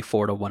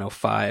 24 to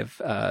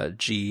 105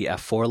 G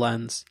f4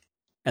 lens,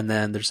 and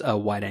then there's a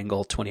wide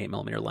angle 28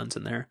 millimeter lens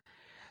in there.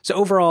 So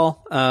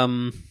overall,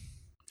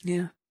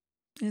 yeah,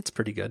 it's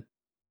pretty good.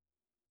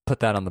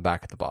 Put that on the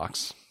back of the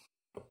box.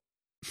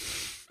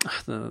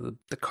 The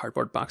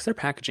cardboard box. Their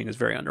packaging is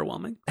very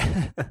underwhelming.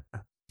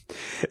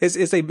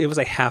 It was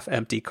a half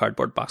empty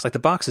cardboard box. Like the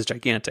box is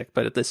gigantic,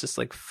 but it's just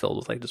like filled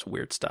with like just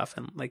weird stuff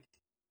and like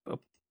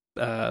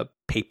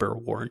paper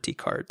warranty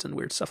cards and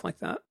weird stuff like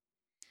that.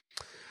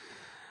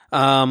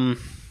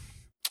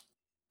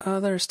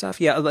 Other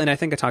stuff, yeah, and I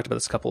think I talked about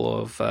this a couple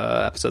of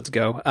episodes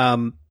ago.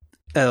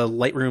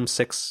 Lightroom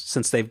 6,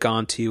 since they've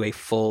gone to a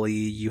fully,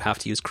 you have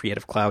to use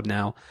Creative Cloud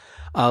now.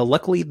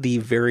 Luckily, the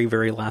very,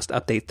 very last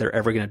update they're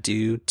ever going to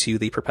do to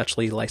the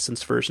perpetually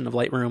licensed version of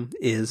Lightroom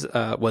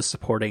was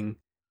supporting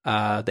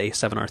the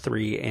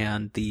A7R3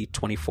 and the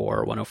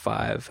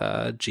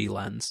 24-105 G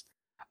lens.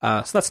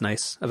 So that's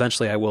nice.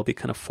 Eventually, I will be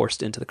kind of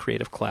forced into the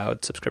Creative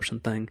Cloud subscription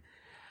thing,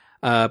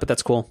 but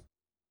that's cool.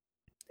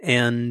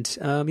 And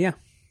yeah.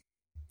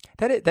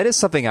 That is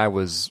something I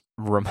was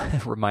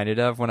reminded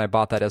of when I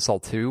bought that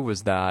SL2,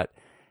 was that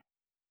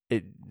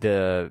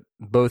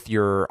both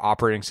your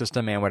operating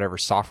system and whatever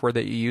software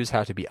that you use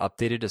have to be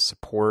updated to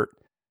support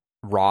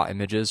raw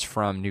images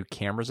from new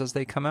cameras as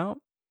they come out,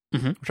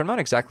 which I'm not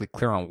exactly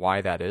clear on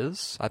why that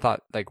is. I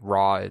thought like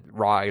raw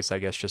is, I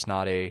guess, just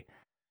not a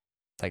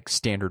like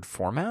standard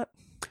format.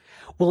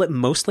 Well, it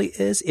mostly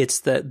is.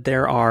 It's that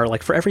there are,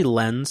 like, for every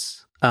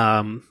lens,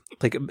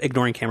 like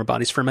ignoring camera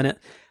bodies for a minute,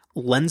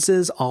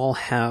 lenses all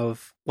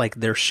have like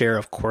their share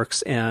of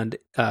quirks and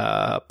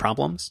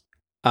problems,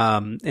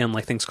 and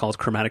like things called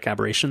chromatic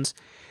aberrations.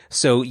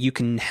 So you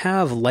can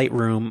have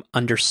Lightroom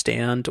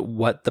understand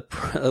what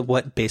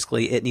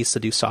basically it needs to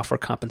do software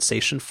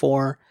compensation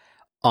for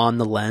on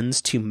the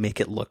lens to make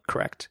it look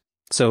correct.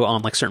 So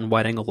on like certain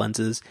wide angle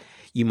lenses,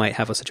 you might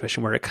have a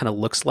situation where it kind of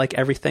looks like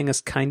everything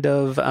is kind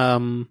of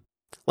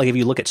like if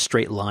you look at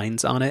straight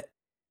lines on it,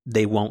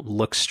 they won't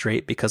look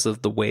straight because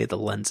of the way the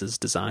lens is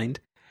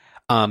designed.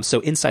 So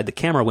inside the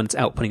camera, when it's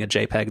outputting a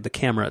JPEG, the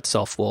camera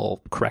itself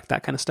will correct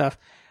that kind of stuff.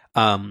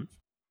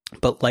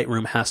 But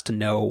Lightroom has to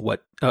know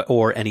what,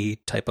 or any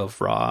type of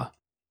raw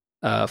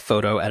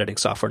photo editing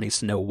software needs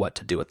to know what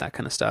to do with that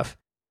kind of stuff.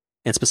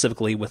 And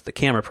specifically with the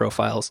camera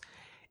profiles,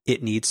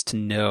 it needs to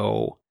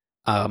know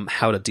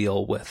how to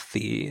deal with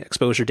the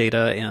exposure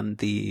data and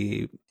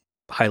the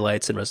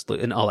highlights and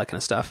and all that kind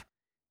of stuff.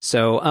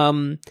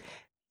 So,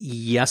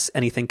 yes,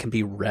 anything can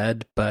be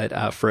read,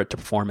 but for it to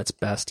perform its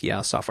best,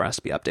 yeah, software has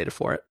to be updated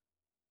for it.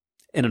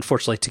 And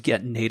unfortunately, to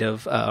get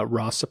native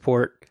RAW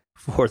support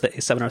for the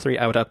A7R3,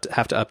 I would have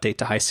to update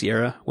to High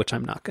Sierra, which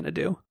I'm not going to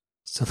do.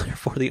 So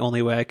therefore, the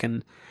only way I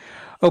can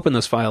open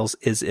those files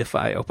is if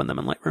I open them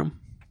in Lightroom.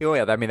 Oh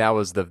yeah, I mean, that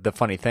was the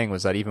funny thing,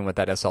 was that even with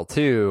that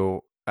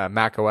SL2,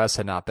 Mac OS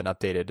had not been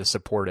updated to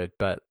support it,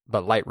 but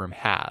Lightroom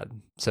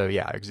had. So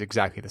yeah, it's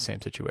exactly the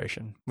same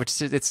situation.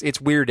 Which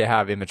it's weird to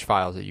have image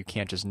files that you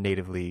can't just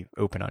natively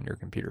open on your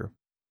computer.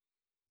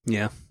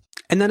 Yeah,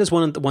 and that is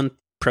one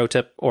pro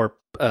tip, or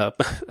what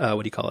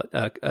do you call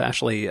it?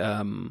 Actually,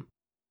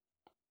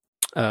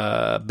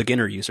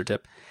 beginner user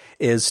tip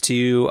is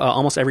to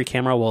almost every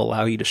camera will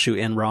allow you to shoot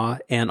in RAW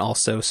and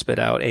also spit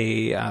out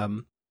a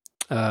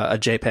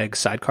JPEG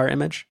sidecar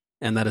image.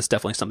 And that is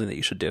definitely something that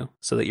you should do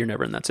so that you're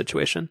never in that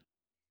situation.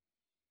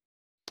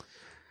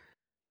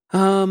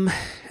 And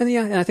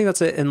yeah, and I think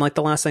that's it. And like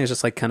the last thing is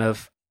just like kind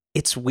of,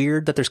 it's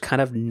weird that there's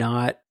kind of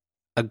not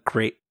a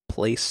great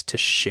place to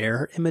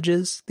share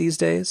images these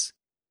days,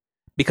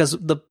 because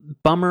the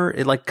bummer,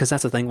 because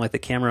that's the thing, like the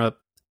camera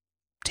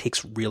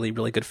takes really,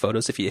 really good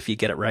photos if you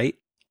get it right.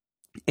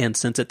 And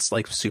since it's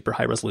like super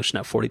high resolution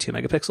at 42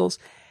 megapixels,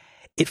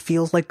 it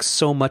feels like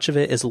so much of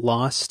it is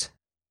lost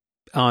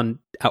on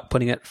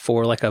outputting it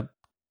for like a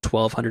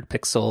 1200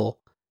 pixel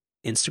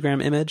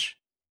Instagram image,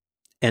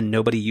 and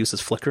nobody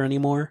uses Flickr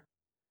anymore.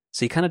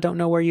 So you kind of don't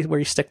know where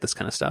you stick this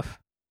kind of stuff.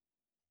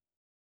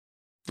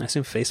 I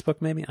assume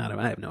Facebook, maybe? I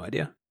have no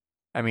idea.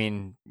 I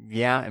mean,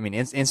 yeah, I mean,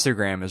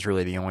 Instagram is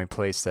really the only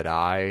place that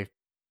I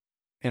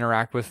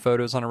interact with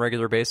photos on a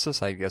regular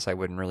basis. I guess I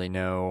wouldn't really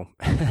know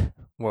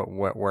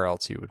where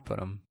else you would put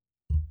them.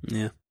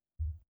 Yeah.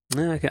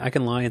 I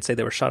can lie and say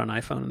they were shot on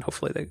iPhone, and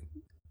hopefully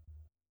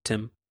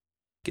Tim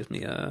gives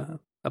me a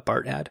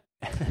BART ad.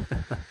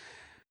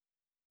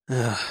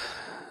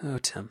 Oh,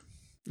 Tim.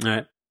 All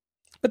right.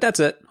 But that's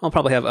it. I'll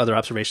probably have other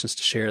observations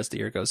to share as the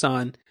year goes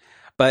on.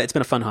 But it's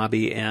been a fun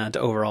hobby, and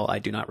overall, I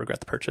do not regret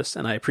the purchase.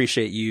 And I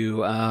appreciate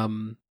you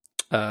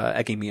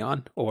egging me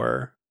on,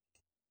 or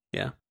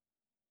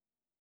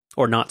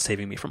not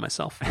saving me from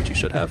myself, which you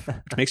should have,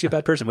 which makes you a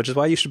bad person, which is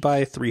why you should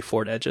buy 3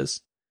 Ford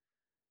Edges.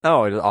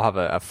 Oh, I'll have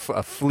a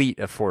fleet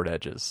of Ford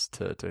Edges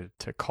to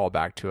call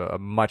back to a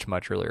much,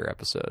 much earlier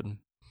episode.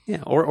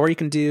 Yeah, or you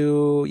can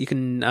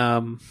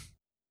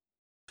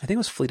I think it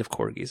was Fleet of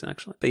Corgis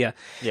actually, but yeah,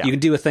 Yeah. you can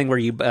do a thing where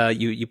you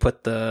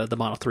put the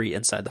Model 3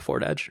 inside the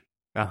Ford Edge.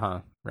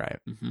 Right.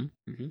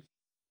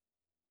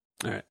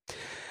 All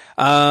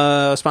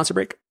right. Sponsor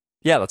break.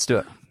 Yeah, let's do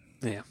it.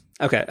 Yeah.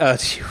 Okay.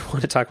 Do you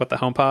want to talk about the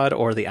HomePod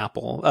or the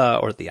Apple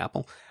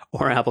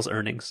or Apple's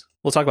earnings?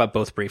 We'll talk about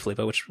both briefly,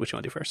 but which you want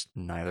to do first?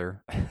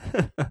 Neither.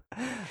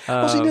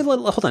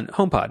 Hold on.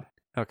 HomePod.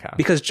 Okay.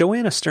 Because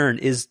Joanna Stern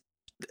is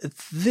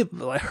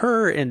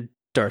her and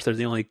Darth are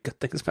the only good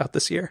things about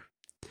this year.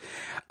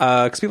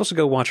 Because people should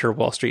go watch her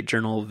Wall Street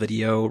Journal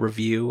video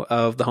review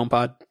of the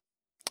HomePod,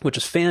 which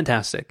is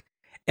fantastic,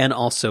 and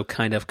also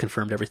kind of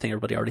confirmed everything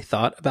everybody already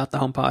thought about the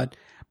HomePod,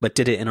 but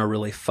did it in a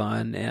really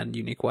fun and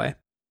unique way.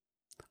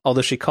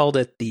 Although she called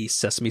it the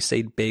sesame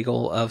seed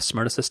bagel of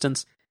smart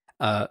assistants,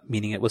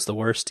 meaning it was the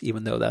worst,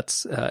 even though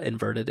that's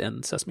inverted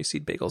and sesame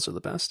seed bagels are the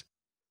best.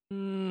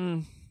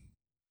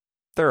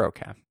 They're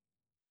okay.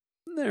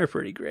 They're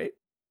pretty great.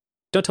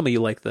 Don't tell me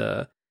you like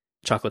the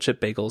chocolate chip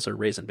bagels or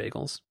raisin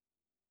bagels.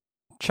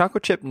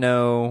 Chocolate chip,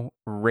 no.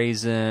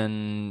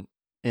 Raisin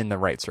in the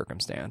right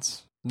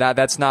circumstance.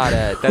 That's not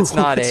What's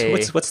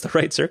the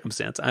right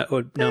circumstance? Now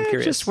I'm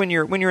curious. Just when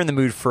you're in the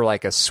mood for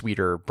like a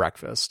sweeter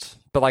breakfast,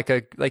 but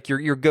like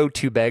your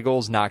go-to bagel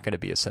is not going to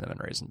be a cinnamon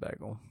raisin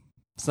bagel.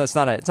 So it's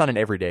not an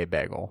everyday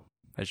bagel,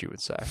 as you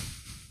would say.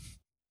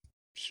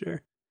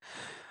 Sure.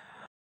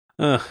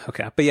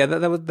 Okay, but yeah,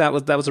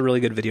 that was a really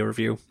good video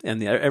review,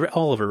 and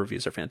all of her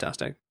reviews are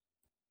fantastic.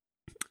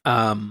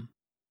 But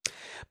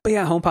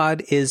yeah,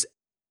 HomePod is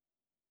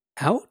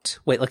out.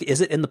 Wait, like, is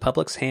it in the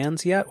public's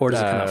hands yet, or does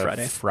it come out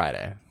Friday?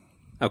 Friday.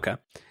 Okay.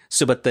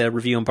 So, but the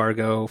review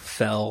embargo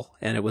fell,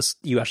 and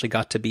you actually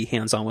got to be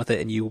hands-on with it,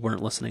 and you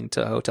weren't listening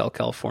to Hotel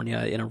California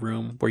in a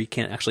room where you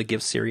can't actually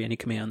give Siri any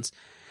commands.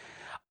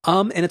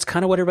 And it's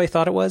kind of what everybody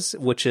thought it was,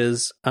 which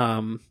is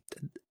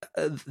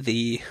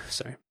the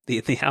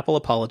Apple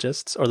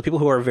apologists, or the people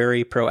who are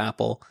very pro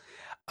Apple,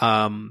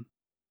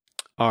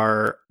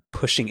 are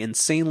pushing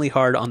insanely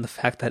hard on the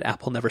fact that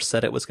Apple never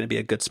said it was going to be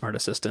a good smart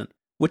assistant,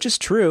 which is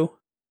true.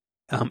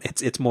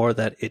 It's more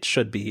that it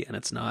should be, and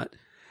it's not.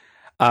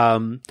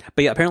 But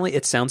yeah, apparently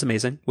it sounds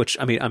amazing, which,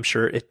 I mean, I'm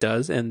sure it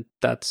does, and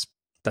that's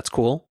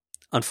cool.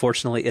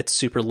 Unfortunately, it's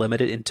super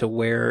limited into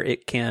where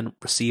it can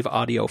receive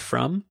audio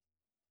from,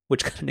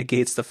 which kind of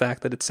negates the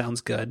fact that it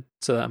sounds good.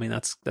 So, I mean,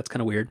 that's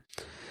kind of weird.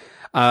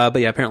 But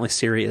yeah, apparently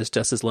Siri is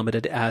just as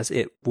limited as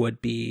it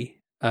would be,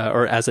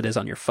 or as it is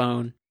on your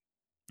phone.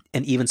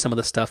 And even some of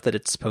the stuff that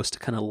it's supposed to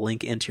kind of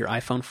link into your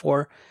iPhone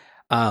for,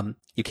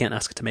 you can't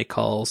ask it to make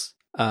calls.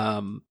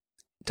 It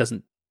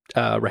doesn't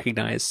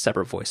recognize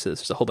separate voices.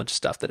 There's a whole bunch of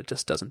stuff that it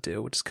just doesn't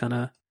do, which is kind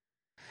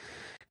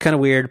of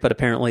weird. But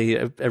apparently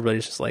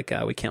everybody's just like,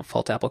 we can't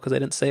fault Apple because they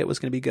didn't say it was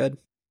going to be good.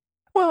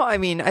 Well, I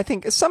mean, I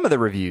think some of the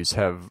reviews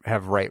have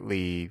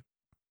rightly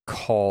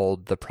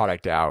called the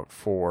product out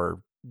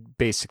for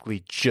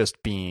basically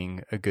just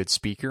being a good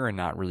speaker and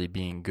not really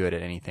being good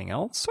at anything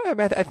else. So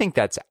I think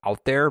that's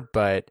out there,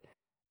 but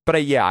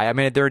yeah, I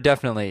mean, there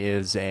definitely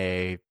is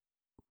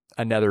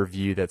another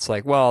view that's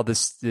like, well,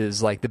 this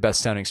is like the best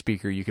sounding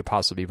speaker you could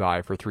possibly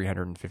buy for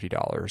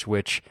 $350,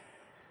 which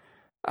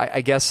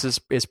I guess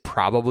is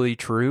probably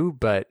true,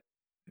 but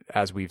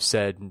as we've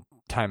said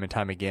time and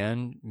time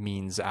again,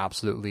 means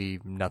absolutely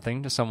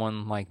nothing to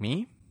someone like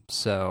me.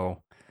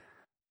 So,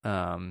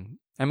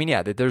 I mean,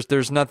 yeah,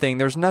 there's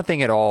nothing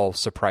at all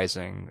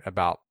surprising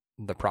about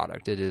the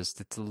product.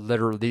 It's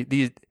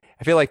literally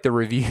I feel like the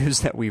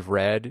reviews that we've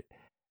read,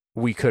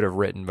 we could have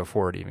written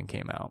before it even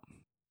came out.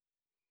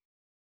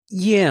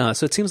 Yeah,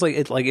 so it seems like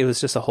it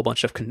was just a whole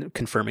bunch of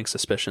confirming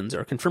suspicions,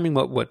 or confirming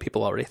what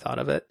people already thought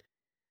of it.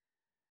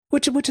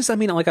 Which is, I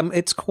mean, like,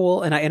 it's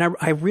cool, and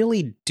I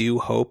really do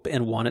hope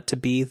and want it to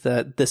be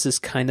that this is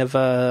kind of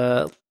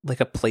a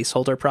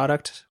placeholder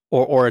product,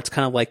 or it's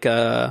kind of like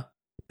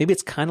maybe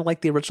it's kind of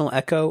like the original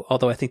Echo,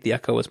 although I think the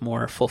Echo was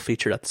more full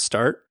featured at the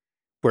start,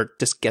 where it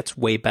just gets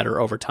way better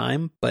over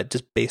time, but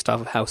just based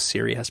off of how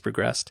Siri has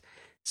progressed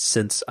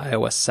since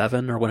iOS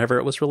 7 or whenever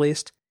it was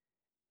released,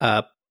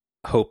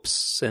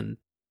 hopes and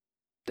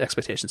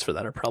expectations for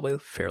that are probably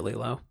fairly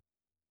low.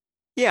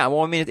 Yeah,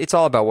 well, I mean, it's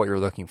all about what you're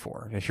looking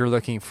for. If you're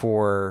looking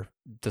for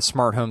the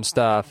smart home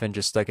stuff and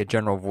just like a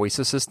general voice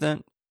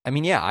assistant, I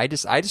mean, yeah, I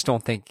just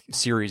don't think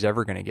Siri's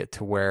ever going to get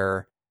to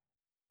where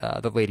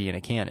the lady in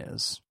a can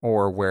is,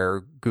 or where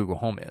Google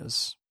Home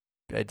is.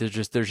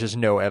 There's just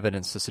no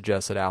evidence to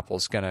suggest that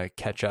Apple's going to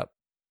catch up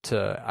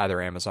to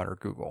either Amazon or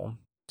Google.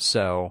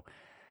 So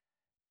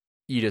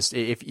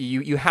if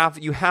you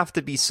have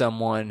to be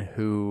someone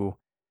who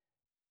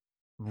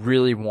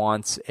really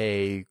wants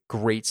a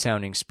great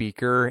sounding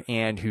speaker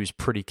and who's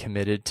pretty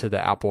committed to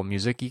the Apple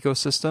Music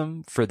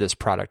ecosystem for this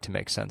product to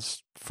make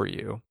sense for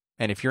you.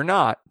 And if you're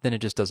not, then it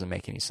just doesn't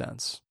make any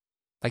sense.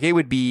 Like, it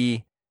would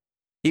be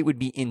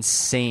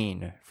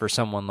insane for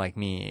someone like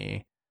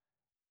me,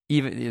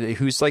 even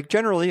who's like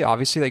generally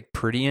obviously like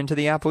pretty into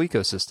the Apple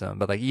ecosystem,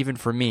 but like even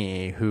for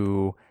me,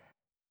 who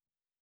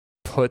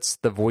puts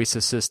the voice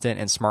assistant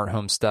and smart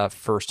home stuff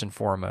first and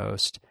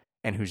foremost,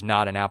 and who's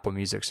not an Apple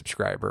Music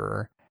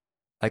subscriber,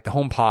 like the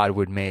HomePod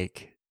would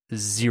make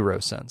zero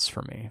sense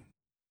for me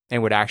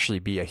and would actually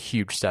be a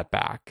huge step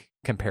back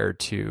compared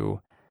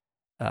to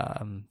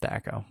the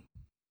Echo.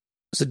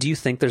 So do you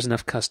think there's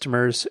enough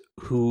customers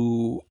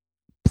who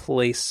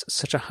place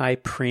such a high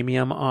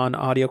premium on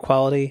audio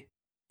quality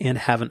and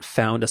haven't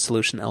found a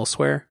solution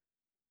elsewhere?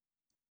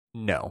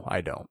 No,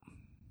 I don't.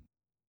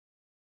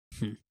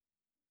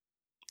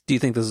 Do you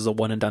think this is a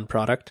one and done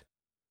product?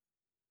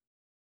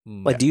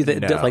 No, Like, do you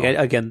no. like,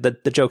 again,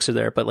 the jokes are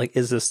there, but like,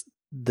 is this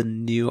the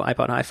new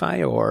iPod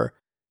Hi-Fi, or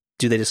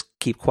do they just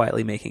keep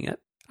quietly making it?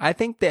 I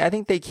think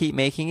they keep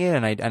making it,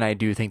 and I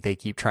do think they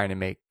keep trying to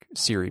make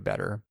Siri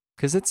better,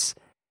 because it's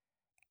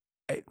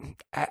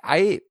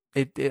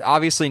it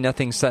obviously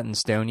nothing's set in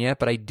stone yet,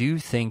 but I do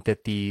think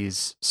that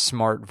these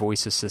smart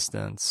voice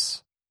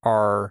assistants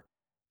are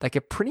like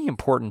a pretty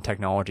important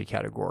technology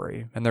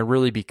category, and they're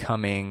really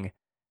becoming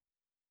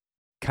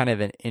kind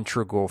of an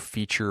integral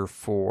feature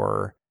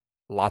for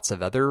lots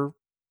of other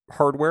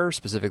hardware,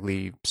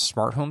 specifically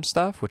smart home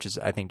stuff, which is,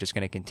 I think, just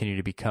going to continue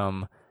to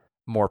become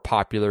more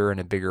popular and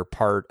a bigger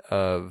part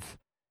of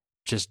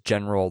just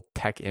general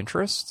tech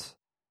interest.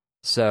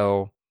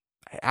 So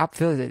I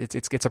feel that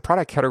it's a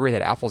product category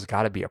that Apple's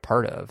got to be a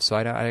part of. So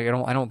I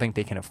don't think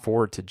they can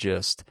afford to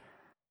just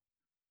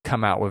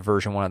come out with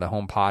version 1 of the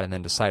HomePod and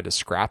then decide to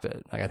scrap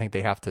it. Like, I think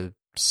they have to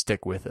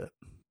stick with it.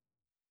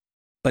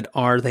 But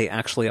are they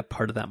actually a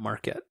part of that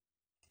market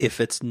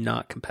if it's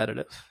not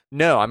competitive?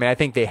 No, I mean, I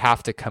think they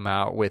have to come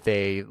out with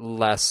a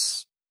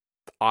less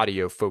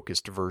audio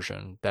focused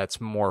version that's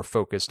more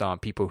focused on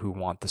people who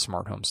want the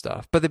smart home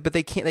stuff. But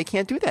they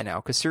can't do that now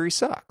because Siri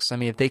sucks. I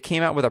mean, if they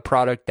came out with a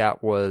product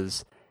that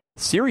was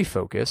Siri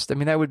focused, I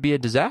mean, that would be a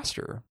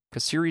disaster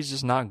because Siri's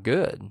just not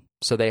good.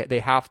 So they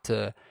have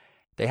to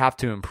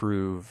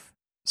improve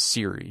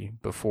Siri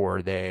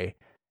before they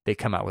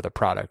come out with a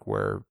product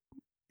where,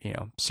 you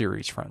know,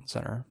 Siri's front and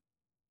center.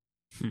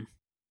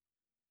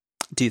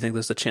 Do you think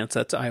there's a chance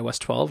that's iOS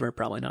 12, or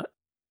probably not?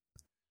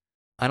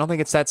 I don't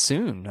think it's that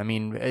soon. I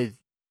mean,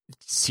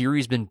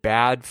 Siri's been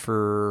bad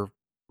for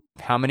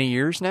how many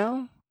years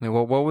now? I mean,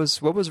 what was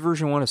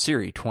version 1 of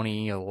Siri?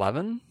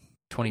 2011,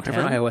 2010?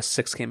 Whenever iOS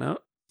 6 came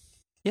out.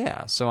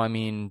 Yeah. So I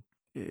mean,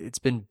 it's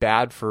been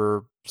bad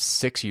for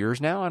 6 years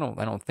now. I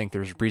don't think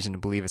there's reason to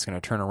believe it's going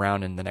to turn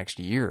around in the next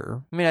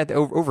year. I mean,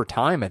 over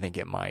time, I think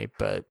it might,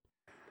 but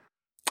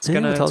it's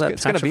going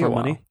to be a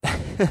while.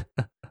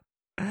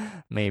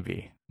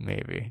 Maybe.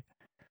 Do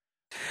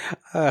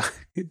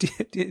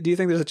you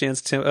think there's a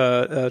chance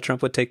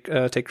Trump would take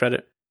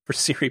credit for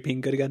Siri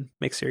being good again,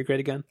 make Siri great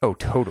again? Oh,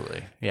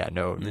 totally. Yeah,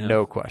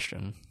 no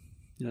question.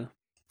 Yeah,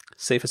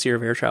 safest year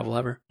of air travel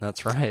ever.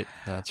 That's right.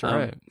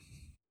 Right.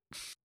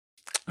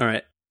 All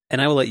right,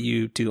 and I will let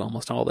you do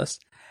almost all this.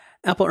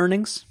 Apple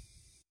earnings.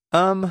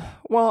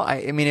 Well,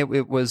 I mean,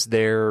 it was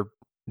their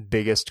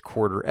biggest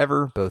quarter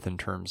ever, both in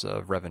terms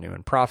of revenue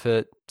and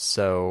profit.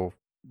 So,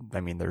 I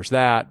mean, there's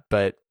that.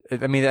 But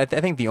I mean, I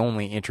think the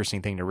only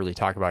interesting thing to really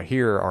talk about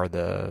here are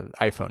the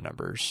iPhone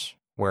numbers,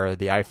 where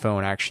the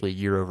iPhone actually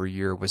year over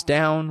year was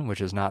down,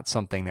 which is not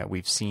something that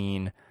we've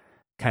seen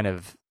kind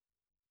of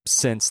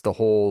since the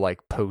whole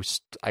like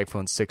post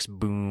iPhone 6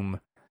 boom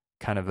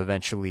kind of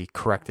eventually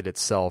corrected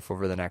itself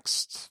over the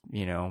next,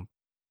 you know,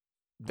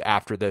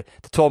 after the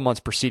 12 months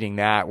preceding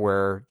that,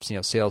 where, you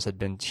know, sales had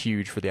been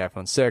huge for the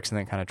iPhone 6 and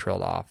then kind of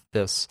trailed off.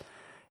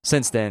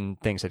 Since then,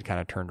 things had kind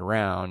of turned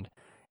around.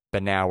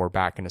 But now we're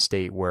back in a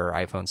state where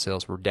iPhone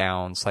sales were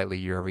down slightly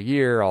year over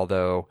year,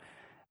 although,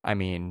 I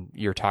mean,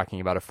 you're talking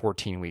about a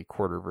 14-week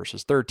quarter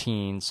versus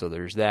 13, so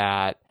there's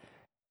that.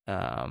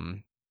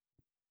 And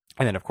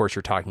then, of course,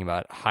 you're talking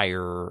about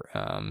higher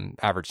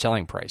average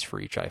selling price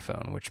for each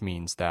iPhone, which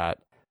means that,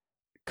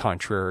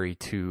 contrary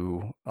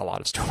to a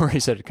lot of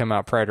stories that had come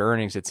out prior to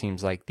earnings, it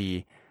seems like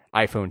the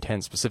iPhone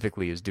 10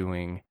 specifically is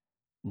doing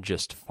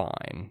just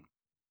fine.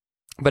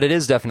 But it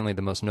is definitely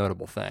the most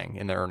notable thing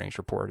in the earnings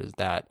report is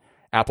that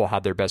Apple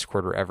had their best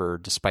quarter ever,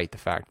 despite the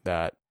fact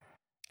that,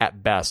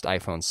 at best,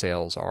 iPhone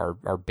sales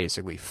are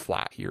basically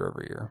flat year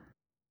over year.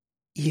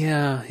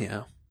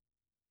 Yeah.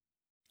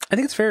 I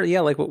think it's fair.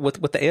 Yeah, like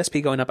with the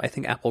ASP going up, I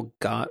think Apple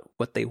got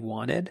what they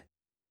wanted.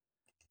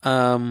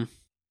 Yeah,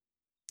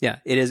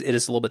 it is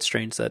a little bit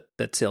strange that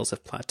sales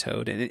have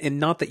plateaued, and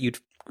not that you'd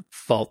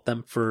fault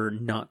them for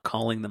not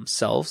calling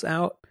themselves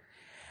out,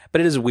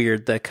 but it is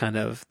weird that kind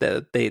of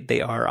that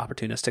they are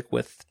opportunistic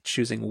with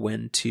choosing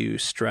when to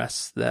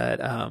stress that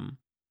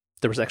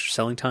there was extra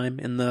selling time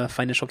in the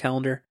financial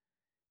calendar.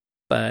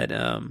 But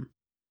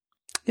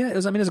yeah, it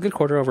was a good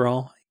quarter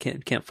overall.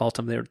 Can't fault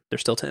them. They're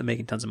still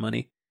making tons of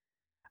money.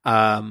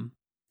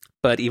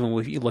 But even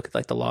if you look at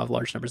like the law of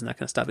large numbers and that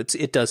kind of stuff,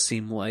 it does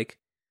seem like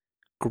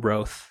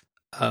growth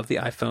of the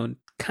iPhone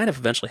kind of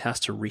eventually has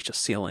to reach a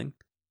ceiling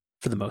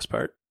for the most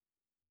part.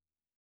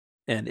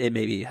 And it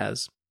maybe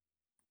has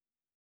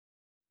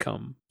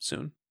come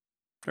soon.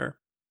 Or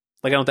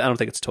like I don't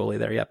think it's totally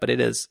there yet, but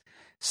it is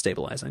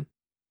stabilizing.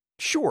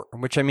 Sure,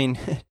 which I mean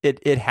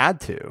it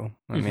had to.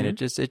 I mean it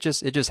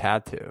just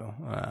had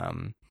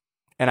to.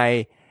 And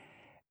I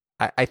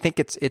think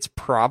it's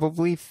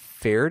probably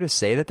fair to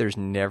say that there's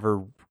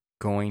never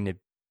going to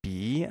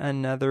be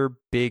another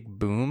big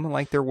boom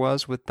like there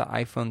was with the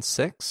iPhone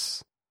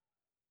 6.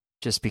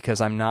 Just because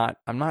I'm not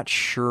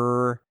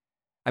sure.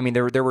 I mean,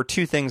 there were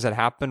two things that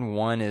happened.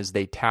 One is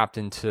they tapped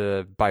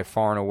into, by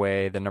far and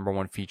away, the number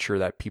one feature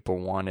that people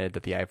wanted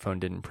that the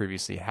iPhone didn't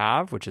previously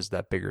have, which is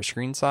that bigger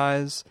screen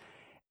size.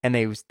 And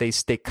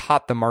they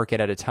caught the market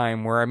at a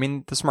time where, I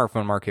mean, the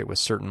smartphone market was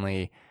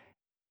certainly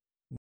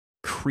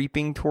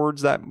creeping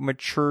towards that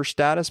mature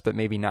status, but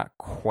maybe not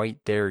quite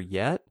there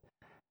yet.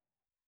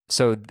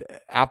 So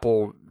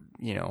Apple,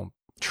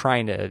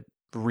 trying to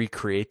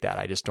recreate that,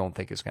 I just don't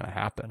think is going to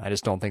happen. I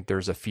just don't think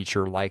there's a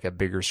feature like a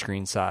bigger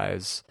screen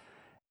size,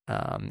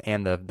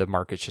 and the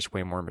market's just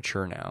way more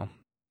mature now.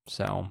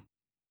 So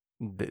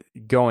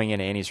going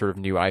into any sort of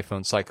new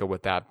iPhone cycle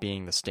with that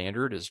being the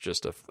standard is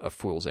just a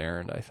fool's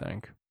errand, I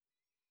think.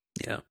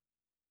 Yeah.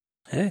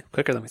 Hey,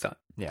 quicker than we thought.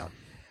 Yeah.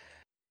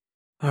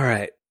 All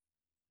right.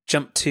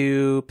 Jump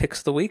to picks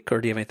of the week, or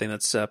do you have anything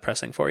that's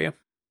pressing for you?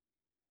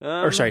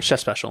 Or sorry,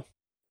 Chef Special.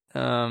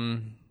 Yeah,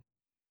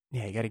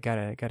 you gotta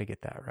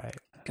get that right.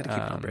 Gotta keep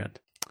it on brand.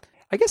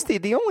 I guess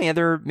the only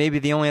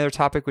other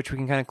topic which we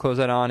can kind of close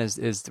out on is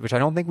which I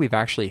don't think we've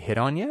actually hit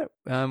on yet,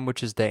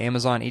 which is the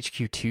Amazon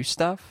HQ2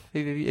 stuff.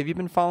 Have you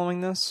been following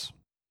this?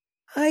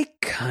 I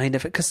kind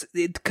of, because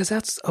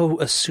that's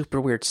a super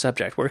weird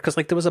subject. Because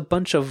there was a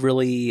bunch of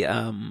really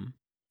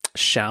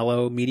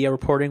shallow media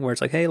reporting where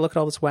it's like, hey, look at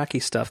all this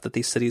wacky stuff that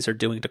these cities are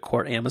doing to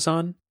court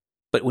Amazon.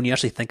 But when you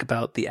actually think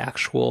about the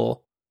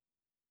actual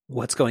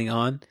what's going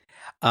on,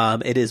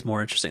 it is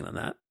more interesting than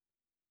that.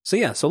 So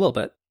a little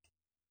bit.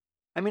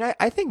 I mean,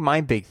 I think my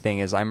big thing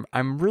is I'm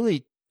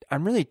really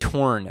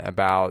torn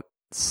about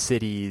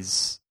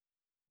cities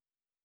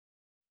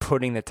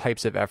putting the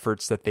types of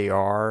efforts that they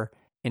are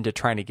into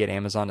trying to get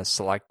Amazon to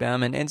select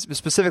them. And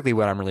specifically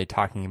what I'm really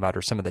talking about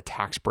are some of the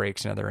tax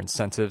breaks and other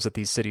incentives that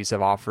these cities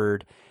have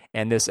offered.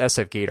 And this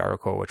SF Gate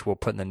article, which we'll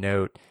put in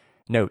the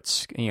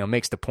notes,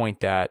 makes the point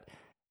that,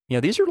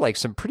 these are like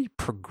some pretty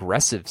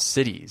progressive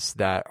cities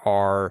that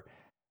are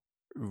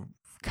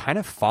kind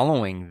of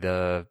following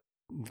the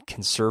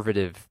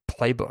conservative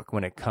playbook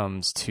when it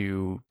comes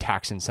to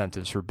tax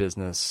incentives for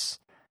business,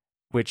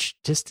 which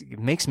just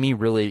makes me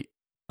really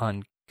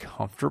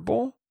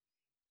uncomfortable.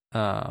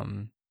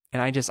 And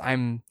I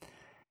tend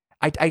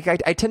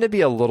to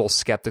be a little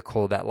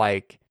skeptical that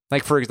like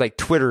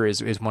Twitter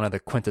is one of the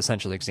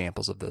quintessential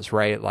examples of this,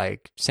 right?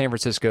 Like San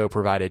Francisco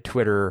provided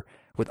Twitter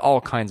with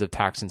all kinds of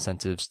tax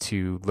incentives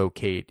to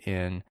locate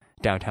in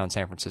downtown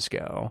San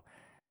Francisco.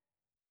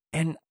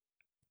 And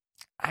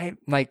I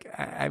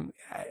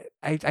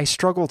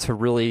struggle to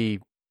really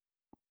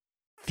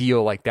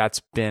feel like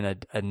that's been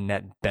a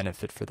net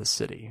benefit for the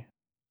city.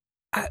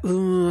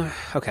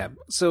 Okay,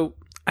 so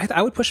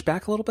I would push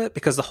back a little bit,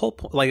 because the whole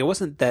point, it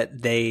wasn't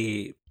that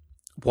they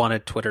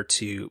wanted Twitter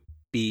to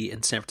be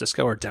in San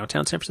Francisco or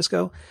downtown San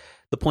Francisco.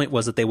 The point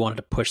was that they wanted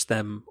to push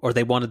them, or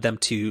they wanted them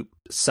to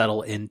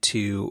settle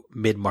into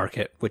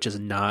mid-market, which is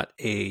not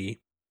a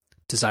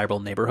desirable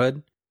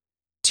neighborhood,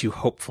 to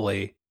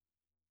hopefully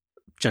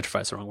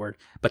gentrify is the wrong word,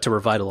 but to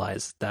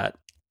revitalize that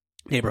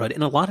neighborhood.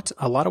 In a lot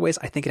of ways,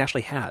 I think it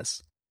actually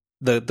has.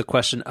 The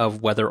question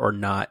of whether or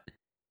not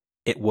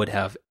it would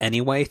have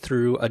anyway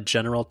through a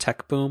general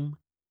tech boom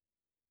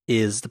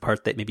is the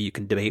part that maybe you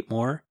can debate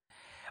more.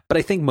 But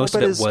I think most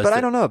of it was... But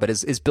I don't know. But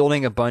is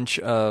building a bunch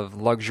of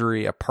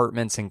luxury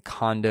apartments and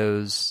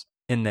condos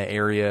in the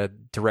area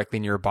directly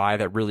nearby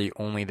that really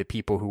only the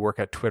people who work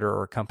at Twitter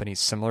or companies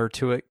similar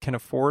to it can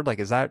afford? Like,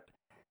 is that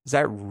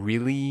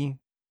really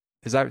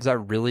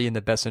in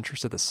the best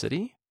interest of the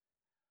city?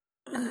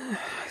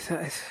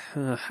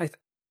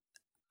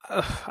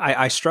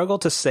 I struggle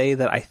to say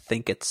that I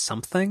think it's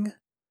something,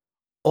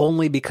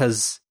 only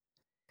because,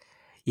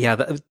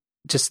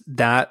 just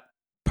that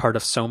part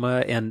of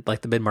Soma and like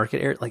the mid-market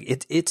area, like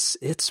it's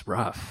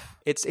rough.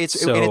 It's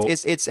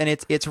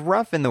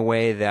rough in the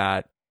way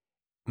that,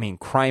 I mean,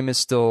 crime is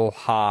still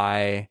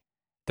high.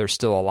 There's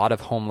still a lot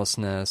of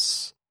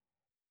homelessness,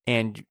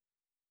 and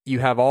you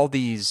have all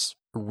these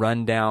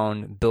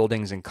rundown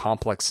buildings and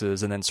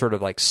complexes, and then sort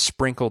of like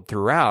sprinkled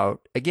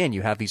throughout, again,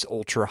 you have these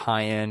ultra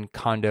high-end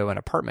condo and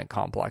apartment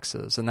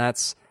complexes, and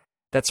that's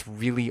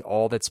really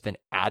all that's been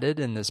added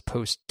in this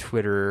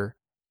post-Twitter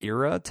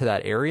era to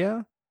that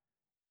area.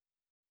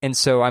 And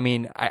so, I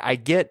mean, I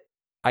get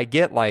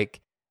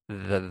like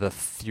the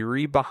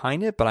theory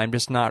behind it, but I'm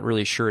just not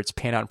really sure it's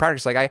panned out in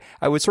practice. Like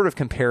I would sort of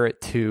compare it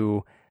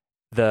to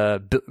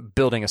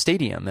building a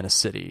stadium in a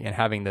city and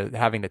having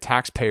the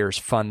taxpayers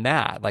fund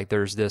that. Like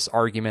there's this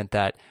argument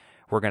that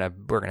we're gonna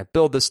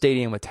build the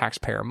stadium with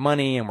taxpayer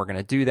money, and we're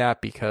gonna do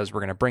that because we're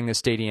gonna bring the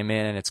stadium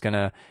in, and it's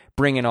gonna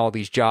bring in all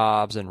these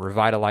jobs and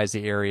revitalize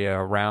the area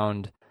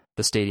around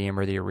the stadium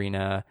or the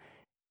arena.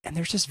 And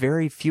there's just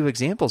very few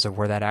examples of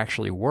where that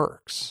actually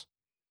works.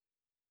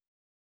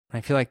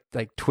 I feel like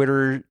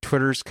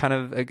Twitter's kind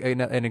of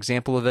an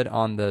example of it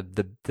on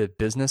the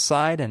business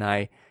side, and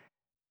I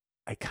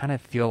kind of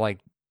feel like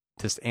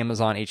this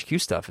Amazon HQ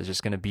stuff is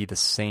just going to be the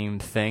same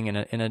thing in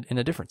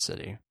a different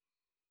city.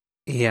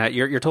 Yeah,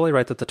 you're totally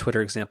right that the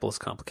Twitter example is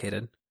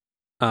complicated.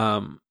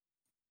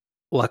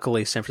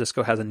 Luckily, San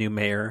Francisco has a new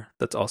mayor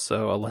that's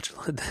also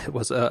allegedly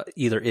was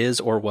either is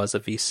or was a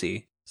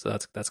VC, so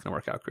that's going to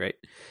work out great.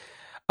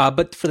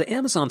 But for the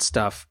Amazon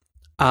stuff,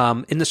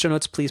 in the show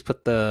notes, please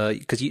put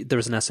because there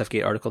was an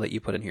SFGate article that you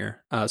put in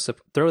here, so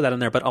throw that in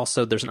there. But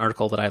also, there's an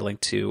article that I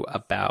linked to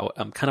about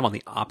kind of on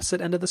the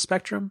opposite end of the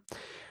spectrum,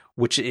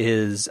 which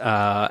is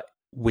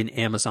when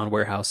Amazon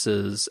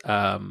warehouses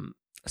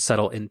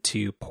settle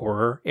into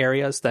poorer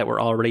areas that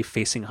were already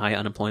facing high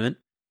unemployment,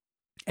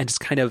 and just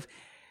kind of.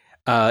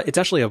 It's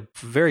actually a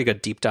very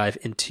good deep dive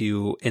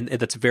into, and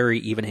that's very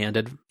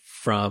even-handed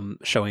from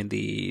showing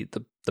the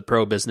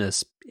pro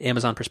business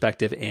Amazon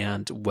perspective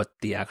and what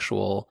the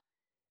actual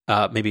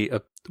what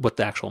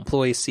the actual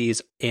employee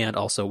sees, and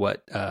also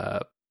what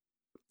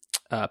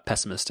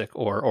pessimistic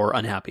or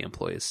unhappy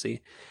employees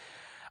see.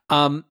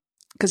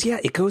 Because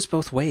it goes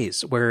both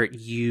ways. Where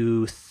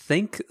you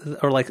think,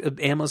 or like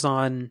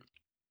Amazon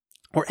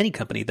or any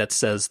company that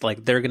says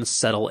like they're going to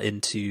settle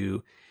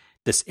into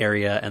this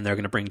area and they're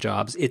going to bring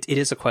jobs. It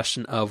is a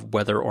question of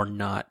whether or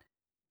not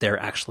they're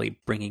actually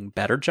bringing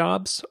better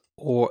jobs,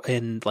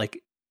 and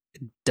like,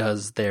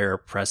 does their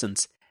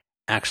presence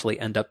actually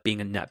end up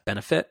being a net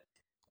benefit?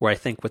 Where I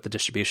think with the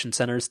distribution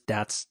centers,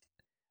 that's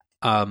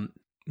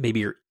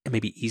maybe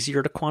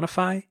easier to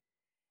quantify.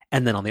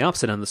 And then on the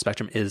opposite end of the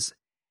spectrum is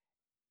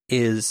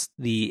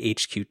the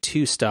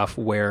HQ2 stuff,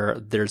 where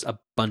there's a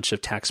bunch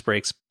of tax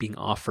breaks being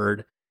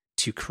offered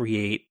to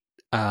create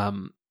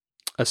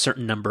a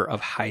certain number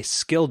of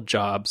high-skilled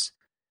jobs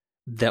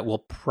that will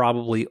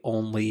probably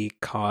only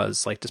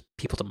cause like just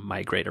people to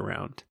migrate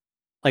around.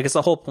 Like it's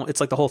the whole point.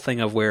 It's like the whole thing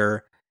of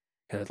where,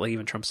 like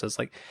even Trump says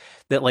like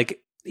that,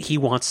 like he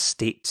wants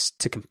states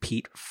to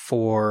compete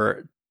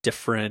for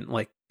different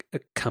like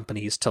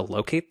companies to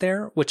locate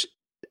there. Which,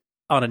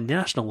 on a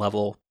national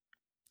level,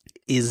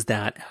 is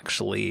that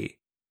actually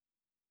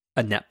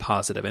a net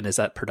positive, and is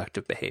that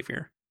productive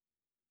behavior?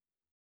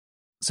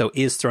 So,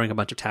 is throwing a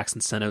bunch of tax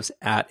incentives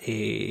at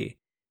a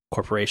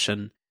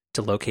corporation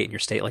to locate in your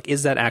state, like,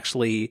 is that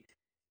actually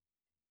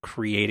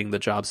creating the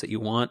jobs that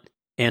you want,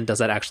 and does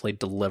that actually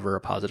deliver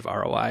a positive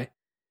ROI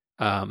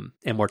and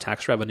more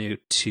tax revenue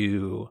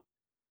to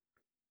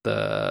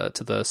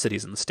the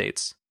cities and the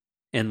states?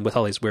 And with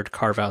all these weird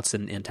carve outs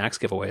and tax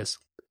giveaways,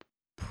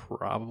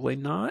 probably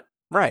not.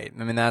 Right.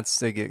 I mean,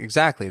 that's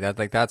exactly that.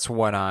 Like that's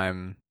what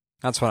I'm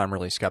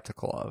really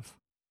skeptical of.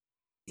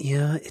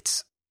 Yeah,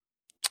 it's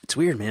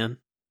weird, man.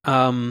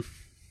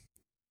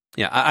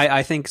 Yeah,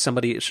 I think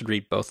somebody should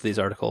read both of these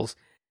articles,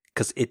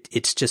 because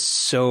it's just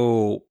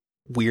so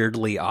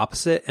weirdly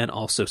opposite and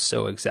also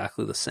so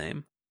exactly the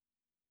same.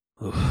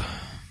 Yeah,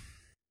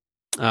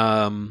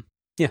 so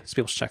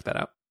people should check that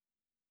out.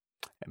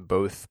 And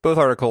both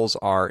articles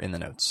are in the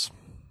notes.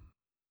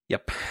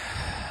 Yep.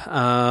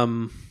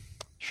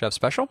 Chef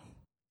special?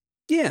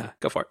 Yeah,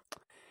 go for it.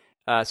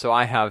 So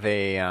I have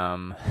a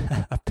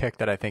a pick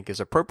that I think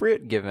is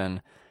appropriate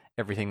given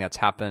everything that's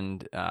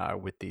happened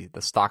with the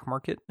stock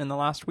market in the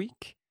last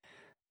week.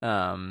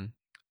 And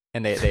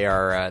they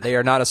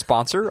are not a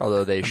sponsor,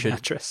 although they should.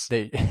 Mattress.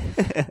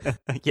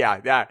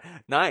 Yeah,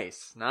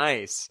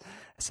 nice.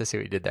 So see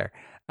what you did there.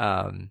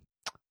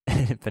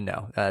 But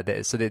no,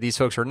 so these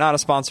folks are not a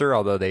sponsor,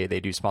 although they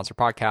do sponsor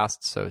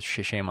podcasts. So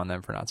shame on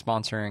them for not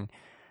sponsoring.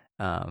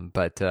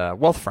 But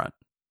Wealthfront,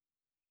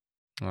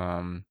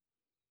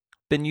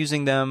 been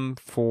using them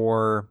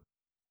for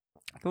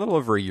a little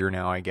over a year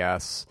now, I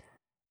guess.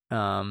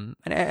 And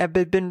I've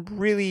been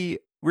really,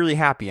 really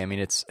happy. I mean,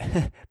 it's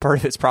part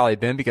of it's probably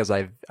been because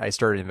I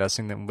started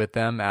investing with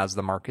them as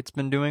the market's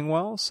been doing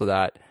well, so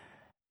that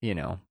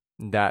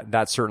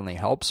that certainly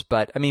helps.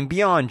 But I mean,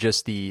 beyond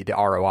just the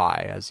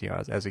ROI, as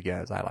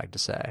I like to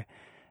say,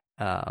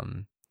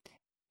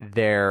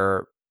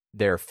 their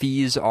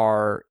fees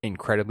are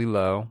incredibly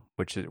low,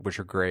 which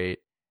are great.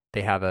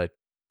 They have a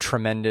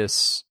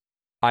tremendous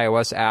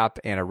iOS app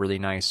and a really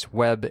nice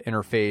web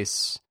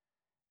interface.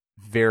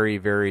 Very,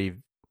 very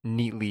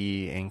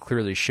neatly and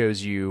clearly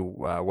shows you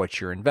what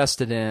you're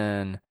invested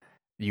in.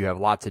 You have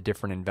lots of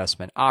different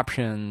investment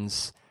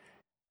options.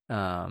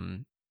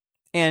 And,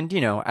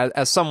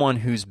 as someone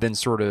who's been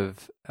sort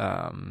of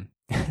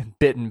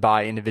bitten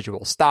by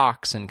individual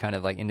stocks and kind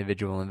of like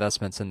individual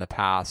investments in the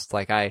past,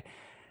 like I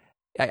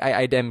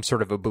am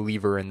sort of a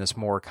believer in this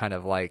more kind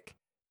of like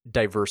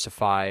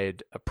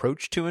diversified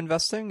approach to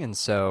investing. And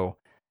so,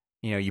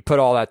 you put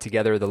all that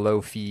together, the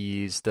low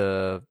fees,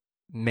 the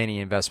many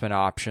investment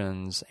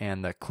options,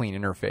 and the clean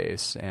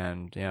interface,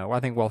 and I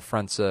think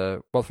Wealthfront's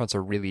a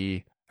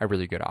really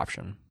good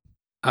option.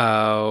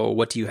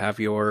 What do you have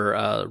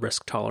your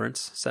risk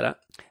tolerance set at?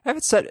 I have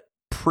it set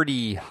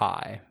pretty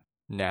high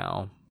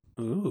now.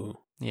 Ooh,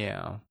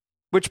 yeah.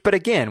 But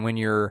again, when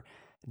you're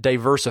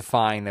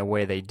diversifying the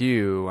way they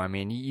do, I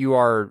mean, you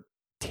are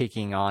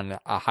taking on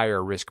a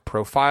higher risk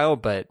profile,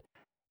 but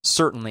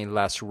certainly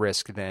less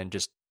risk than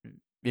just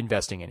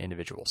investing in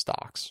individual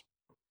stocks.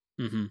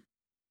 Mm-hmm.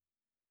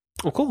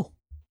 Oh, cool.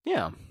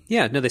 Yeah.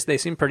 Yeah. No, they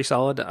seem pretty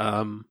solid.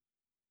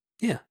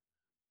 Yeah.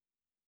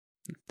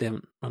 They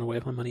haven't run away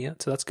with my money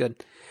yet, so that's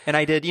good. And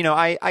I did,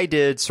 I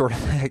did sort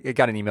of, I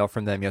got an email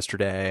from them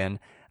yesterday, and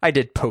I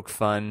did poke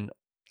fun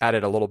at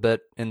it a little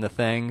bit in the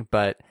thing,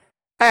 but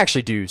I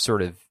actually do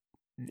sort of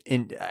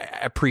I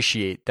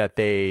appreciate that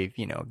they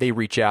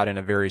reach out in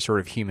a very sort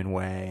of human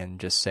way and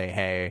just say,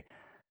 hey,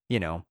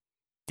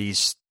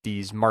 these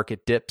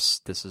market dips,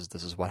 this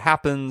is what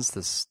happens.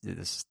 This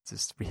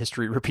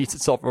history repeats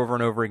itself over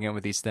and over again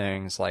with these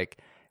things. Like,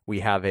 we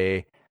have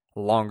a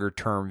longer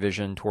term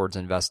vision towards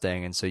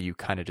investing, and so you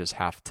kind of just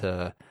have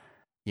to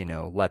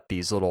let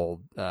these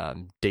little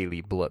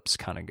daily blips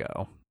kind of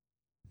go.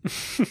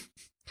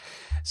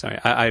 Sorry,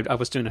 I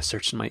was doing a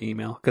search in my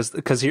email because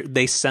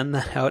they send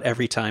that out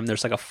every time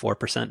there's like a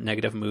 4%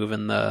 negative move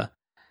in the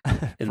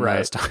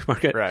the stock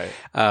market. Right.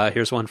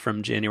 Here's one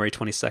from January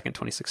 22nd,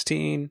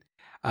 2016.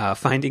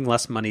 Finding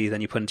less money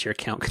than you put into your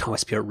account can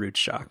always be a rude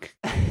shock.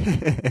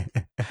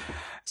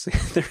 So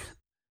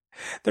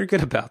they're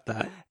good about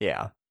that.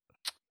 Yeah.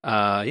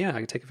 I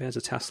can take advantage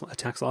of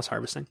tax loss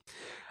harvesting.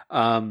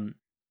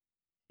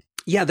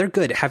 Yeah, they're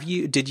good.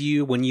 Did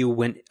you, when you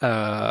went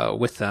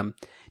with them,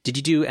 did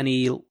you do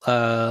any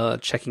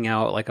checking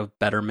out like of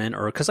Betterment,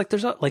 or because like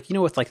there's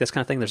with like this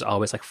kind of thing, there's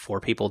always like 4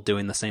 people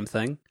doing the same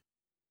thing.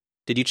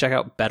 Did you check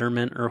out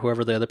Betterment or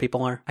whoever the other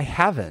people are? I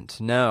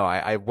haven't. No,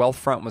 I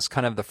Wealthfront was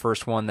kind of the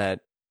first one that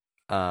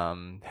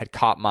had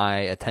caught my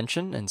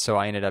attention, and so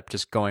I ended up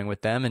just going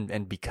with them.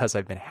 And because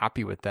I've been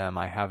happy with them,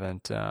 I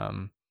haven't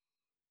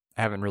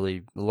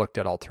really looked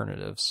at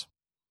alternatives.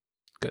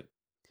 Good.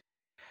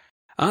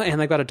 And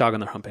they've got a dog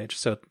on their homepage,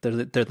 so they're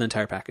the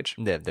entire package.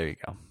 Yeah, there you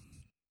go.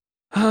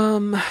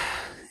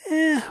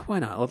 Why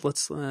not?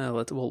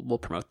 We'll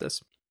promote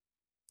this.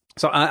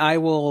 So I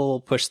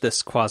will push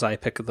this quasi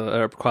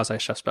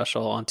chef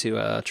special onto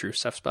a true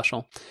chef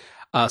special.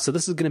 So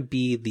this is going to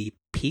be the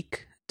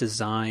Peak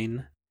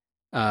Design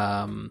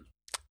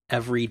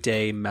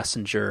everyday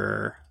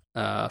messenger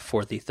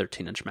for the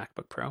 13-inch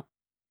MacBook Pro.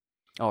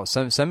 Oh,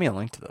 send me a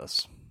link to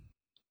this.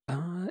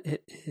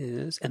 It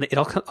is, and it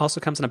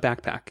also comes in a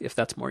backpack if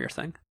that's more your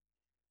thing.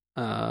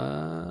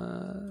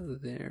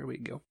 There we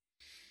go.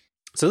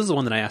 So this is the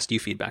one that I asked you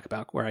feedback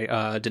about, where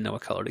I didn't know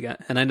what color to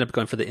get, and I ended up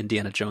going for the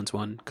Indiana Jones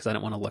one because I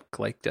didn't want to look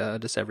like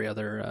just every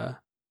other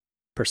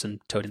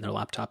person toting their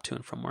laptop to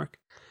and from work.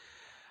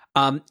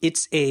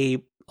 It's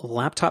a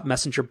laptop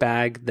messenger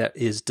bag that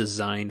is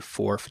designed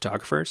for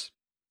photographers,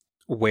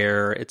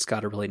 where it's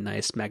got a really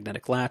nice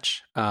magnetic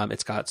latch.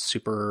 It's got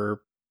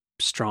super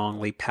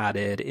strongly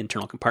padded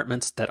internal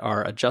compartments that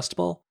are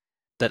adjustable,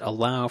 that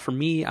allow, for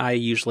me, I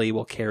usually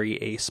will carry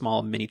a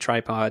small mini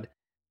tripod,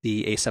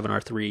 the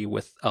A7R3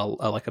 with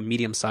like a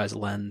medium-sized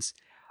lens,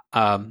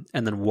 and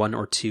then 1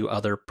 or 2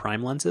 other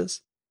prime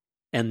lenses.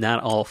 And that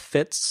all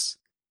fits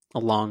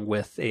along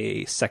with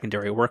a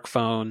secondary work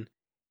phone,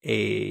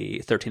 a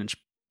 13-inch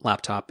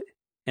laptop,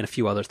 and a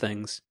few other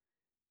things,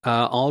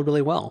 all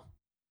really well.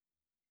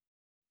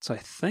 So I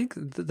think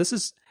this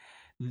is,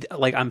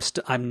 like,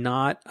 I'm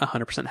not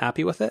 100%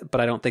 happy with it,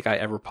 but I don't think I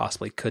ever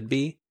possibly could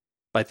be.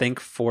 But I think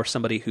for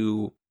somebody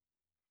who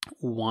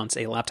wants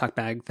a laptop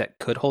bag that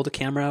could hold a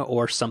camera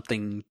or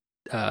something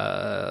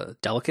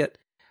delicate,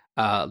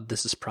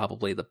 this is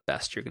probably the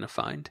best you're going to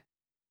find.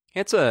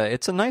 It's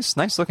a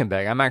nice looking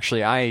bag.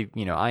 I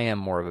am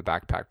more of a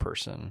backpack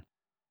person,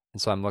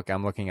 and so I'm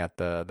looking at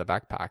the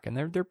backpack, and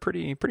they're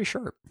pretty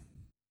sharp.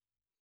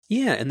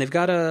 Yeah, and they've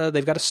got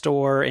a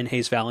store in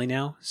Hayes Valley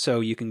now,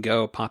 so you can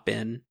go pop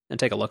in and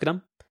take a look at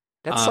them.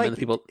 That's like,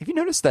 people, have you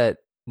noticed that?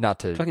 Not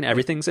to fucking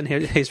everything's in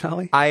Hayes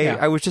Valley.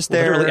 I was just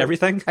there. Literally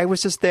everything. I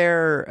was just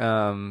there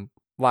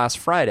last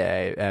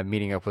Friday,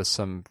 meeting up with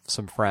some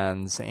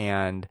friends,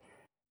 and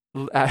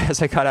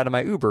as I got out of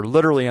my Uber,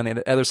 literally on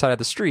the other side of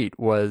the street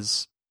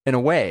was an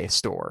Away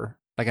store,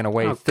 like an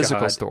Away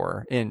physical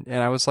store, and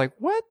I was like,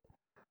 what?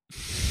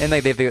 And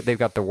they've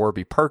got the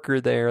Warby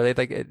Parker there.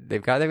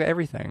 They've got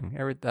everything.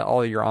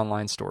 All of your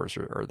online stores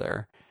are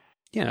there.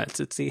 Yeah,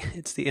 it's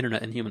the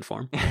internet in human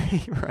form.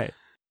 Right.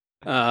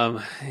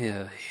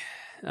 Yeah.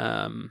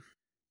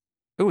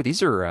 Oh,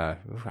 these are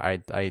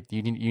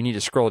you need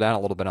to scroll down a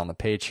little bit on the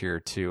page here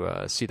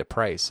to see the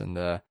price, and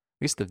at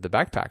least the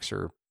backpacks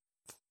are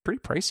pretty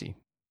pricey.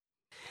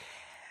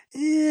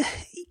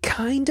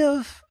 Kind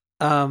of.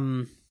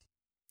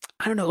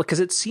 I don't know, because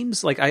it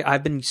seems like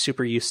I've been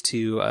super used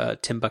to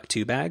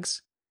Timbuktu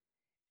bags,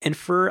 and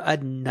for a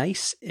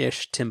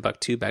nice-ish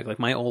Timbuktu bag, like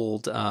my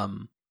old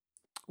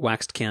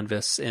waxed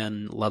canvas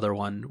and leather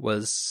one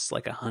was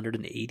like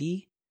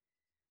 $180.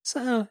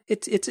 So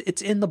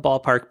it's in the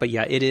ballpark, but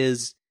yeah, it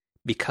is,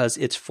 because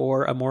it's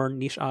for a more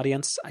niche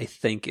audience. I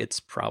think it's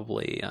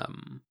probably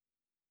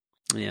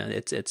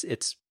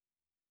it's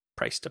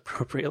priced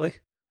appropriately.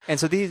 And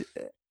so these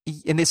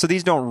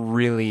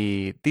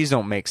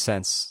don't make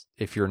sense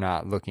if you're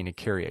not looking to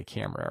carry a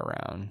camera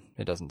around.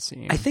 It doesn't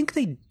seem. I think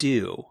they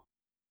do.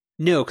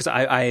 No, because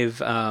I've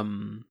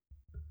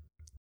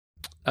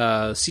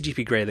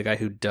CGP Grey, the guy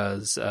who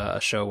does a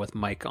show with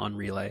Mike on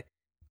Relay.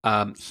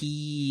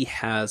 He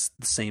has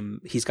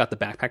he's got the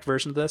backpack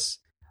version of this,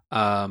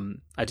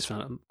 I just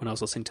found it when I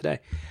was listening today.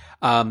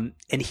 And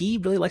he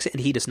really likes it,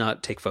 and he does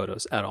not take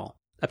photos at all.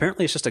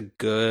 Apparently, it's just a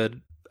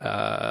good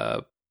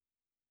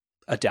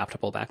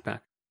adaptable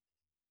backpack.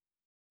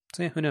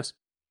 So yeah, who knows?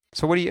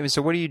 So what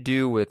do you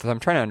do with? I'm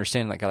trying to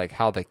understand like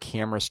how the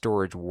camera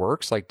storage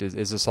works. Like,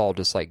 is this all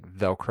just like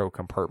Velcro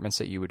compartments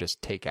that you would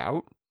just take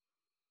out?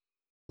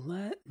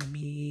 I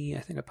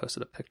think I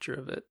posted a picture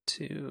of it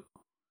too.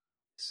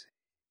 Let's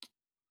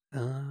see.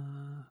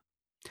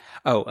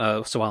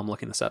 So while I'm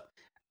looking this up,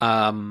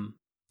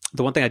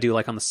 the one thing I do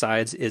like on the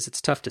sides is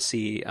it's tough to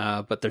see,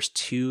 but there's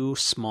two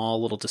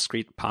small little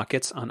discrete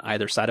pockets on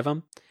either side of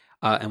them,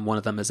 and one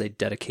of them is a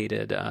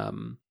dedicated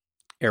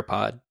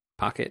AirPod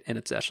pocket, and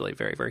it's actually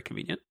very, very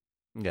convenient.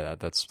 Yeah,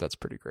 that's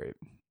pretty great.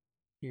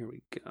 Here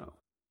we go.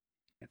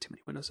 Got too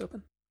many windows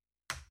open.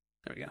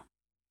 There we go.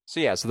 So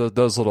yeah, so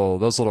those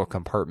little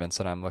compartments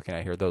that I'm looking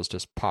at here, those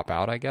just pop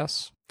out, I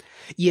guess.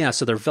 Yeah,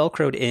 so they're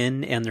Velcroed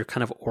in, and they're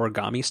kind of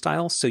origami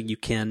style, so you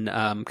can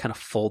kind of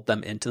fold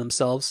them into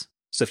themselves.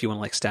 So if you want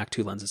to like stack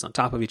two lenses on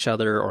top of each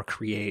other or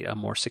create a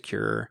more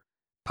secure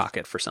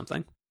pocket for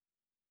something.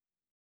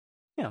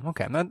 Yeah,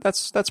 okay,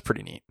 that's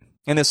pretty neat.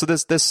 And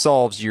this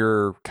solves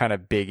your kind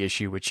of big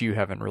issue, which you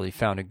haven't really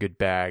found a good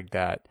bag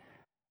that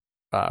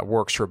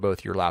works for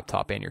both your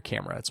laptop and your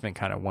camera. It's been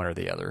kind of one or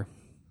the other.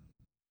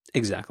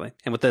 Exactly.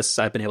 And with this,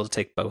 I've been able to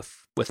take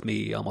both with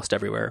me almost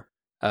everywhere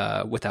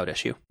without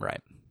issue.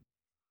 Right.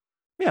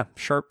 Yeah,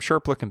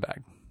 sharp looking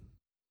bag.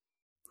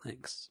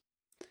 Thanks.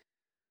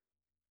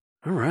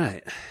 All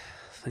right.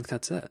 I think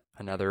that's it.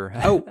 Another.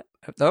 Oh.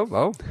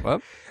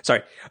 Well.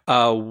 Sorry.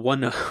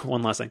 One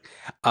last thing.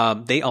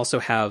 They also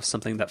have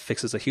something that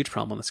fixes a huge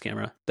problem on this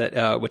camera.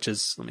 Which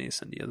is, let me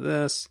send you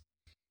this.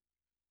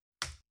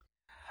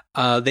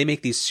 They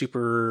make these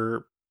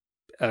super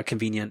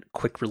convenient,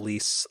 quick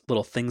release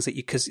little things that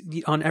because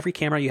on every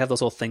camera you have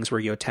those little things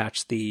where you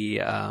attach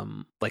the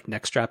like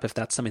neck strap if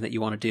that's something that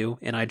you want to do,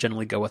 and I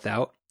generally go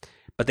without.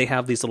 But they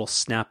have these little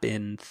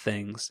snap-in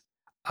things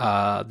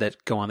that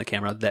go on the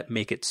camera that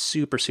make it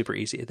super, super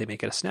easy. They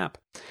make it a snap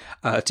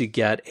to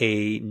get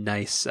a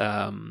nice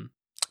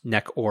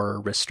neck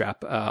or wrist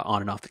strap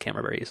on and off the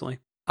camera very easily.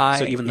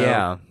 So even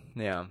though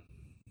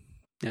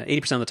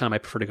 80% of the time I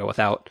prefer to go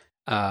without,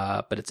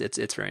 but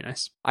it's very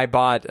nice. I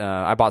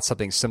bought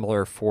something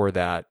similar for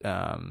that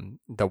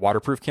the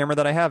waterproof camera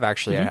that I have.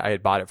 Actually, I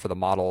had bought it for the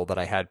model that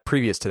I had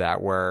previous to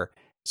that, where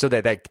so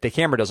that the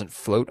camera doesn't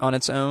float on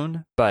its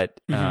own,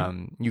 but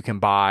you can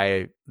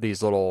buy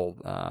these little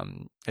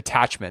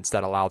attachments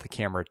that allow the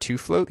camera to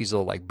float. These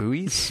little like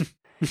buoys.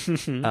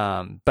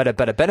 But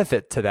a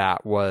benefit to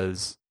that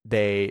was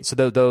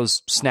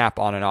those snap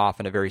on and off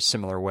in a very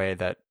similar way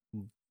that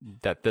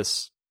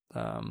this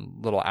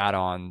little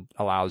add-on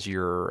allows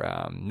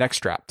your neck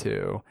strap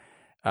to.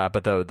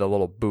 But the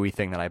little buoy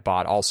thing that I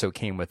bought also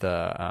came with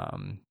a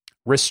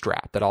wrist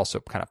strap that also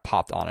kind of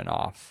popped on and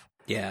off.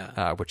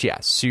 Yeah. Which,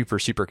 super,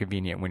 super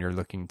convenient when you're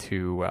looking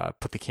to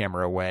put the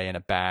camera away in a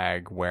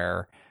bag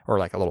or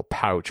like a little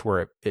pouch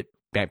where it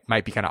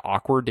might be kind of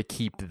awkward to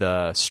keep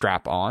the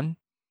strap on.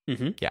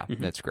 Yeah,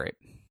 that's great.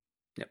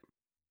 Yep.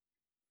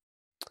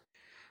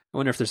 I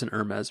wonder if there's an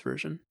Hermes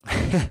version.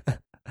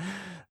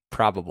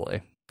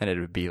 Probably. And it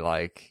would be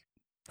like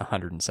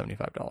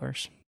 $175.